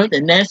to anoint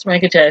the next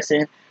Michael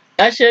Jackson.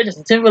 Usher,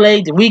 Justin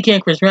Timberlake, The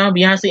Weeknd, Chris Brown,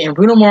 Beyonce, and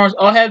Bruno Mars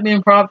all have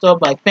been propped up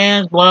by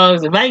fans,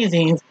 blogs, and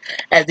magazines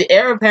as the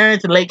heir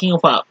apparent to the late king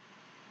of pop.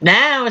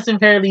 Now it's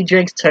apparently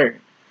Drake's turn.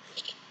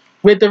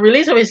 With the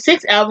release of his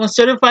sixth album,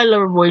 Certified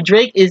Lover Boy,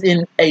 Drake is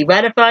in a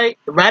ratified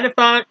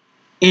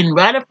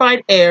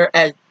air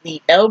as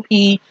the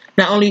LP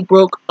not only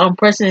broke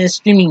unprecedented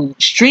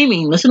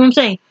streaming, listen to what I'm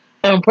saying,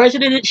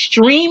 unprecedented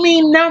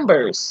streaming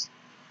numbers,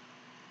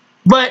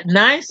 but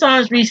 9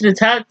 songs reached the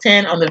top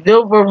 10 on the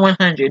Billboard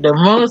 100, the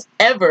most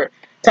ever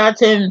top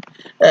 10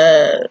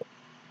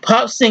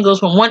 pop singles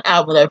from one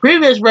album. The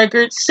previous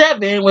record,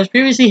 7, was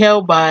previously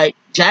held by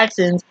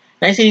Jackson's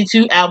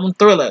 1982 album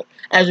Thriller,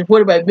 as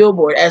reported by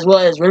Billboard, as well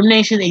as Rhythm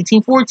Nation's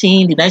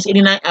 1814, the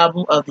 1989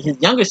 album of his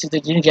younger sister,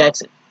 Janet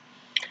Jackson.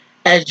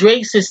 As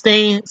Drake's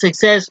sustained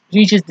success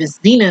reaches the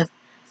zenith,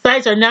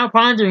 sites are now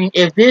pondering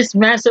if this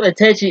massive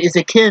attention is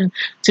akin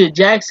to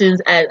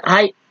Jackson's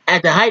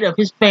at the height of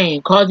his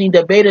fame, causing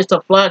debaters to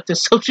flock to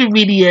social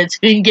media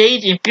to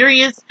engage in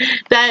furious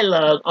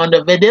dialogue on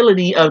the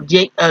validity of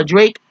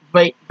Drake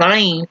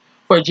vying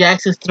for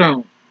Jackson's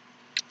throne.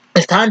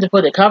 It's time to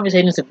put the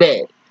conversation to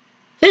bed.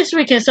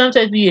 History can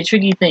sometimes be a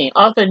tricky thing.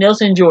 Author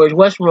Nelson George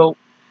West wrote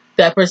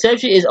that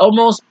perception is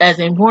almost as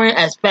important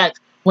as facts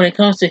when it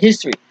comes to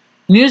history.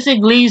 Music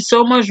leaves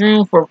so much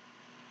room for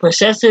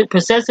possessive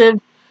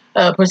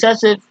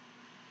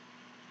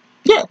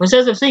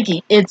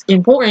thinking. It's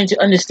important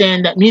to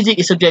understand that music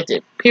is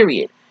subjective.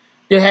 Period.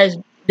 There has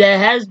there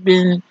has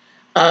been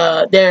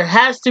there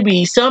has to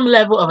be some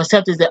level of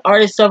acceptance that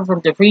artists suffer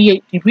from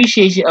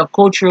depreciation of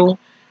cultural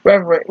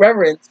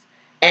reverence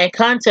and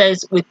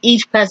context with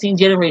each passing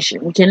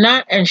generation. We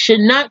cannot and should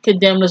not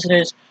condemn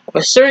listeners of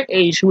a certain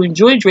age who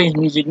enjoy Drake's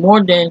music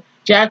more than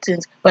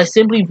Jackson's by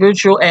simply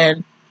virtual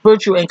and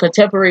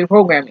contemporary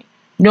programming.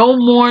 No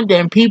more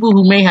than people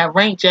who may have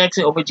ranked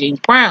Jackson over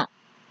James Brown.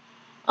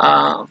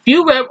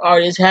 Few rap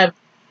artists have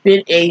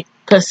been a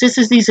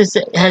consistency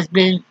has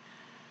been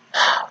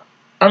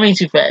I mean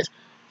too fast.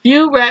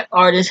 Few rap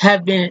artists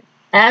have been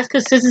as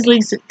consistently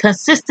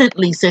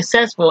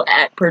successful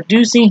at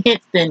producing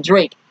hits than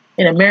Drake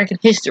in American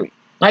history.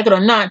 Like it or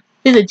not,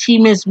 his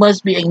achievements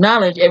must be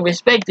acknowledged and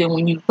respected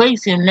when you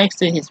place him next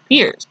to his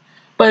peers.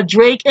 But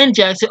Drake and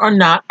Jackson are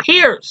not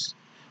peers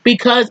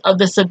because of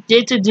the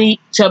subjectivity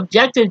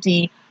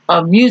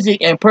of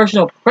music and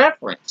personal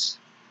preference.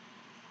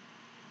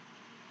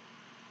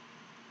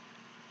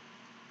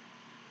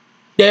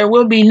 There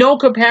will be no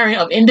comparing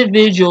of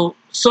individual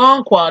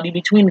song quality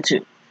between the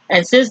two.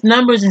 And since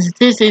numbers and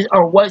statistics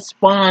are what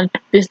spawned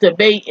this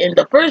debate in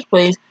the first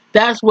place,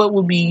 that's what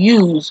will be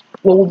used.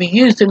 What will be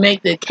used to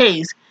make the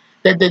case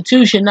that the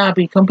two should not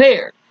be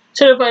compared.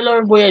 Certified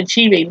Lover Boy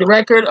achieved the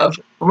record of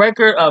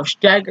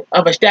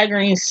a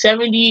staggering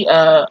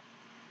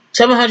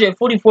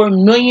 744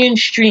 million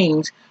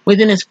streams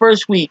within its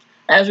first week,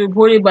 as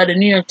reported by the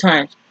New York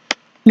Times.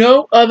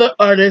 No other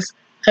artist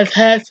has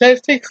had such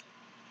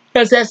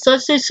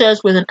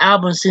success with an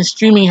album since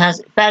streaming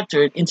has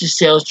factored into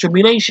sales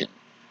tabulation.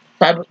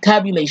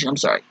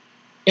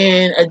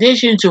 In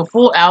addition to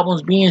full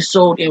albums being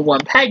sold in one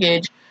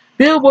package,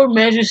 Billboard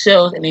measures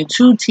sales in a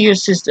two-tier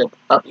system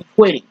of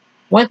equating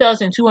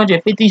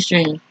 1,250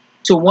 streams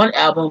to one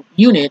album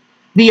unit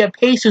via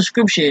paid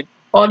subscription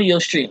audio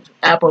streams,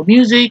 Apple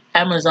Music,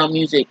 Amazon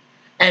Music,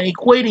 and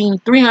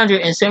equating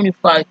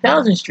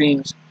 375,000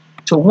 streams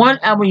to one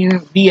album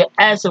unit via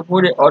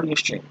ad-supported audio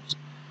streams.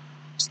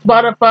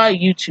 Spotify,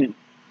 YouTube.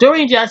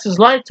 During Jackson's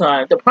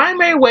lifetime, the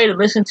primary way to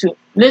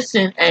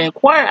listen and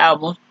acquire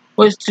albums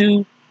was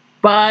to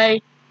buy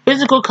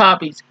physical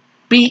copies,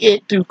 be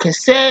it through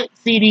cassette,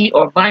 CD,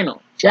 or vinyl.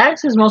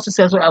 Jackson's most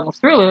successful album,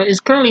 Thriller, is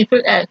currently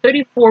at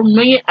 34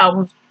 million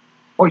albums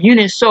or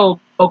units sold,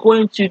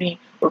 according to the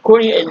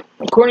Recording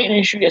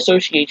Industry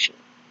Association.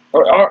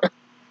 That's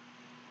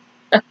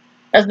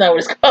not what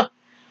it's called.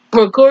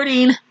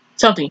 Recording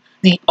something.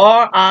 The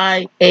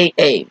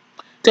RIAA.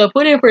 To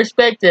put in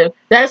perspective,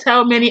 that's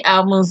how many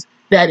albums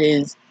that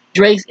is.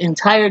 Drake's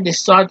entire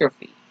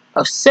discography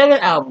of 7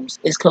 albums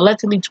is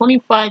collectively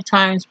 25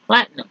 times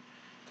platinum.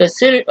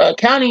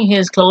 Counting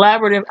his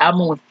collaborative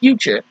album with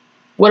Future,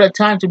 What a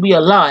Time to Be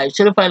Alive,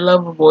 Certified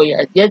Lover Boy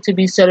has yet to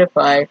be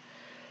certified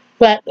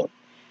platinum.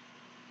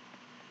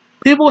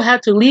 People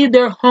have to leave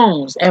their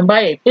homes and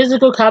buy a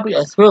physical copy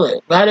of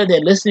Thriller rather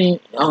than listening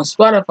on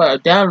Spotify or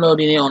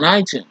downloading it on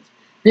iTunes.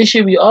 This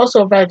should be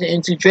also factored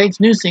into Drake's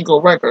new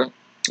single record,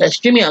 that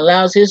streaming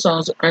allows his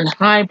songs to earn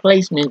high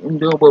placement in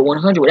Billboard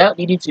 100 without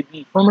needing to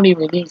be formally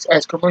released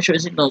as commercial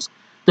signals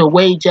the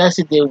way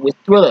Jackson did with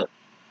Thriller.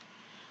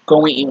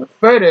 Going even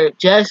further,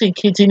 Jackson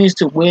continues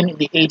to win in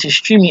the age of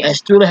streaming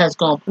as Thriller has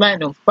gone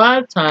platinum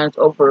 5 times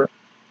over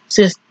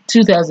since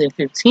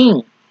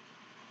 2015,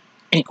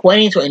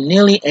 equating to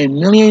nearly a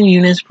million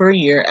units per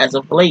year as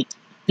of late.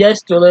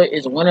 Yes, Thriller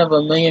is one of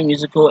a million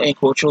musical and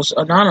cultural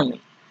anomalies,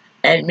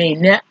 and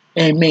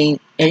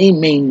it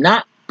may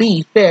not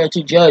be fair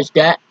to judge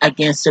that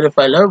against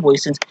Certified Lover Boy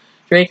since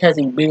Drake has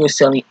had bigger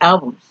selling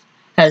albums.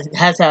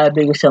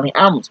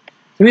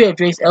 3 of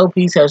Drake's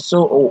LPs have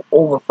sold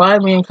over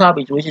 5 million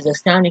copies, which is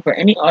astounding for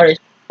any artist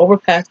over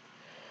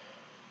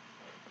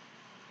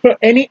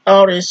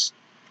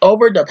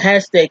the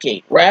past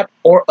decade, rap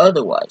or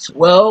otherwise.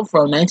 Well,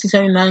 from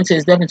 1979 to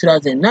his death in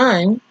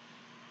 2009,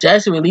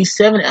 Jackson released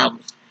 7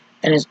 albums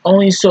and has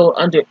only sold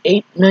under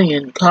 8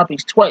 million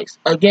copies twice.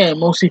 Again,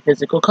 mostly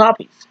physical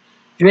copies.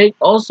 Drake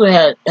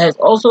has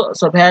also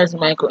surpassed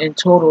Michael in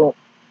total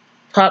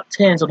top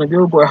 10s on the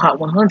Billboard Hot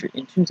 100.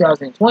 In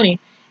 2020,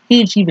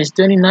 he achieved his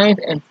 39th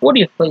and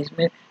 40th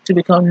placement to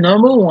become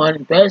number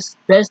 1,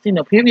 besting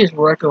the previous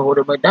record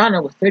holder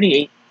Madonna with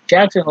 38.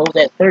 Jackson holds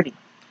at 30.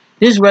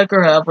 This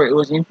record, however, it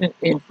was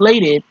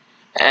inflated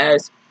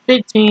as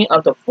 15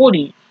 of the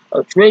 40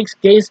 of Drake's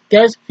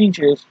guest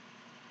features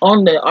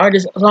on the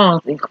artist's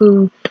songs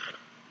include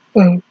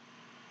the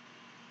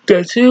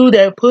 2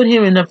 that put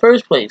him in the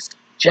first place.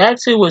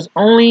 Jackson was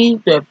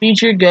only the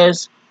featured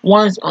guest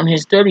once on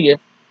his 30th,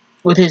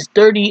 with his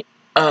 30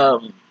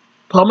 Paul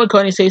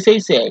McCartney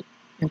Say.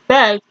 In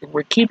fact, if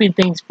we're keeping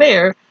things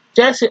fair,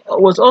 Jackson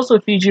was also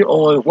featured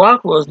on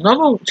Rockwell's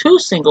number 2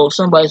 single,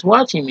 Somebody's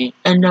Watching Me,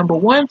 and number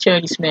 1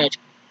 charity smash,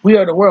 We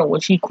Are the World,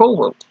 which he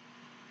co-wrote.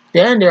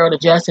 Then there are the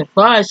Jackson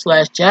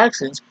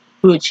 5/Jacksons,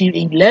 who achieved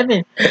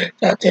 11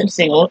 top 10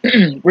 singles,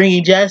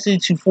 bringing Jackson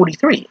to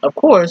 43. Of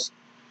course,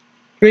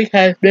 Drake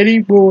has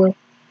many more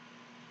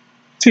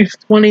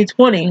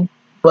 2020,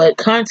 but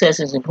context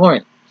is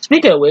important.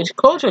 Speaking of which,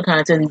 cultural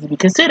context needs to be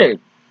considered.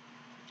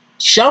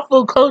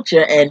 Shuffle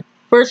culture and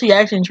first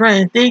reaction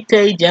trends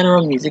dictate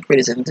general music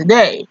criticism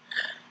today.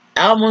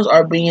 Albums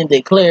are being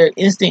declared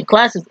instant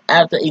classics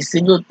after a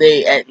single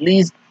day, at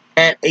least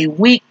at a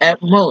week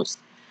at most.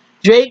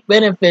 Drake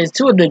benefits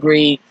to a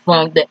degree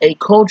from a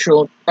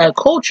culture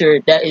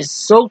that is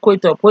so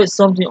quick to put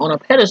something on a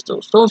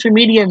pedestal. Social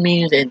media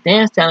memes and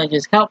dance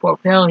challenges help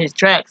propel his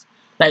tracks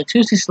like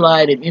Tootsie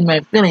Slide and In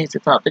My Feelings to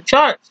top the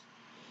charts.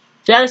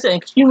 Jackson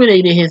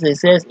accumulated his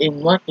success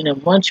in a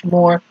much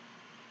more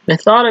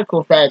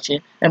methodical fashion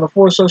and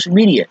before social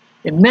media.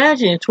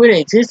 Imagine if Twitter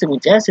existed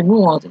when Jackson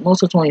moonwalked in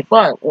most of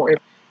 25, or if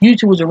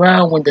YouTube was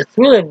around when the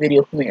Thriller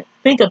video premiered.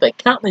 Think of the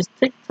countless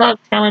TikTok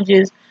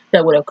challenges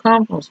that would have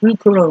come from Smooth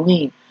Criminal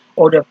Lean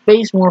or the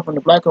Face More from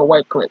the Black or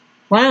White clip.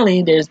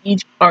 Finally, there's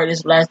each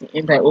artist's lasting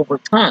impact over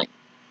time.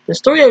 The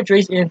story of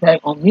Drake's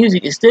impact on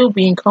music is still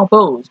being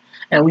composed,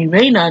 and we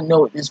may not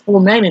know its full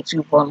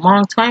magnitude for a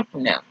long time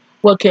from now.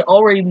 What can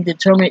already be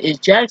determined is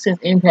Jackson's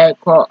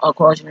impact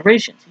across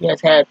generations. He has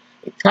had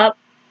a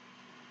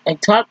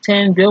top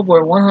 10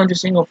 Billboard 100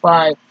 single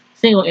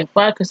in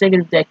 5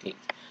 consecutive decades.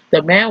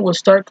 The man will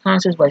start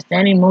concerts by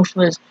standing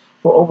motionless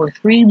for over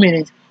 3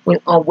 minutes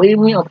with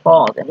unwavering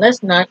applause. And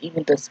let's not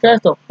even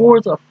discuss the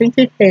hordes of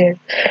fainted hands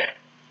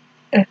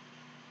and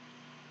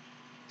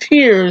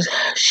tears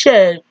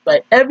shed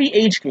by every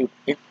age group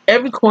in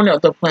every corner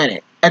of the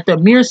planet at the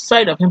mere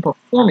sight of him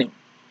performing.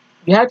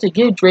 You have to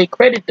give Drake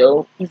credit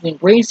though. He's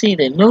embracing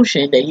the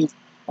notion that he's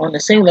on the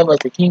same level as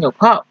the king of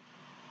pop.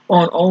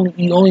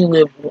 You only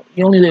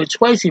live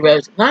twice, he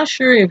raps. Not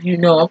sure if you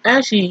know, I'm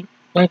actually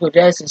Michael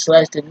Jackson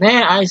 / the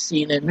man I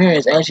see in the mirror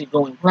is actually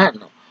going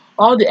platinum.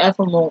 All the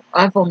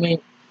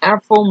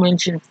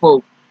aforementioned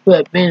folk who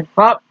have been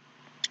propped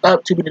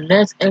up to be the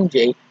next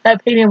MJ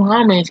have paid him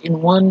homage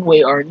in one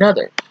way or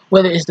another.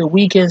 Whether it's the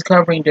Weeknd's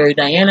covering Dirty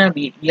Diana,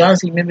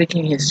 Beyonce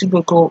mimicking his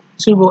Super Bowl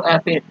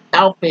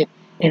outfit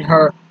in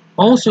her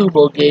own Super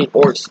Bowl gig,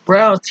 or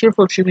Brown's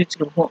tearful tribute to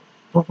the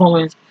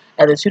performance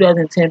at the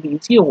 2010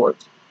 BET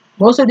Awards.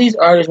 Most of these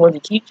artists want to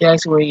keep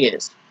Jackson where he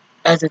is,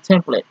 as a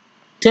template.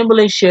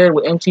 Timberlake shared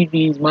with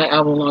MTV's My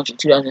Album launch in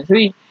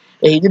 2003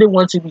 that he didn't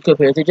want to be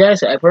compared to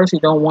Jackson. I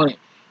personally don't want it.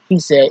 He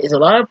said, "It's a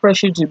lot of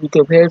pressure to be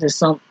compared to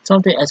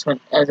something that's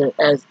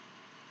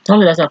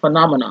a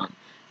phenomenon."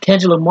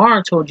 Kendrick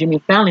Lamar told Jimmy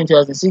Fallon in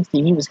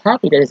 2016 he was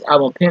happy that his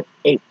album Pimp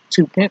a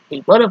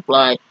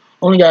Butterfly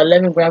only got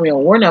 11 Grammy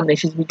Award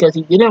nominations because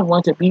he didn't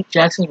want to beat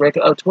Jackson's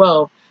record of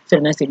 12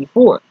 since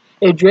 1984.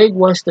 If Drake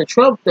wants the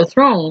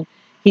throne,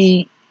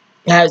 he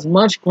has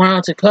much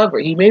ground to cover.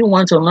 He may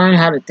want to learn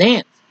how to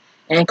dance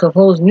and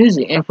compose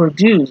music and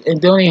produce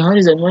and donate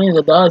hundreds of millions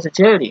of dollars to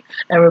charity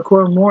and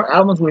record more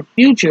albums with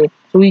Future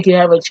so he can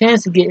have a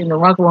chance to get in the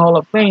Rock and Roll Hall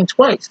of Fame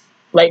twice,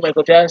 like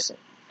Michael Jackson.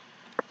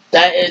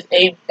 That is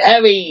a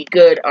very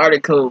good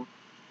article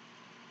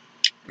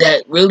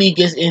that really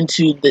gets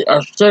into the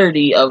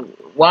absurdity of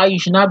why you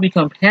should not be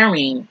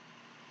comparing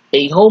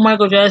a whole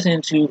Michael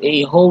Jackson to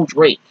a whole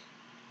Drake.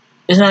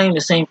 It's not even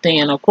the same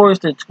thing. And of course,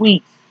 the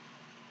tweets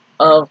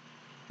of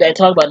that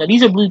talk about, now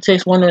these are blue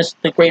text. One is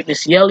the great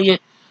Missy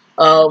Elliott.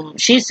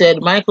 She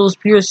said Michael's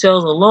pure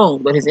sales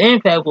alone, but his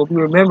impact will be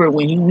remembered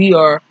when we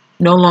are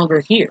no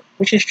longer here,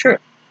 which is true.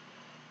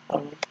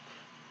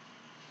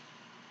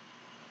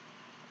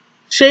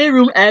 Shade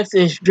Room asks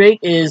if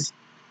Drake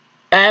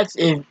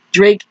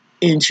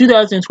in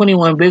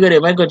 2021 bigger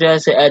than Michael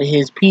Jackson at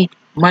his peak.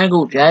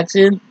 Michael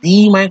Jackson,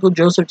 the Michael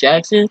Joseph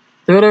Jackson,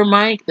 Thriller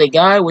Mike, the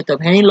guy with the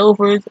penny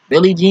loafers,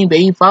 Billie Jean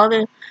baby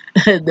father,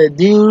 the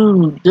dude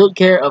who took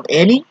care of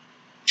Annie,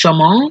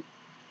 Shaman.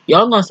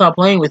 Y'all gonna stop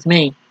playing with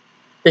me.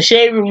 The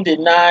Shade Room did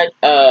not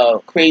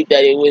create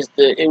that. It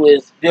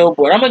was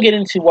Billboard. I'm gonna get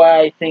into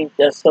why I think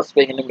that's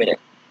suspect in a minute.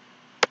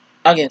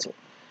 I'll get into it.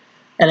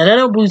 And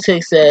another blue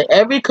text said,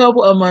 every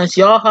couple of months,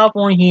 y'all hop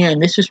on here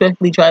and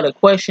disrespectfully try to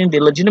question the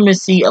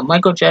legitimacy of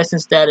Michael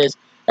Jackson's status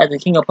as the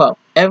king of pop.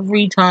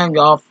 Every time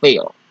y'all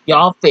fail.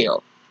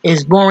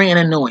 It's boring and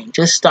annoying.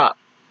 Just stop.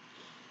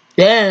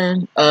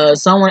 Then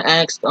someone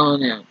asked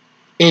on him,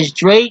 is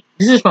Drake,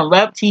 this is from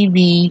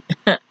raptv.com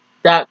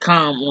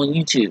on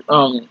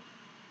YouTube,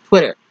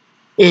 Twitter.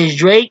 Is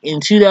Drake in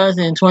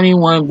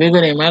 2021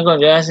 bigger than Michael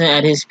Jackson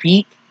at his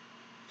peak?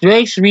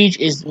 Drake's reach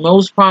is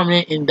most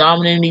prominent in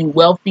dominantly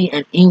wealthy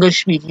and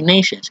English-speaking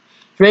nations.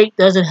 Drake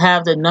doesn't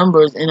have the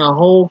numbers in a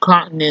whole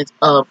continent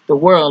of the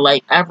world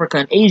like Africa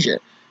and Asia.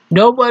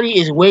 Nobody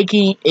is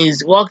walking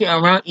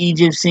around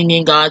Egypt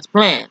singing God's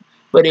Plan,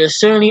 but they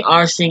certainly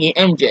are singing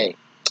MJ.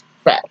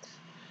 Facts.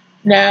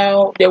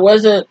 Now, there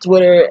was a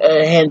Twitter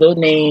handle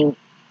named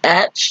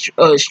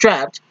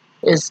 @Strapped,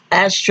 it's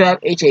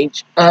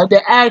 @StrapHH,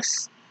 that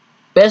asks,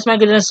 best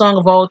Michael Jackson song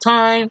of all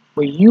time,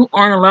 but you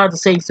aren't allowed to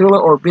say Thriller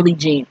or Billie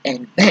Jean.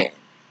 And man,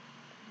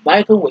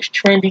 Michael was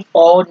trending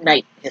all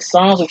night. His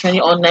songs were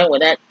trending all night when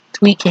that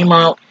tweet came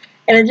out.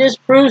 And it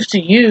just proves to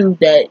you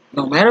that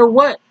no matter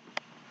what,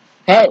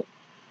 hey,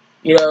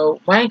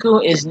 Michael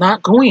is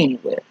not going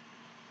anywhere.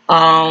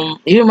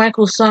 Even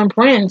Michael's son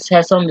Prince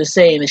has something to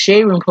say, and the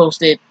Shade Room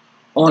posted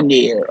on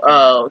there.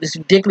 This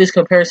ridiculous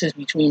comparisons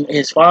between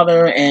his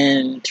father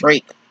and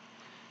Drake.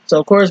 So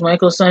of course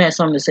Michael's son has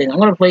something to say. I'm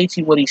gonna play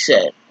to you what he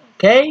said.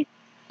 Okay.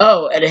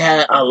 Oh, and it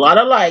had a lot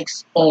of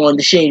likes on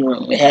the Shade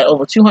Room. It had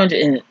over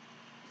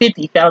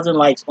 250,000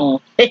 likes on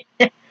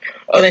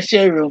on the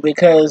Shade Room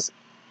because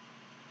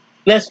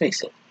let's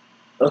face it,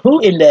 who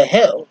in the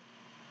hell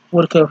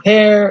would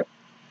compare?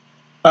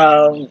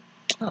 Who's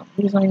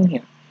not even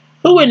here?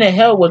 Who in the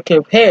hell would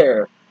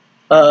compare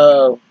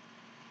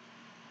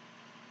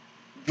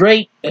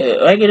Drake?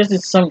 I guess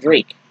this is some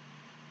Drake.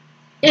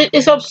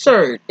 It's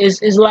absurd.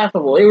 It's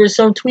laughable. There were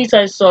some tweets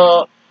I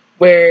saw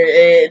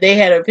where they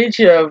had a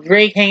picture of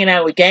Drake hanging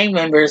out with gang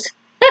members,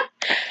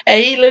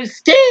 and he looked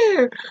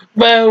scared.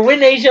 But when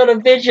they showed a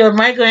picture of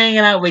Michael hanging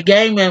out with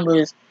gang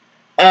members,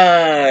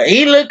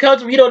 he looked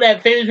comfortable. You know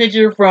that famous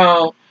picture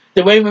from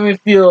The Way Women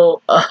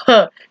Feel,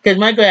 because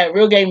Michael had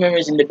real gang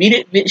members in the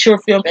Beat It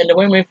short film and The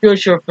Way Women Feel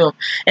short film.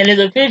 And there's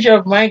a picture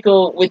of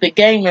Michael with the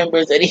gang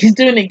members, and he's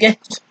doing the gang.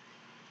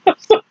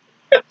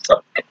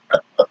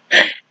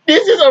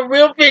 This is a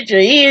real picture.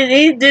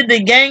 He did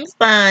the gang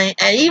sign,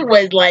 and he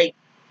was like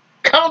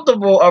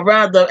comfortable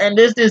around them. And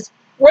there's this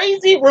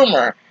crazy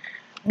rumor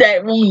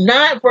that will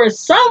not, for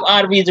some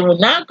odd reason, will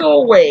not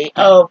go away.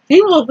 Of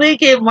people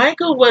thinking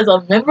Michael was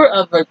a member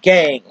of a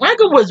gang.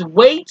 Michael was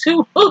way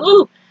too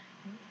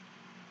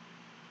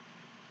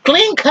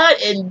clean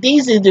cut and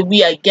decent to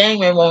be a gang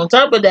member. On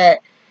top of that,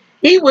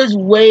 he was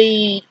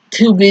way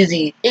too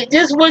busy. It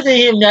just wasn't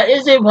him. Now,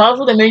 is it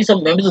possible that maybe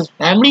some members of his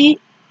family,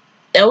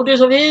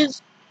 elders of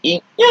his,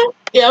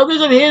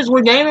 elders of his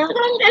were gang members?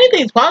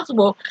 Anything's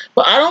possible.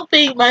 But I don't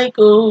think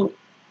Michael.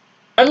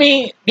 I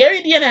mean,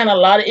 Gary Deanna had a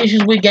lot of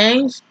issues with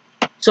gangs,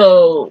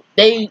 so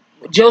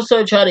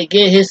Joseph tried to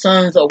get his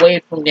sons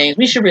away from gangs.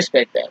 We should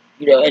respect that,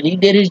 and he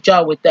did his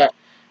job with that.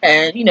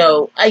 And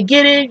I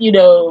get it.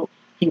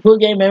 He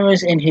put gang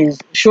members in his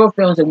short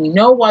films, and we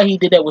know why he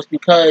did that was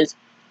because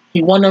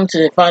he wanted them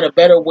to find a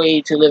better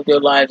way to live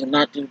their lives and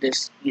not do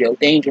this,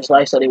 dangerous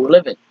lifestyle they were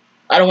living.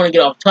 I don't want to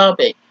get off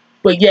topic,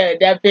 but yeah,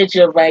 that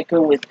picture of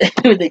Michael with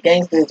with the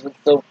gangsters was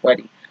so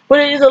funny. But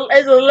it's a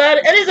lot,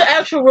 and it's an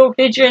actual real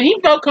picture, and he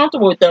felt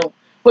comfortable with them.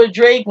 But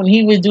Drake, when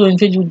he was doing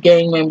pictures with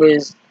gang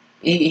members,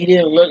 he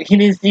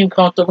didn't seem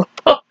comfortable,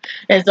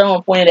 and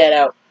someone pointed that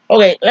out.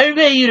 Okay, let me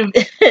play you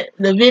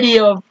the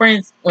video of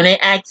Prince when they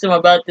asked him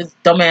about this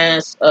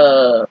dumbass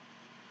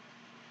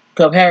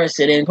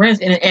comparison, and Prince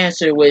in an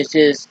answer was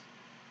just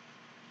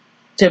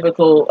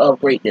typical of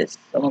greatness.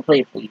 I'm gonna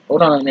play it for you.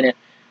 Hold on a minute.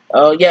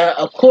 Oh yeah,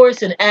 of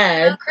course, an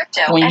ad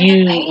when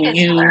you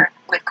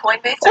with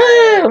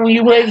Coinbase. when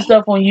you play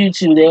stuff on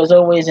YouTube, there's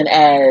always an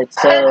ad.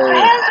 So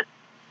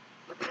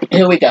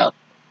here we go.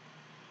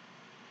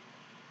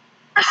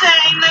 They're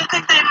saying they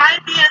think they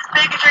might be as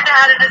big as your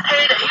dad in his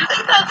heyday. You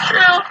think that's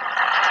true?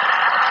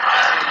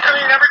 I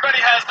mean, everybody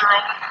has their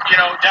own,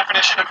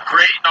 definition of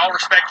great, and all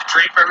respect to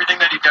Drake for everything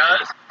that he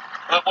does.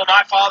 But what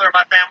my father and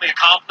my family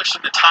accomplished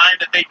in the time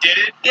that they did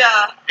it,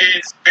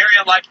 is very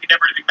unlikely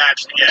never to be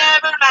matched again.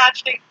 Never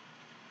matched again.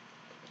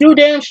 You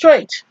damn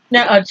straight.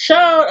 Now, a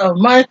child of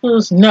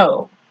Michael's,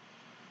 no.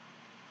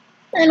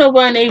 Ain't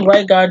nobody in their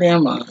right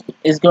goddamn mind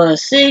is gonna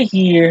sit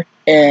here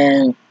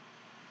and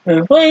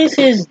replace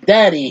his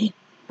daddy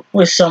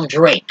with some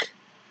Drake.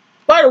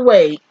 By the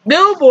way,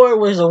 Billboard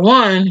was the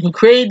one who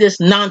created this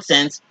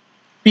nonsense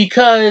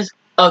because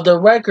of the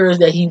records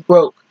that he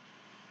broke.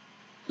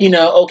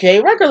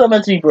 Okay, records are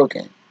meant to be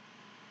broken.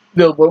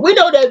 Billboard. We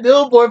know that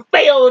Billboard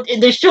failed in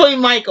destroying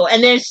Michael,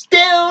 and they're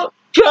still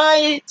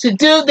trying to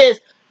do this.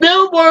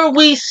 Billboard,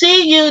 we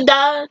see you,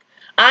 dog.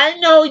 I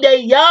know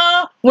that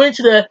y'all went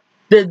to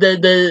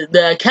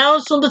the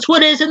accounts on the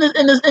Twitters and the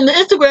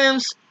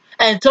Instagrams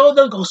and told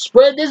them go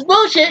spread this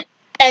bullshit,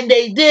 and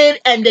they did,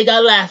 and they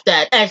got laughed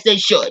at, as they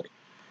should.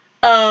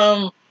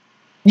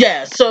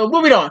 Yeah, so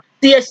moving on.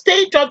 The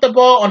estate dropped the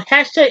ball on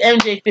hashtag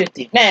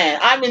MJ50. Man,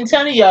 I've been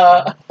telling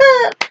y'all,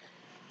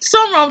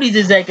 something wrong with these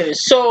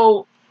executives.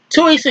 So,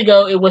 2 weeks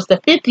ago, it was the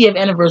 50th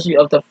anniversary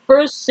of the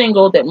first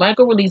single that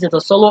Michael released as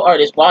a solo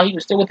artist while he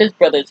was still with his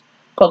brothers,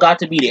 called Got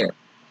to Be There.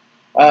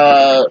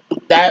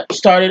 That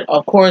started,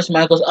 of course,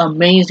 Michael's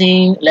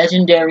amazing,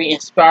 legendary,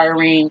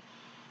 inspiring,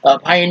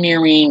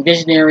 pioneering,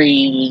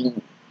 visionary,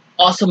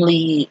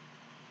 awesomely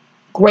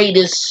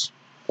greatest,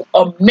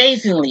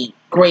 amazingly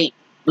great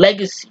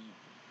legacy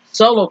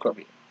solo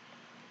career.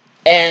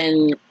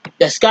 And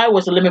the sky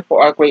was the limit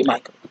for our great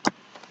Michael.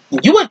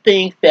 You would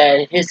think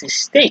that his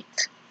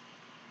estate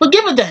would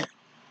give a damn.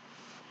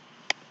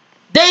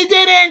 They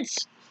didn't.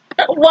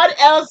 What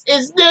else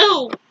is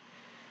new?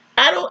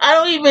 I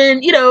don't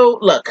even,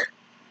 look.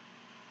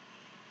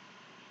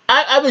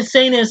 I've been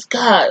saying this,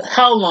 God,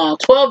 how long?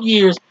 12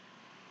 years.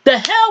 The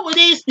hell with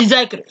these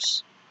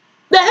executives.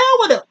 The hell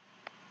with them.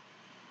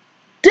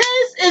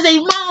 This is a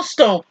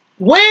milestone.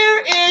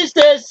 Where is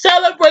the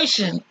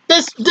celebration?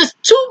 This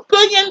 $2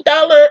 billion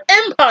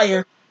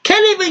empire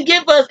can't even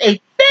give us a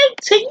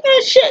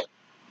 15-minute shit,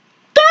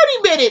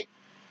 30-minute,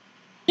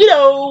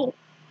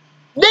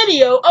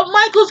 video of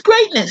Michael's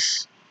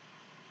greatness.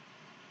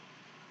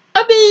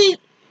 I mean,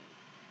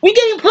 we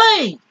getting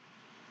played.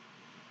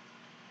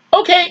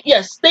 Okay,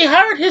 yes, they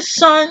hired his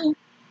son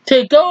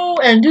to go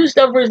and do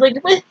stuff for his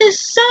legacy, but his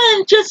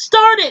son just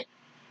started.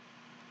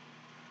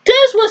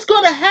 This what's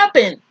gonna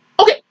happen.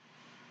 Okay,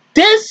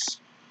 this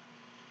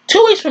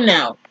 2 weeks from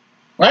now,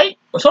 right?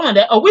 Or something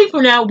like that. A week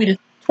from now will be the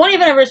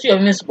 20th anniversary of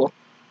Invincible.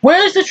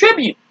 Where is the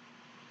tribute?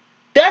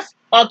 That's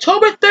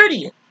October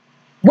 30th.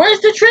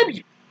 Where's the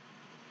tribute?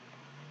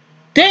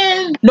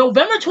 Then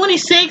November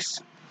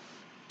 26th,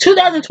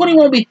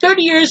 2021 will be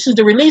 30 years since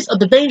the release of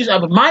the Dangerous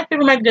album, my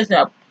favorite Michael Jackson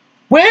album.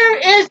 Where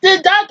is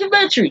the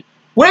documentary?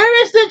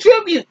 Where is the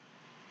tribute?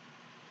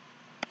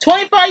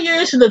 25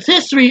 years since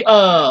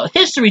the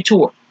history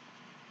tour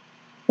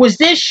was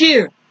this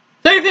year.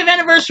 35th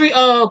anniversary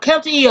of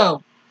Captain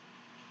EO.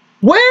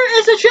 Where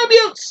is the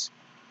tributes?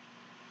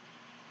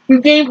 We're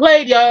getting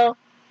played, y'all.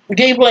 We're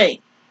getting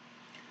played.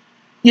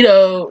 You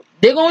know,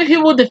 they're going to be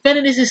people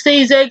defending this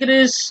estate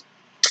executives.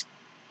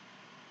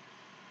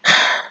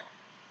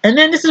 And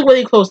then this is where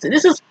they posted.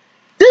 This is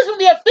from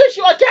the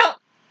official account.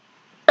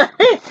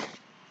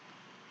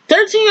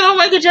 13-year-old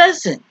Michael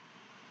Jackson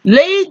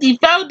laid the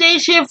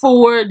foundation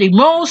for the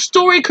most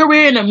storied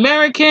career in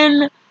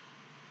American,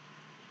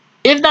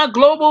 if not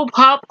global,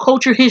 pop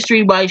culture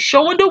history by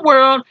showing the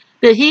world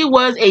that he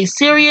was a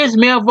serious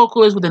male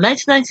vocalist with the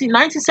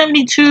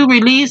 1972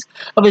 release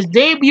of his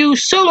debut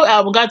solo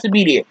album, Got to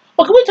Be There.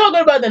 Okay, we're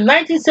talking about the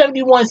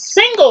 1971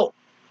 single,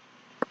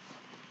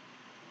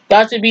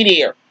 Got to Be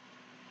There.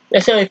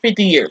 That's only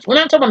 50 years. We're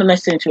not talking about the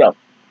 1972 album.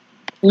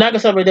 I'm not going to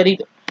celebrate that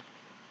either.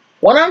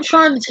 What I'm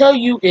trying to tell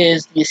you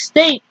is the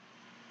estate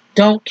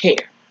don't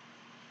care.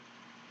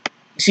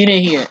 You see that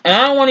here. And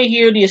I don't want to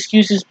hear the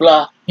excuses,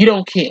 blah. You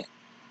don't care.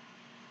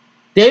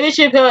 David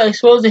Chappelle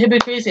exposed the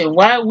hypocrites and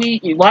why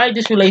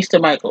this relates to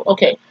Michael.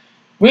 Okay.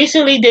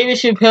 Recently, David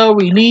Chappelle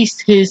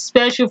released his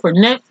special for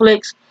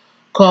Netflix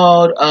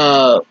called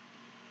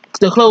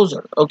The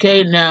Closer.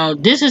 Okay. Now,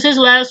 this is his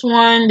last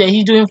one that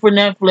he's doing for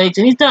Netflix,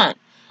 and he's done.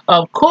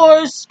 Of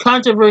course,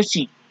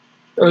 controversy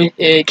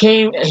it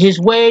came his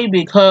way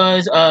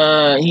because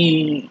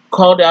he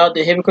called out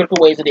the hypocritical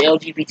ways of the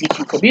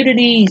LGBTQ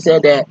community. He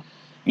said that,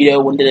 you know,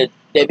 when the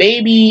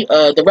baby,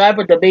 the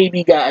rapper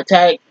DaBaby got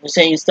attacked for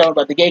saying stuff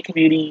about the gay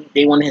community,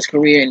 they wanted his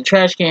career in the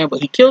trash can,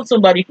 but he killed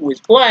somebody who was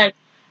black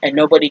and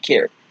nobody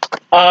cared.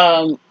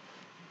 Yeah,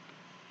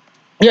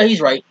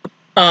 he's right.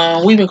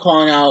 We've been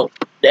calling out,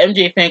 the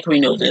MJ fan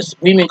community knows this.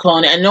 We've been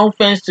calling it, and no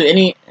offense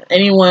to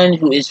anyone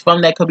who is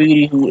from that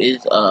community who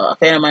is a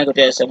fan of Michael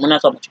Jackson. We're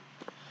not talking about you.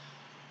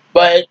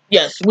 But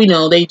yes, we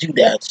know they do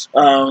that.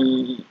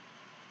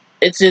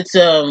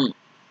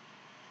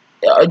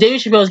 David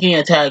Chappelle is getting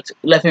attacked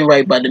left and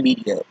right by the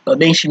media,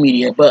 mainstream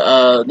media.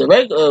 But the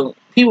regular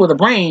people with the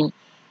brain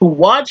who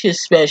watch his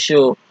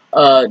special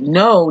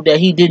know that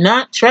he did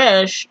not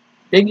trash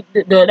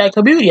that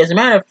community. As a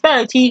matter of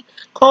fact, he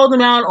called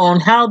them out on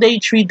how they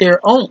treat their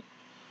own.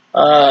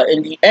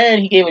 In the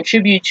end, he gave a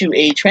tribute to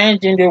a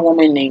transgender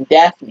woman named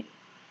Daphne.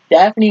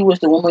 Daphne was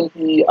the woman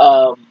who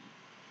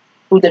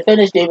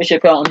defended David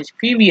Chappelle on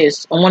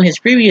one of his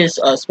previous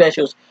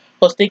specials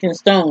called Sticks and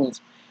Stones,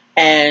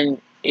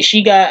 and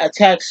she got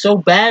attacked so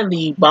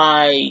badly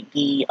by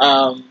the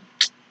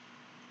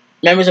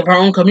members of her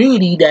own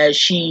community that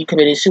she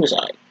committed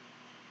suicide.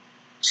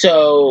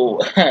 So,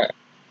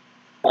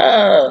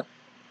 of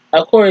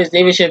course,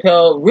 David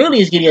Chappelle really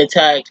is getting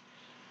attacked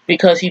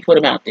because he put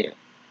him out there,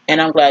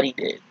 and I'm glad he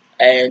did.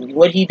 And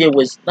what he did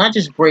was not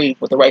just brave,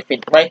 but the right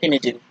thing to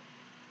do.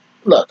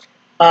 Look,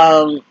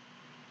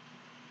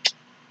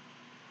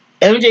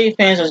 MJ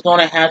fans is going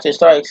to have to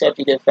start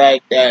accepting the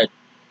fact that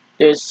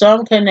there's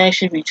some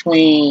connection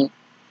between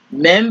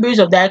members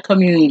of that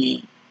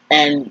community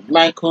and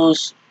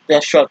Michael's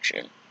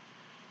destruction.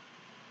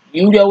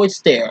 You know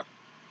it's there.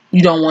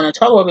 You don't want to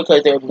talk about it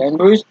because they're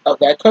members of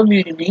that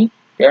community.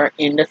 They're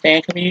in the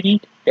fan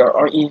community. They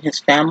are in his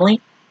family.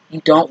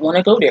 You don't want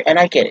to go there. And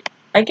I get it.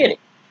 I get it.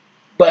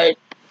 But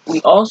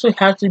we also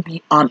have to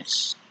be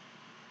honest.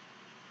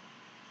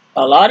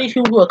 A lot of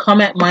people who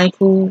come at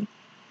Michael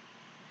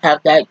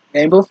have that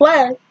rainbow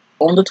flag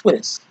on the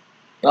Twitters.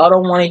 Y'all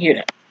don't want to hear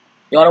that.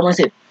 Y'all don't want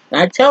to see it.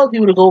 And I tell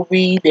people to go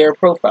read their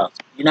profiles.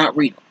 Do not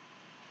read them.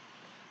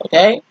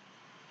 Okay?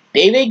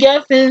 David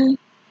Geffen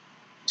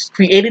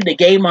created the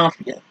gay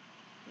mafia.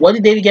 What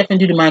did David Geffen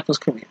do to Michael's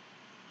career?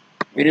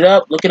 Read it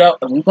up, look it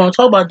up, and we're going to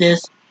talk about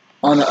this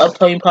on the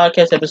upcoming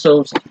podcast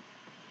episodes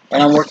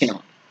that I'm working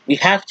on. We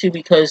have to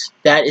because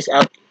that is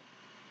out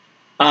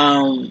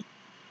there.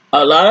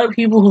 A lot of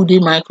people who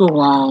did Michael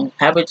wrong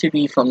happen to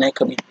be from that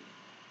community.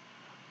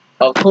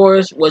 Of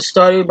course, what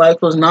started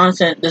Michael's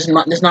nonsense, this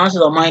nonsense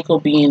of Michael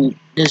being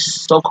this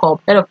so-called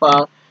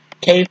pedophile,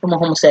 came from a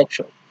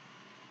homosexual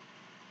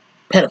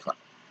pedophile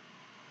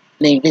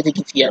named Vincent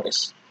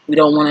Gutierrez. We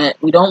don't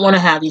want to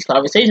have these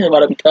conversations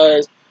about it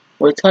because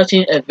we're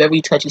touching a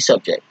very touchy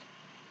subject.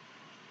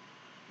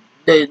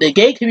 The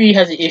gay community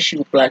has an issue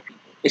with black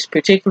people. It's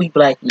particularly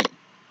black men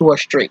who are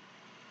straight.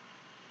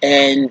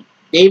 And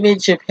David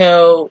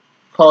Chappelle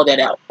called that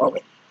out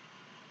already.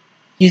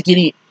 He's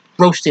getting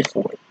roasted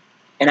for it.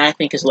 And I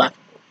think it's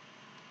laughable.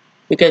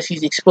 Because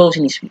he's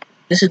exposing these people.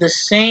 This is the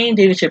same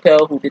David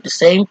Chappelle who did the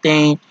same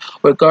thing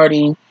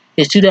regarding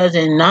his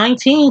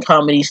 2019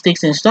 comedy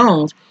Sticks and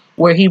Stones,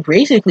 where he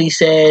basically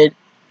said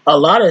a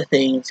lot of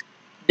things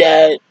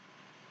that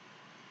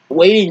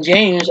Wade and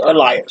James are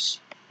liars.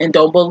 And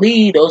don't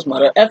believe those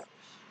mother effers.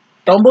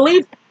 Don't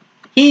believe them.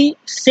 He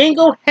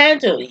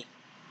single-handedly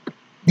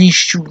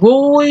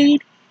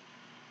destroyed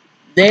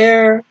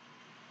their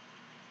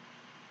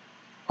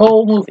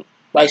whole movie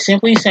by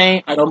simply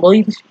saying, I don't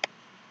believe these people.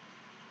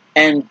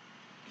 And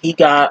he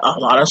got a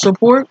lot of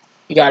support.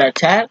 He got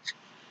attacked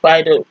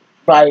by the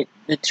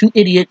two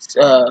idiots,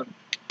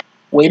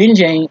 Wade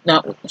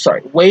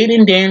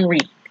and Dan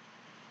Reed.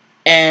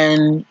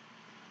 And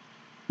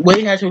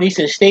Wade has released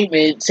a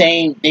statement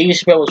saying David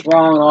Chappelle was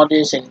wrong and all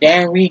this, and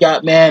Dan Reed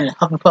got mad and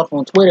huff and puff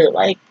on Twitter.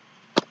 Like,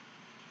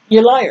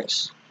 you're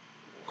liars.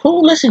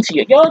 Who listened to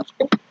you? Y'all,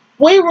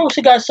 Wade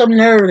Rosen got some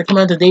nerve to come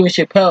out to David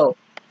Chappelle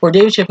for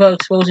David Chappelle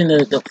exposing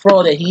the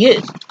fraud that he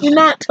is. You're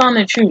not telling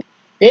the truth.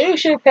 David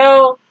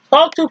Chappelle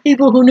talked to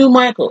people who knew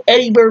Michael,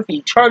 Eddie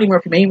Murphy, Charlie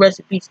Murphy, may he rest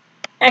in peace,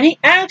 and he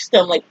asked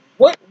them, like,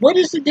 what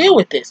is the deal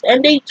with this?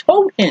 And they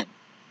told him,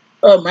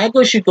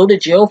 Michael should go to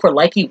jail for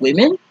liking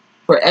women,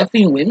 for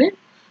effing women.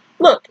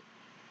 Look,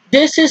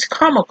 this is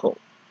comical.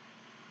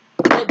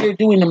 What they're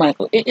doing to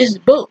Michael, it is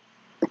both,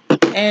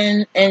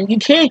 and you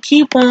can't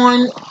keep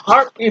on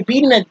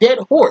beating a dead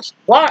horse.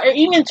 Why? I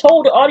even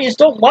told the audience,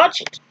 don't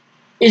watch it.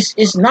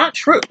 It's not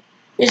true.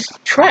 It's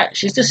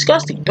trash. It's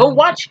disgusting. Don't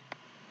watch it.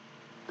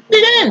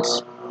 It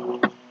ends.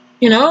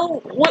 You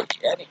know what?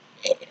 I mean,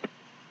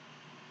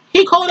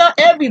 he called out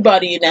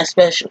everybody in that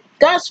special.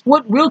 That's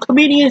what real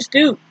comedians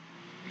do.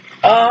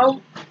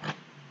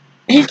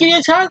 He's getting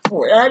attacked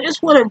for it. And I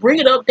just want to bring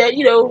it up that,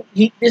 you know,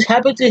 this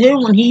happened to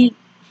him when he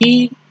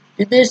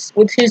did this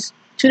with his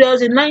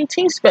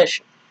 2019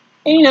 special.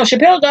 And, you know,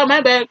 Chappelle got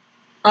my back.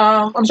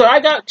 I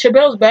got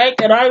Chappelle's back,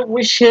 and I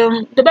wish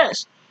him the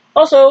best.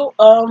 Also,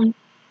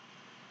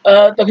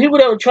 the people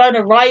that were trying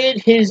to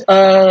riot his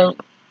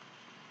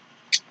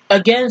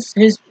against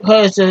his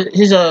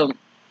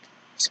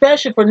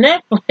special for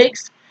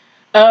Netflix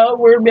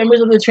were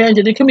members of the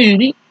transgender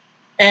community,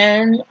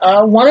 and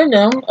one of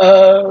them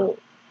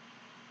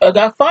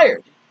got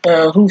fired,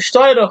 who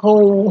started a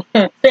whole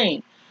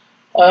thing,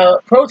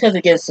 protest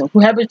against him, who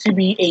happened to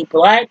be a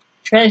black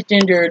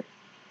transgendered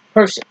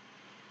person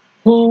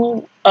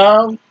who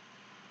got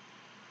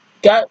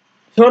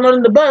thrown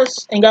under the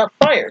bus and got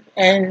fired.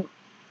 And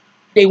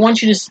the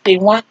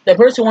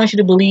person wants you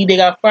to believe they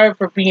got fired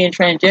for being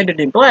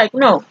transgendered and black.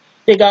 No,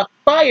 they got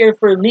fired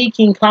for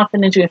leaking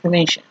confidential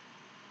information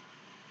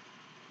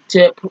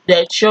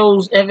that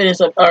shows evidence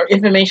of or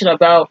information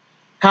about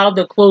how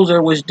the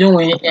closer was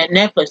doing at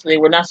Netflix. They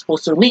were not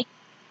supposed to leak.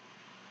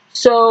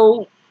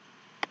 So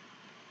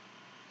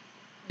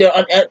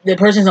the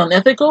person's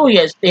unethical.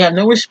 Yes, they have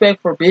no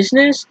respect for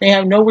business. They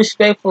have no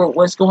respect for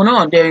what's going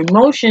on. Their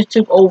emotions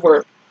took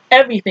over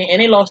everything,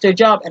 and they lost their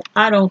job. And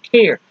I don't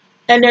care.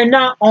 And they're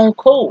not on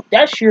code.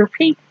 That's your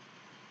people.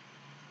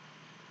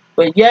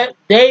 But yet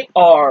they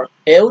are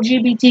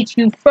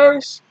LGBTQ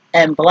first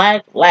and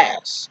black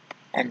last,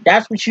 and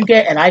that's what you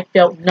get. And I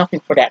felt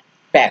nothing for that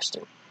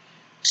bastard.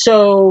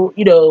 So,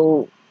 you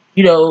know,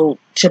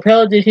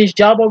 Chappelle did his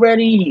job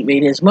already. He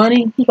made his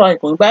money. He's probably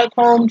going back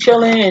home,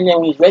 chilling, and then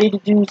when he's ready to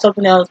do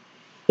something else,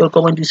 he'll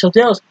go and do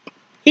something else.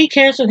 He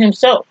canceled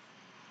himself.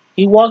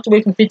 He walked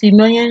away from $50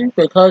 million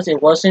because it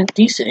wasn't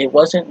decent. It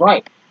wasn't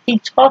right. He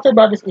talked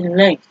about this in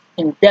length,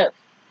 in depth.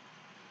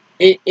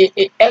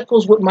 It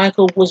echoes what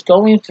Michael was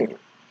going through.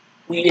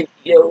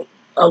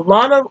 A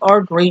lot of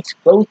our greats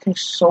go through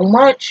so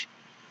much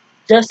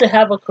just to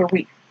have a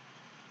career.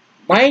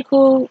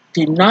 Michael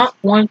did not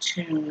want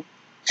to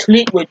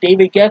sleep with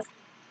David Geffen,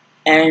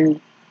 and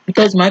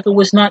because Michael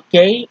was not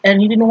gay, and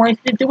he didn't want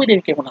anything to do with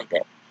David Geffen like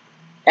that.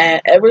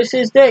 And ever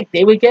since then,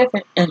 David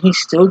Geffen, and he's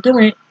still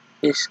doing it,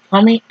 is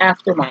coming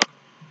after Michael.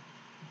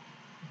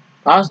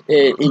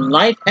 In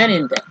life and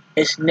in death.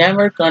 It's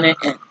never gonna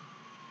end.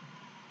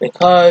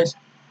 Because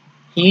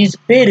he's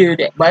bitter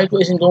that Michael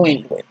isn't going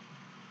anywhere.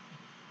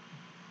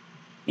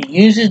 He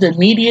uses the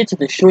media to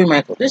destroy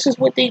Michael. This is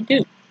what they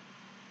do.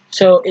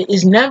 So it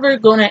is never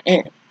gonna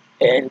end.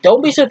 And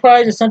don't be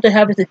surprised if something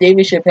happens to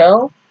David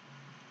Chappelle.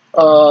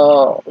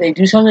 They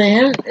do something to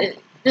him.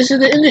 This is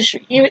the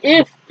industry. Even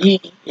if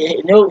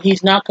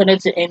he's not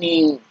connected to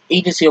any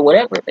agency or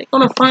whatever, they're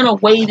gonna find a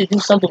way to do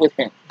something with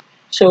him.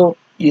 So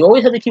you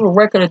always have to keep a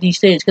record of these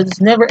things because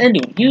it's never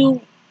ending. You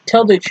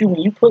tell the truth.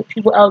 When you put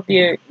people out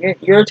there,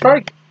 you're a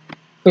target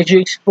because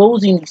you're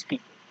exposing these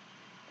people.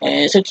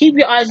 And so keep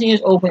your eyes and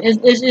ears open.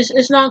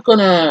 It's not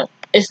gonna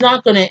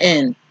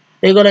end.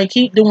 They're gonna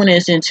keep doing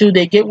this until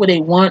they get what they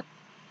want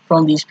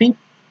from these people.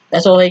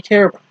 That's all they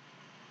care about.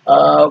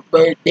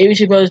 But David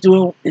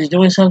Chappelle is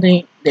doing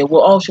something that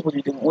we're all supposed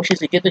to be doing, which is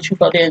to get the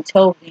truth out there and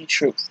tell the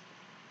truth.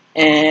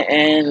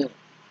 And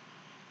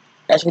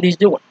that's what he's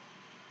doing.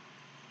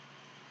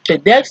 The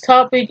next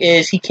topic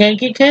is he can't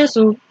get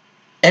canceled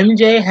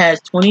MJ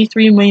has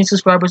 23 million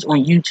subscribers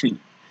on YouTube.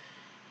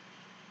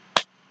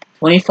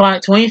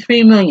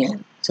 23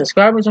 million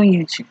subscribers on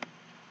YouTube.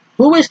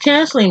 Who is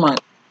canceling Mike?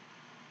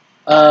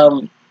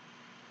 I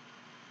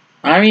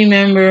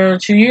remember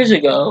 2 years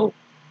ago,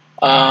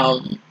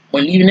 when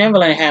Leaving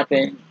Neverland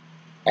happened,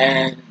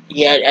 and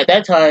he had at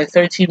that time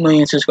 13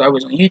 million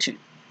subscribers on YouTube.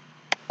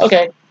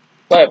 Okay,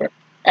 whatever.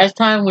 As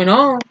time went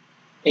on,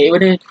 it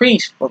would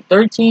increase from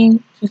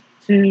 13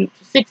 to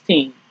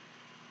 16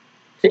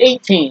 to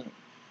 18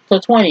 to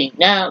 20,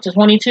 now to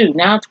 22,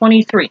 now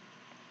 23.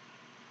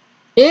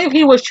 If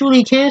he was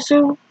truly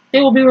canceled,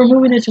 they will be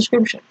removing his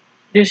subscription.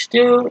 They're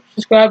still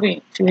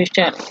subscribing to his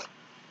channel.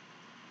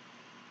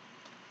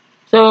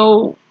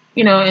 So,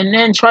 and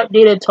then Chart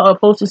Data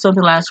posted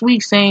something last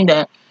week saying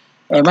that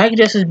Michael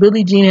Jackson's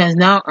Billie Jean has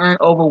now earned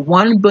over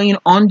 1 billion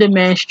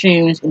on-demand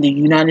streams in the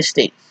United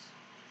States.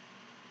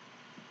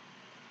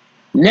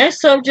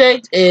 Next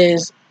subject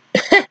is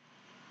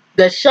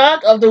the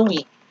shock of the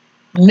week.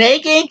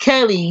 Megyn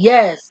Kelly,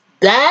 yes,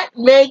 that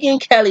Megyn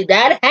Kelly,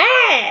 that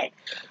hag,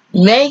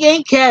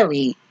 Megyn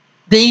Kelly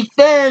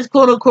defends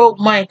quote-unquote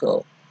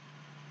Michael.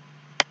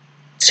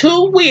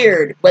 Too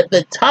weird, but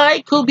the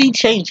tide could be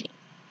changing.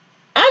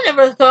 I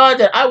never thought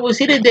that I would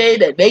see the day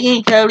that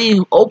Megyn Kelly,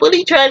 who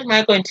openly trashed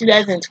Michael in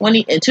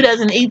 2020 and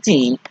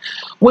 2018,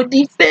 would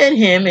defend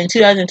him in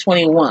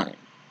 2021.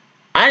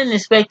 I didn't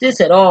expect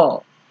this at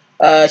all.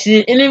 She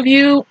did an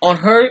interview on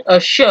her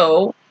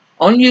show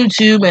on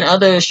YouTube and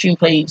other stream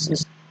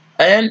places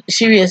and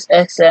Sirius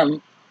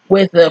XM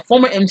with the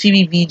former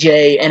MTV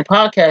VJ and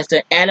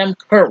podcaster Adam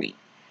Curry.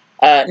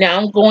 Now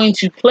I'm going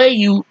to play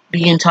you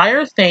the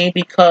entire thing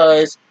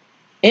because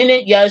in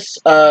it, yes,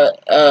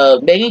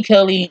 Megyn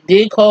Kelly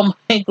did call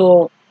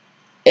Michael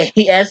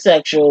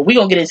asexual. We're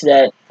going to get into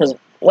that because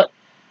what?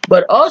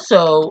 But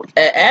also,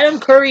 Adam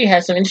Curry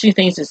has some interesting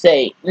things to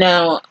say.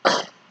 Now,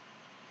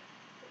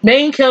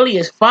 Megyn Kelly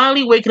is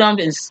finally waking up,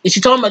 and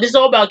she's talking about this is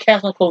all about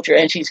cancel culture,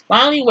 and she's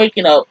finally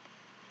waking up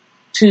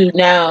to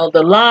now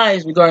the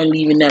lies regarding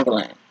Leaving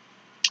Neverland.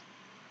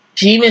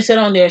 She even said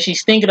on there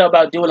she's thinking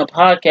about doing a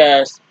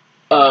podcast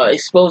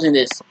exposing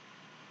this.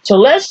 So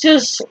let's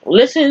just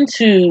listen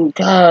to,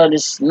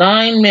 this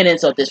 9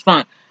 minutes of this.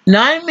 Fine.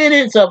 9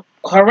 minutes of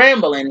her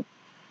rambling.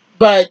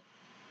 But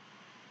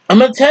I'm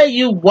going to tell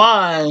you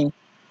why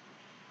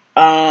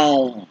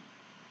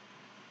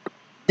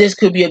this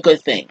could be a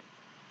good thing.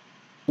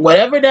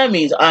 Whatever that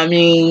means. I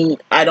mean,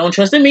 I don't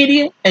trust the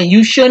media, and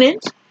you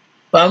shouldn't.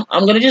 But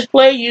I'm going to just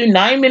play you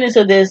 9 minutes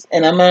of this,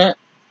 and I'm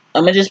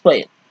gonna just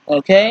play it.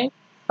 Okay?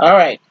 All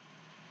right.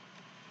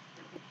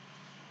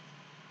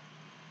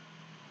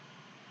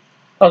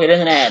 Okay,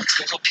 there's an ad.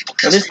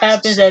 So this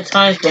happens at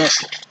times, but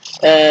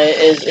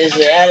is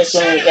the ad is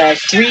going to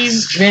last 3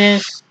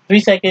 minutes, 3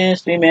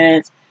 seconds, 3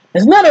 minutes.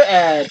 There's another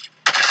ad.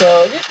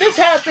 So this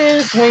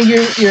happens when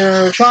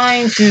you're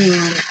trying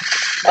to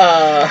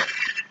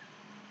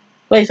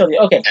play something.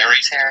 Okay.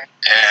 Harry.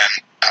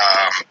 And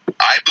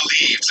I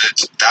believe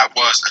that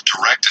was a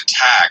direct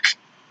attack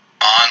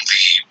on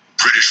the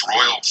British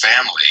royal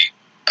family.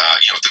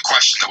 The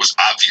question that was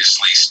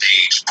obviously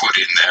staged, put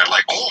in there,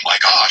 like, oh my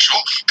gosh, who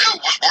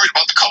was worried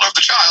about the color of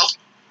the child?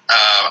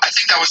 I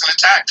think that was an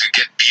attack to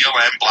get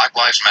BLM, Black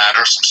Lives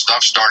Matter, some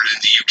stuff started in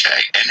the UK,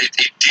 and it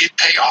did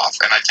pay off.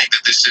 And I think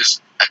that this is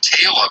a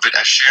tale of it.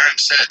 As Sharon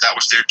said, that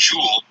was their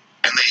jewel,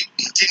 and they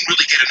didn't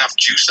really get enough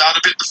juice out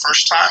of it the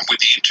first time with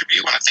the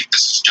interview, and I think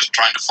this is just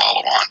trying to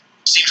follow on.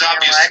 Seems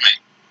obvious to me.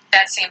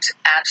 That seems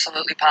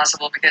absolutely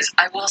possible because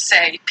I will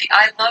say,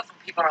 I love when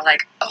people are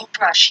like,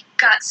 Oprah, she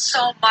got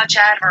so much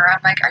out of her. I'm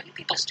like, are you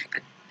people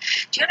stupid?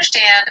 Do you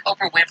understand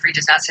Oprah Winfrey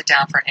does not sit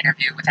down for an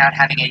interview without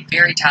having a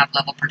very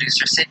top-level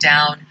producer sit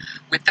down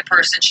with the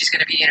person she's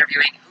going to be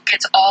interviewing who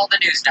gets all the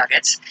news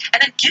nuggets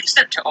and then gives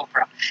them to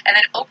Oprah. And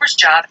then Oprah's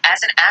job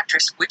as an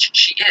actress, which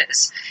she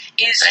is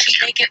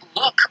to make it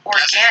look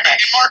organic.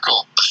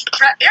 Markle.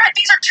 Right,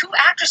 these are two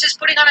actresses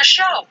putting on a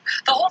show.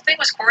 The whole thing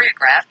was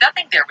choreographed.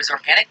 Nothing there was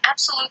organic.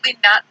 Absolutely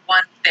not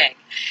one thing.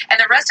 And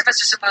the rest of us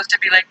are supposed to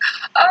be like,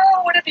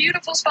 oh, what a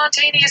beautiful,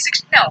 spontaneous...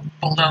 No,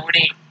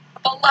 baloney.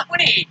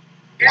 Baloney.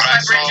 Here's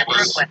my bridge in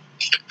Brooklyn.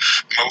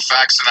 Mo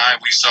Fax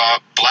and we saw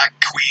Black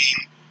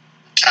Queen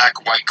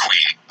attack White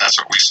Queen. That's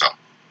what we saw.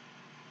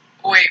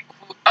 Wait,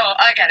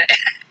 I got it.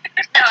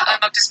 Now I'm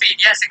up to speed.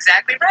 Yes,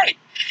 exactly right.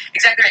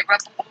 Exactly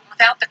right.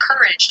 Without the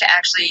courage to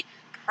actually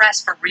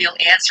press for real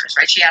answers,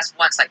 right? She asked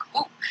once, like,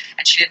 who?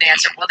 And she didn't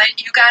answer. Well, then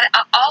you got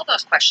all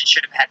those questions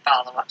should have had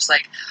follow-ups.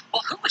 Like,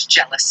 well, who was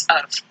jealous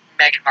of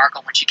Meghan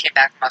Markle when she came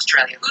back from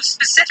Australia? Who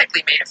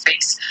specifically made a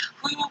face?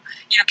 Who,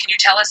 can you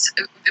tell us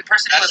the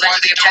person who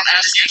allegedly objected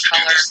to skin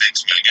color?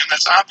 Things, Megan.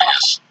 That's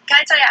obvious. Can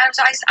I tell you,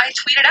 I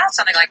tweeted out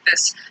something like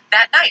this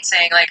that night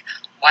saying, like,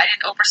 why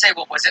didn't Oprah say,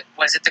 well, was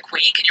it the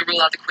Queen? Can you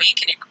rule out the Queen?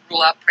 Can you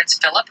rule out Prince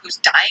Philip, who's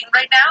dying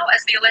right now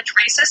as the alleged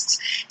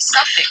racist?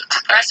 Something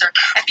to press her.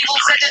 And people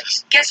said,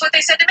 guess what they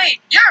said to me?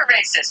 You're a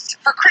racist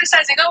for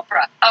criticizing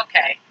Oprah.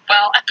 Okay,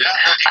 well.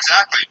 Yeah,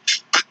 exactly.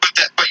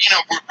 But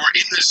we're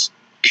in this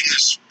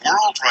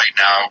world right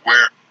now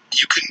where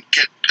you can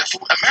get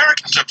American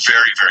Americans are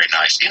very, very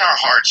nice. In our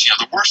hearts,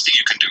 the worst thing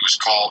you can do is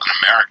call an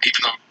American,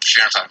 even though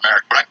Sharon's not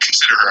American, but I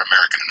consider her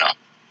American enough.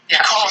 You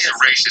call us a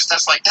racist.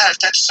 That's like that.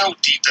 That's so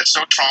deep. That's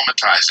so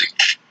traumatizing.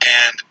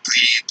 And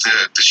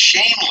the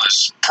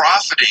shameless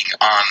profiting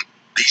on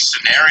these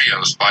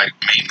scenarios by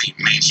mainly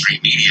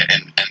mainstream media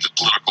and the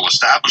political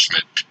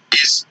establishment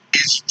is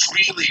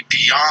really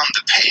beyond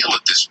the pale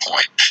at this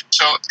point.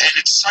 So, and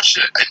it's such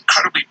an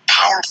incredibly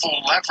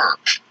powerful lever.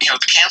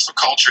 The cancel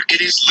culture,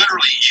 it is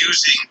literally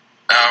using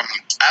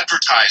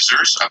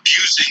advertisers,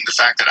 abusing the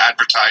fact that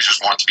advertisers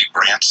want to be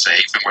brand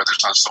safe, and whether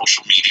it's on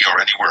social media or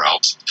anywhere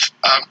else,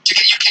 to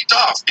get you kicked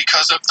off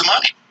because of the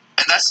money.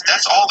 And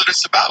that's all that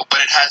it's about.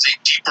 But it has a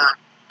deeper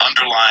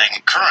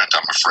underlying current,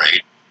 I'm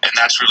afraid, and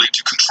that's really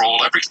to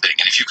control everything.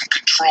 And if you can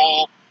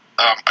control,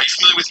 are you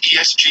familiar with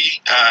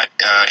ESG,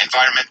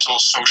 environmental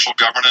social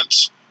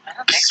governance?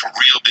 This is a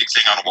real big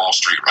thing on Wall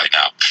Street right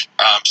now.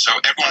 So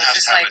everyone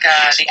has to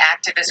have the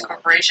activist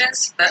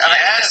corporations, the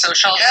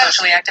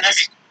socially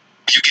activists.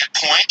 You get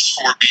points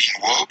for being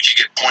woke.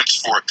 You get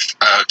points for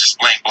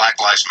displaying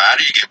Black Lives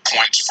Matter. You get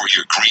points for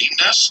your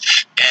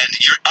greenness, and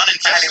you're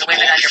uninvestable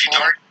if you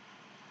don't.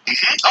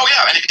 Oh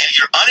yeah, and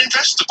you're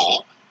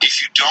uninvestable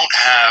if you don't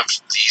have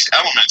these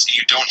elements and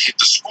you don't hit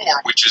the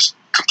score, which is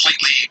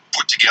completely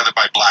put together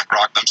by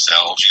BlackRock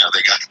themselves.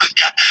 They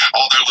got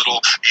all their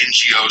little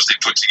NGOs they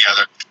put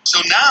together.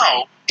 So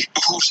now it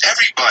behooves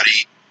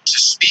everybody to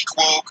speak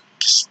woke,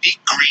 to speak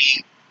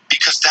green,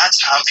 because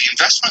that's how the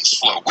investments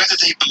flow, whether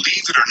they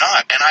believe it or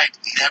not. And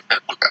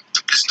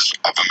the business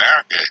of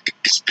America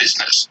is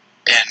business.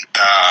 And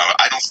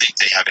I don't think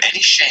they have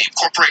any shame.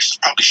 Corporations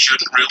probably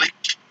shouldn't really.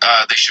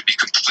 They should be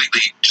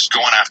completely just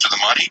going after the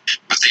money.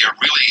 But they are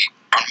really,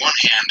 on one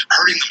hand,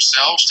 hurting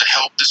themselves to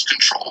help this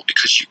control,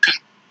 because you can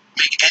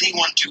make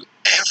anyone do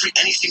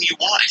anything you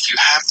want if you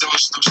have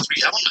those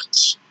three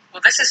elements.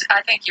 Well,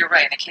 I think you're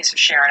right in the case of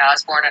Sharon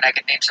Osbourne, and I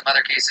could name some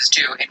other cases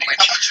too, in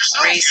which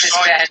race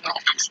has been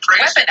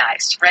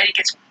weaponized, right? It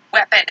gets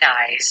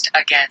weaponized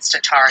against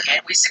a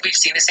target. We've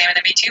seen the same in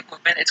the Me Too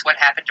movement. It's what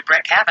happened to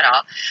Brett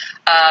Kavanaugh.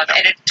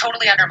 And it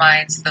totally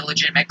undermines the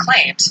legitimate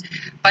claims.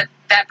 But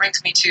that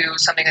brings me to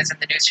something that's in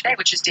the news today,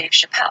 which is Dave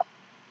Chappelle.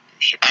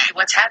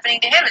 What's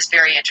happening to him is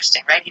very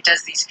interesting, right? He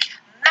does these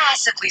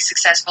massively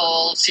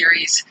successful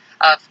series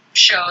of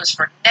shows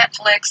for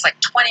Netflix, like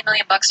 $20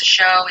 million a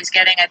show he's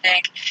getting, I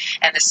think.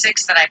 And the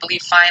sixth that I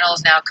believe final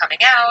is now coming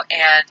out,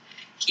 and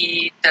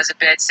he does a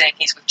bit saying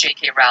he's with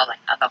J.K. Rowling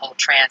on the whole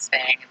trans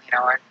thing,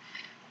 or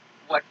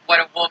what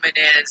a woman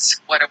is,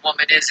 what a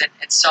woman isn't,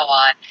 and so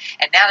on.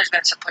 And now there's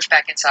been some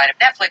pushback inside of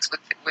Netflix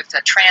with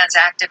a trans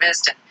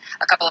activist and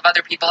a couple of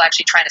other people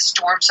actually trying to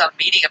storm some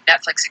meeting of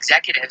Netflix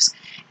executives,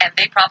 and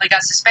they probably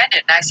got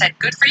suspended. And I said,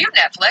 good for you,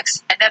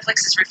 Netflix. And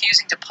Netflix is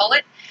refusing to pull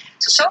it.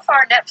 So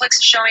far, Netflix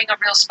is showing a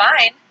real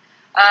spine,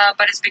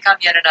 but it's become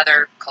yet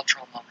another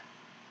cultural moment.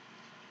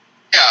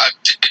 Yeah,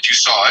 did you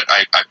saw it?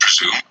 I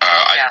presume.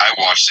 I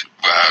watched it.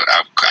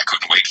 I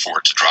couldn't wait for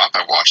it to drop.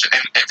 I watched it,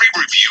 and every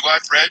review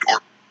I've read,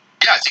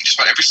 I think just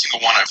about every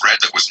single one I've read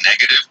that was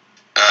negative,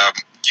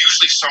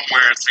 usually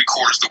somewhere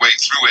 3/4 of the way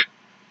through it,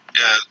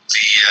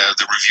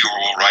 the reviewer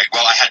will write,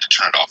 "Well, I had to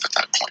turn it off at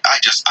that point. I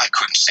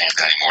couldn't stand it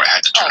anymore. I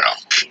had to turn it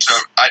off." Please. So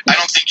I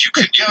don't think you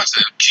could. Yeah, it's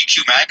a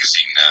GQ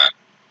magazine.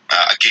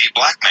 A gay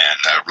black man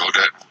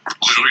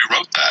literally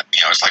wrote that.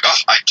 It's like,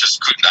 I just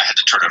couldn't. I had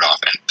to turn it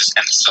off, and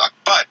it sucked.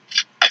 But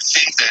I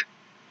think that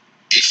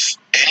if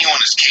anyone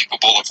is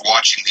capable of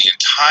watching the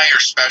entire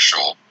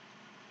special,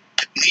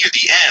 near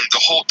the end,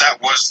 that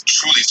was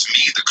truly, to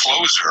me, the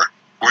closer,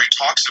 where he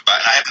talks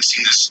about, and I haven't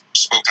seen this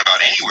spoken about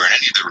anywhere in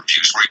any of the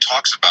reviews, where he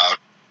talks about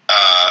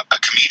a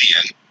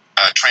comedian,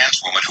 a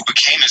trans woman, who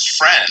became his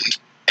friend,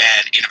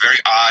 and in a very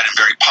odd and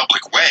very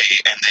public way,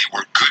 and they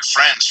were good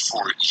friends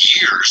for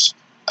years.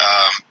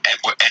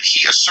 And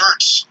he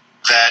asserts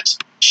that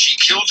she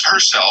killed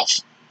herself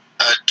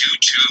due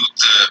to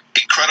the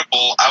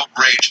incredible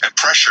outrage and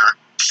pressure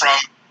from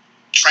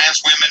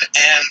trans women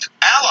and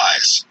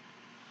allies.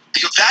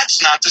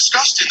 That's not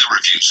discussed in the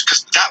reviews,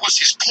 because that was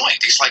his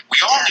point. He's like, we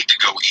all need to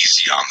go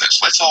easy on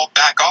this. Let's all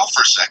back off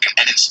for a second.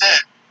 And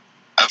instead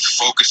of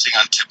focusing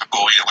on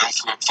typical, we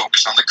don't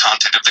focus on the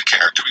content of the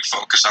character. We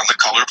focus on the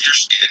color of your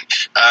skin,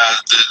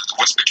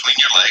 what's between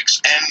your legs,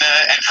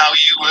 and how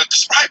you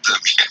describe them.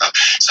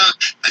 So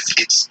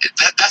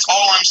that's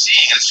all I'm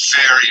seeing. It's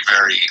very,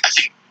 very. I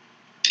think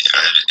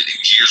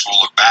years we'll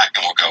look back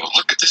and we'll go,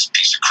 look at this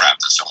piece of crap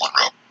that someone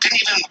wrote.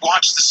 Didn't even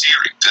watch the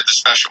series, the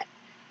special.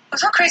 It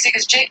was so crazy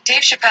because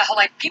Dave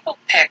Chappelle, people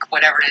pick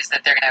whatever it is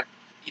that they're going to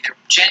either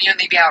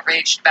genuinely be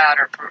outraged about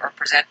or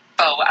present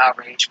faux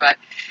outrage. But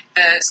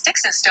the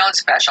Sticks and Stones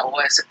special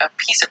was a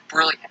piece of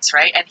brilliance,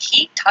 right? And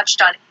he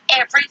touched on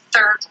every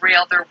third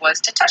rail there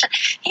was to touch on.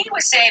 He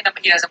was saying that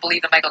he doesn't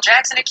believe the Michael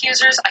Jackson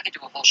accusers. I could do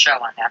a whole show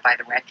on that, by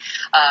the way,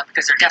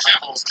 because there are definitely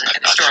holes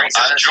in the stories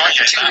of the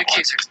two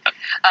accusers.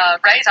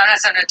 Right? So I'm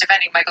not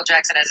defending Michael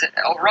Jackson as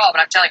overall,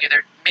 but I'm telling you there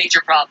are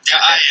major problems with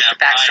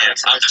the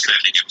backstories. I'm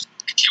defending him.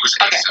 He was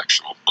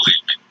asexual,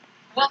 believe me.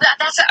 Well,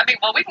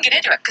 we can get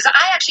into it, because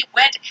I actually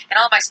went in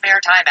all my spare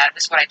time, Adam.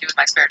 This is what I do with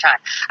my spare time.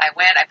 I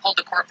pulled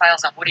the court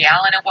files on Woody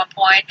Allen at one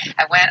point.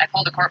 I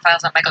pulled the court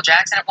files on Michael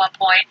Jackson at one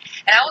point.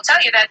 And I will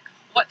tell you that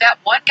that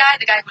one guy,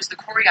 the guy who was the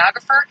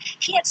choreographer,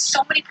 he had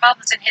so many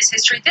problems in his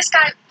history. This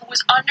guy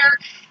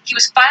he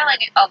was filing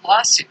a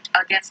lawsuit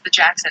against the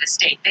Jackson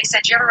estate. They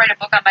said, "Do you ever write a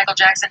book on Michael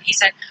Jackson?" He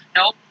said,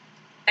 "Nope."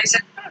 They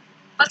said,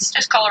 "Let's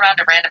just call around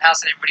to Random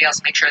House and everybody else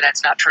and make sure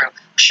that's not true."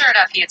 Sure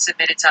enough, he had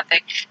submitted something.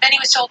 Then he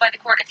was told by the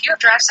court, "If you have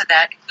drafts of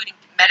that, including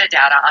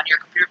metadata on your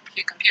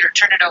computer,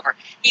 turn it over."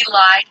 He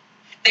lied.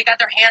 They got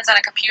their hands on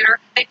a computer.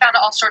 They found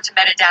all sorts of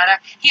metadata.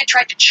 He had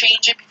tried to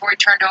change it before he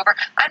turned over.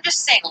 I'm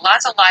just saying,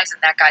 lots of lies in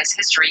that guy's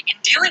history in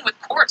dealing with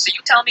court. So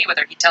you tell me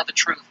whether he'd tell the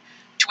truth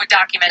to a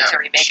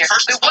documentary maker.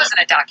 It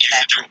wasn't a documentary. You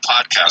should do a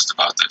podcast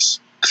about this.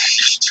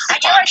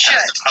 I should.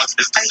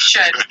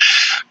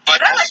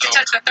 But I like to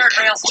touch the third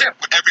rails too.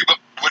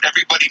 What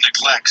everybody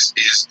neglects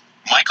is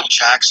Michael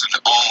Jackson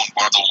owned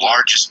one of the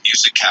largest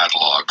music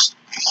catalogs,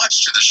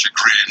 much to the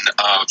chagrin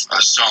of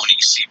Sony,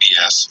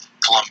 CBS,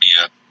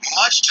 Columbia,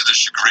 much to the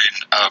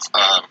chagrin of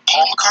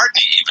Paul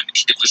McCartney even.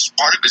 It was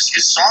part of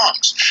his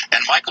songs.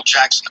 And Michael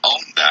Jackson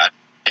owned that,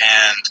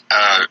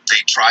 and they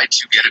tried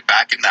to get it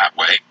back in that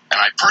way. And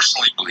I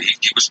personally believe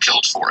he was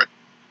killed for it.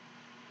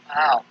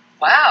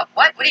 Wow.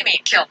 What do you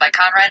mean killed? By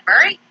Conrad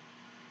Murray?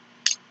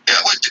 Yeah,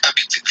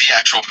 the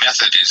actual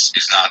method is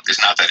not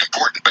that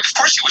important. But of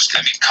course he was.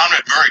 I mean,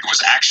 Conrad Murray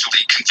was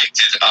actually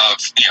convicted of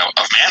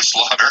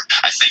manslaughter.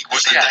 I think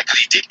wasn't that because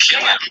he did kill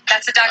him.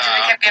 That's the doctor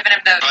that kept giving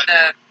him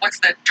the what's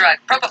the drug?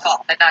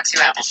 Propofol that knocks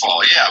you out.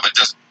 Propofol, yeah. But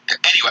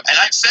anyway, and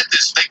I said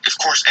this. Of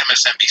course,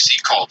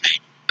 MSNBC called me.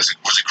 It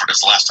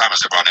was the last time I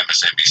was ever on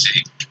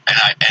MSNBC, and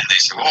they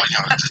said, "Well,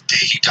 the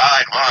day he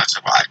died." Well, I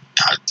said, "Well, I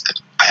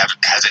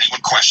haven't. Has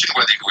anyone questioned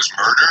whether it was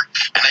murder?"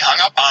 And they hung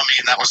up on me,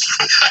 and that was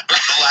the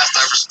last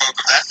I ever spoke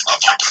of that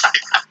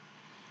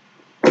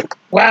publicly.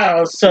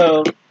 Wow.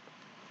 So,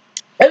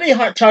 let me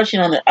touching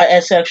on the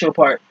asexual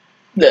part.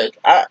 Look,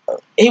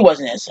 he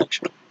wasn't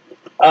asexual.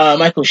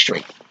 Michael's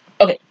straight.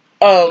 Okay.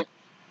 I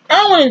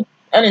don't want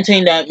to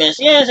entertain that mess.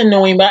 Yeah, it's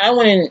annoying, but I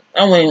wouldn't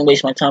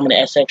waste my time on the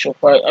asexual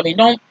part. I mean,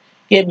 don't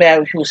get mad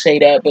when people say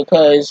that,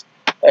 because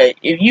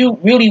if you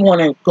really want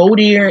to go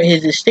there,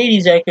 his estate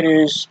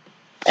executors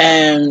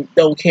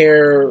don't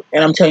care,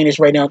 and I'm telling you this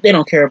right now, they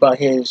don't care about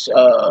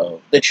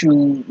the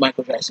true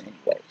Michael Jackson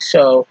anyway.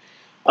 So,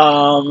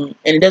 and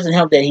it doesn't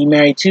help that he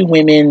married two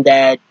women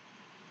that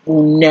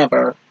will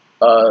never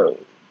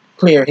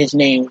clear his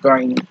name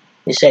regarding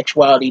his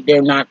sexuality.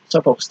 They're not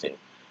supposed to.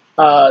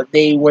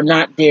 They were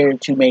not there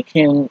to make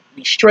him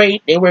be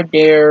straight. They were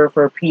there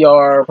for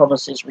PR,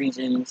 publicist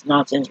reasons,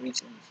 nonsense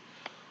reasons,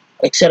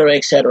 etc.,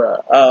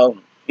 etc.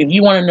 If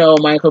you want to know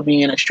Michael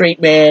being a straight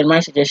man,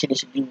 my suggestion is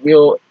to do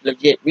real,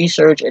 legit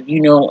research. And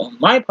on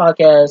my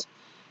podcast,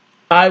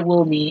 I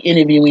will be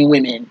interviewing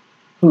women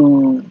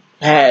who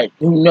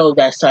know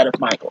that side of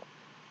Michael,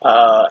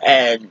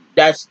 and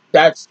that's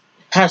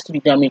has to be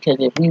done, because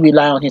if we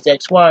rely on his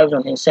ex-wives,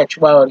 on his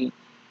sexuality,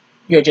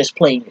 you're just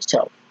playing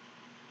yourself.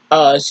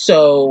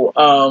 So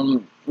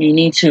you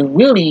need to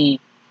really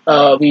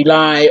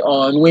rely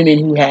on women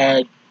who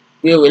had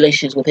real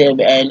relationships with him.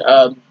 And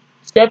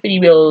Stephanie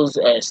Mills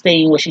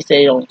saying what she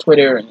said on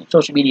Twitter and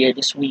social media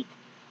this week.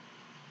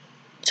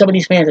 Some of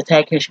these fans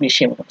attacking her should be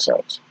ashamed of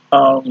themselves.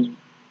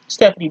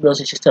 Stephanie Mills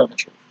is just telling the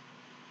truth.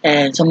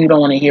 And some of you don't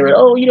want to hear it.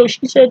 Oh,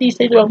 she said these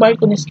things about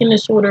Michael and his skin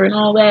disorder and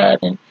all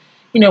that. And,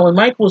 when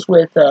Michael was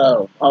with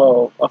a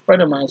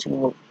friend of mine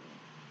who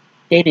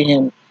dated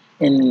him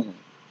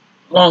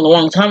a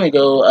long time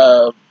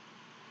ago,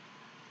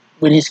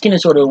 when his skin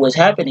disorder was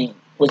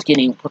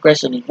getting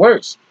progressively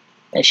worse.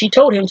 And she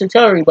told him to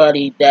tell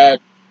everybody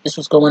that this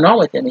was going on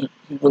with him, and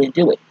he wouldn't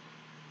do it.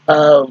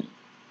 I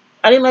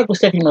didn't like what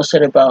Stephanie Mills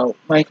said about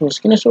Michael's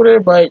skin disorder,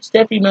 but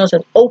Stephanie Mills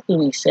has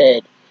openly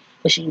said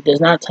that she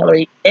does not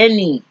tolerate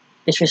any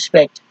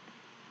disrespect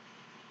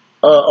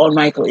on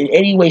Michael in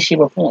any way, shape,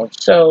 or form.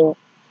 So,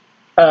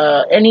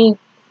 any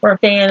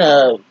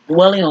fan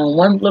dwelling on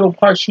one little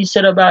part she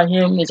said about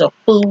him is a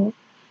fool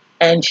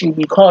and should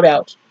be called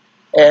out.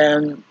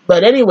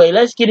 But anyway,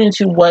 let's get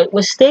into what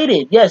was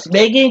stated. Yes,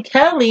 Megyn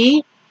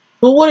Kelly,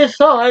 who would have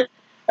thought,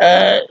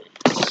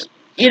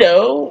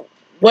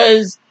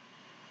 was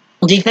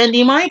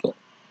defending Michael.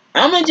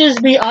 I'm going to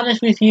just be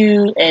honest with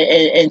you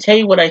and tell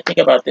you what I think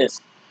about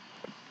this.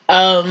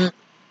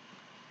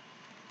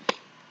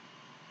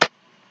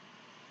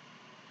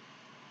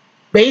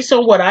 Based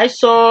on what I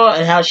saw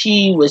and how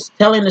she was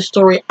telling the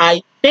story,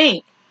 I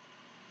think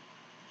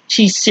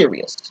she's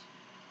serious.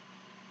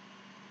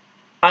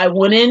 I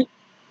wouldn't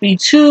be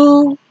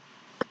too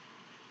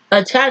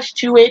attached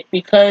to it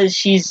because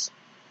she's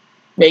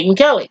Megyn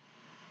Kelly.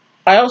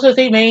 I also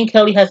think Megyn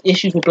Kelly has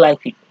issues with black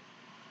people.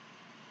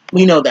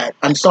 We know that.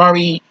 I'm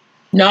sorry.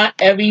 Not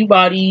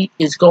everybody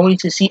is going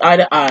to see eye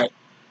to eye.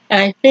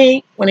 And I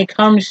think when it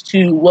comes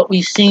to what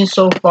we've seen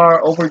so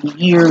far over the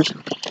years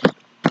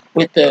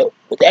with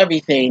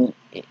everything,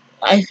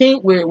 I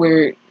think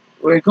we're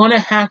going to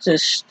have to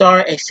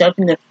start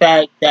accepting the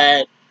fact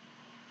that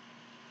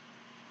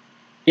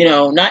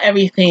not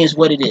everything is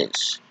what it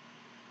is.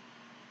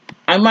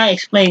 I might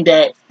explain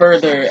that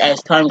further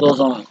as time goes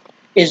on.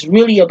 It's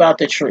really about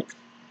the truth.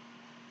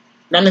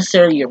 Not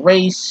necessarily your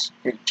race,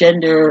 your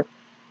gender,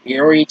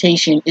 your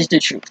orientation, is the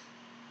truth.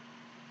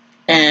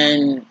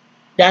 And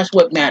that's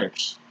what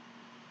matters.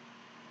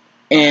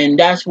 And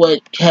that's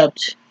what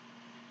kept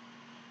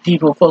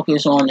people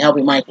focused on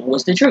helping Michael,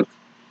 was the truth.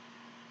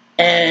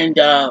 And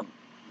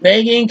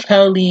Megyn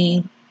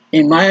Kelly,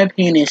 in my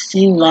opinion, it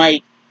seemed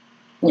like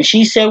when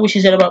she said what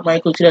she said about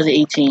Michael in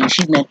 2018,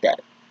 she meant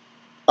that.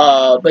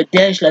 But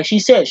then, like she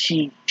said,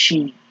 she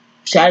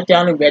sat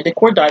down and read the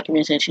court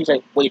documents, and she's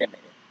like, wait a minute.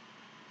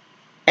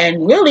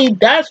 And really,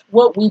 that's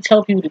what we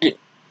tell people to do.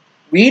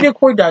 Read the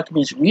court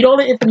documents, read all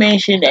the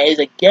information that is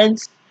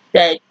against,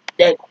 that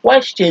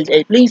questions,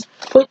 at least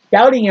put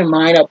doubt in your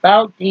mind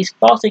about these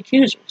false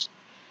accusers.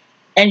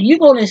 And you're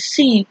going to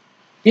see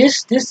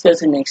this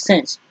doesn't make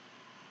sense.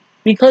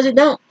 Because it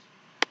don't.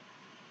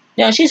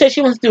 Now, she said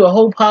she wants to do a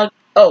whole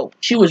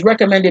she was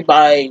recommended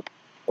by,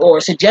 or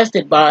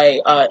suggested by,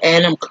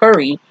 Adam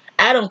Curry,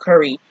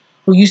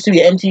 who used to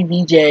be an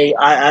MTVJ.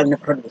 I've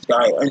never heard of this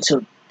guy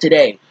until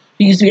today.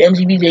 He used to be an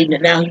MTVJ,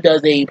 and now he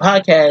does a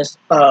podcast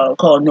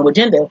called No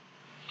Agenda.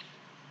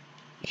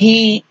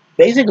 He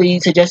basically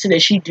suggested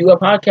that she do a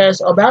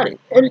podcast about it,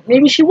 and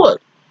maybe she would.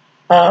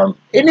 And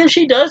if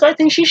she does, I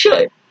think she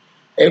should.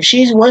 If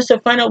she wants to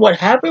find out what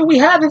happened, we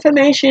have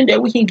information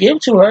that we can give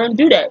to her and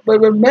do that. But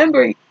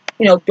remember,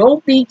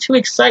 don't be too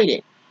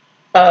excited,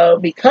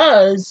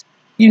 because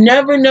you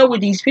never know with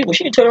these people.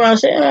 She can turn around and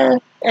say,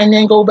 and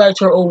then go back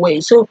to her old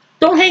ways. So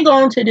don't hang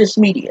on to this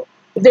media.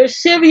 If they're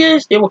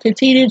serious, they will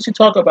continue to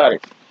talk about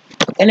it.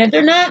 And if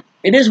they're not,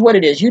 it is what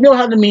it is. You know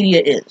how the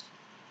media is.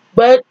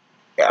 But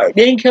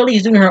Megyn Kelly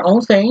is doing her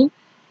own thing.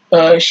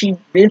 She's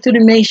been through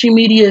the mainstream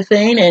media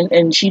thing,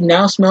 and she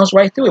now smells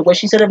right through it. What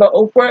she said about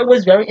Oprah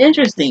was very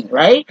interesting,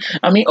 right?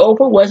 I mean,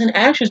 Oprah was an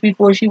actress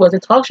before she was a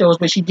talk show host,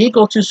 but she did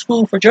go to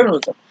school for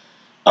journalism.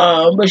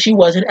 But she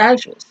was an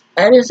actress.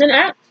 And it's an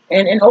act.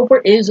 And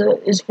Oprah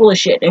is full of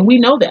shit. And we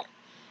know that.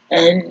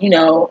 And,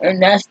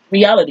 and that's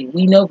reality.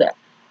 We know that.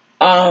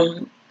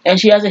 And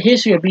she has a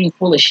history of being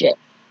full of shit.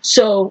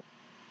 So,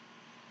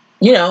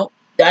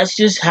 that's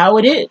just how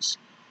it is.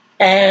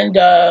 And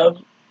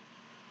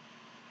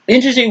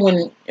interesting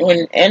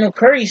when Adam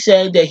Curry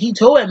said that he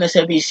told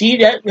MSNBC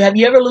that, have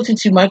you ever looked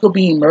into Michael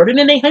being murdered?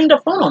 And they hung the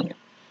phone on him.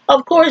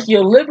 Of course,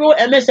 your liberal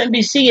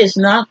MSNBC is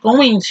not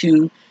going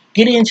to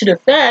get into the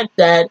fact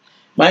that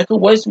Michael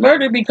was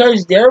murdered,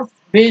 because their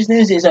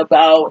business is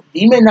about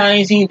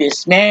demonizing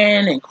this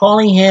man and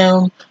calling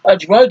him a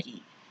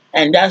druggie.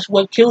 And that's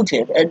what killed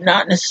him, and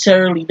not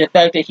necessarily the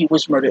fact that he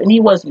was murdered. And he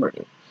was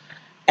murdered.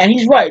 And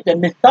he's right. The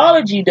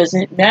mythology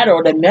doesn't matter,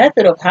 or the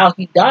method of how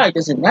he died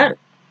doesn't matter.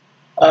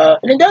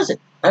 And it doesn't.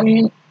 I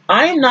mean,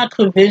 I am not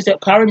convinced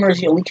that Kyrie Murray's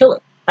the only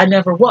killer. I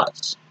never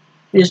was.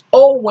 There's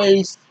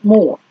always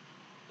more.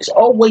 There's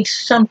always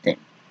something.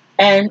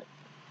 And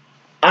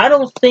I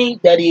don't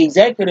think that the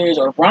executors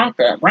or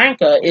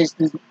Branca is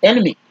the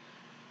enemy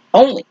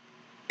only.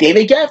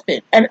 David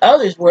Geffen and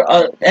others were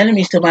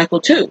enemies to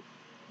Michael too.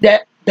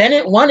 That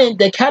Bennett wanted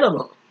the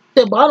catalog.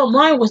 The bottom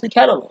line was the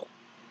catalog.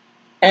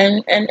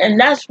 And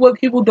that's what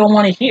people don't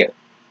want to hear.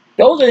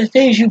 Those are the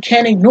things you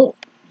can't ignore.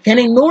 You can't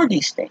ignore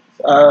these things.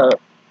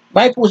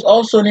 Michael was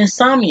also an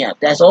insomniac.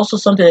 That's also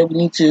something that we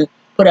need to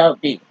put out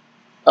there.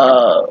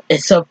 A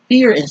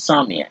severe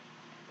insomniac.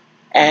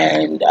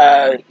 And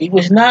he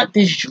was not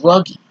this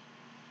druggie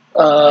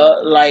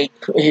like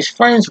his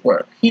friends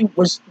were. He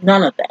was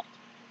none of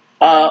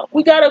that.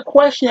 We gotta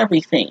question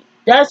everything.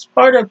 That's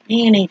part of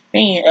being a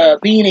fan,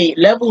 being a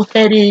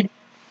level-headed,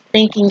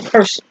 thinking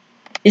person.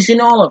 It's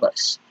in all of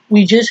us.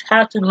 We just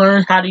have to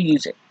learn how to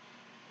use it.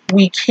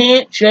 We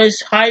can't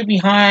just hide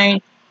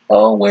behind,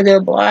 where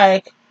they're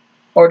black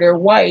or they're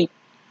white,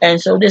 and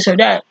so this or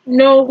that.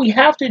 No, we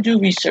have to do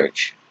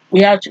research.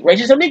 We have to.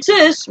 Racism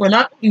exists. We're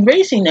not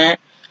erasing that.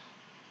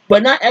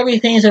 But not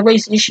everything is a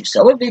race issue.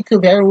 Some of it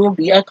could very well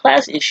be a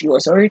class issue, or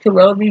some of it could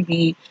well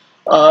be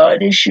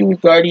an issue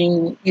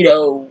regarding,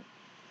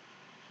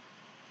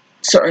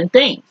 certain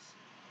things.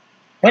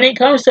 When it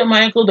comes to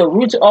Michael, the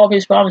root of all of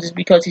his problems is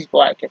because he's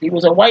black. If he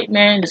was a white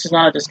man, this is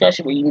not a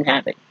discussion we even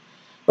have it.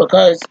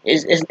 Because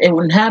it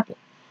wouldn't happen.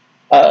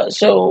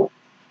 So,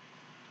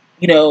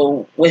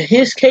 with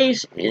his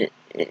case,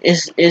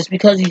 it's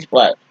because he's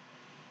black.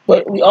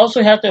 But we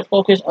also have to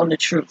focus on the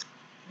truth.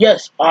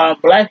 Yes,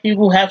 black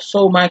people have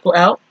sold Michael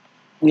out.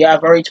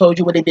 I've already told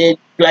you what they did.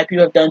 Black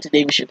people have done to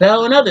David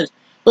Chappelle and others.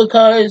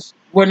 Because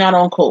we're not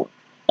on code.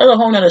 That's a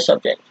whole other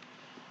subject.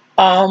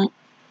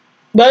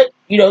 But,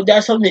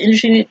 that's something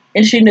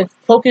interesting to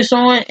focus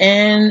on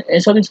and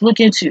something to look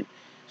into.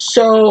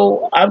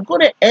 So, I'm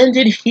going to end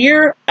it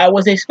here. I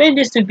was expecting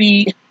this to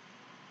be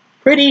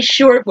pretty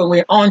short, but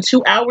we're on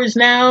 2 hours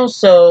now,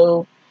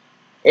 so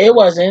it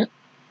wasn't.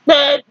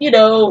 But, hey,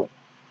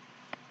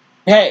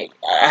 I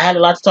had a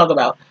lot to talk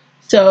about.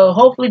 So,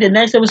 hopefully the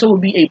next episode will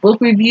be a book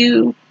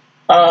review.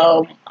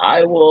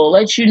 I will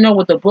let you know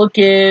what the book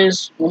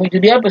is when we do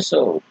the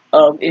episode.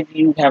 If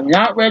you have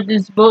not read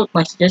this book,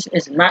 my suggestion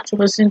is not to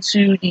listen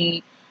to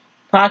the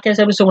podcast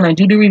episode when I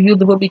do the review of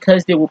the book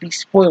because there will be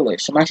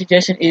spoilers. So my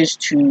suggestion is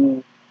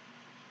to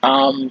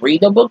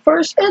read the book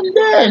first and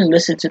then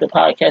listen to the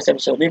podcast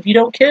episode. If you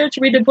don't care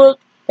to read the book,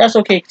 that's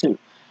okay too.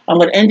 I'm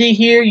going to end it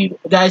here. You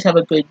guys have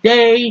a good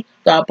day.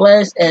 God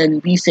bless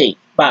and be safe.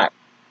 Bye.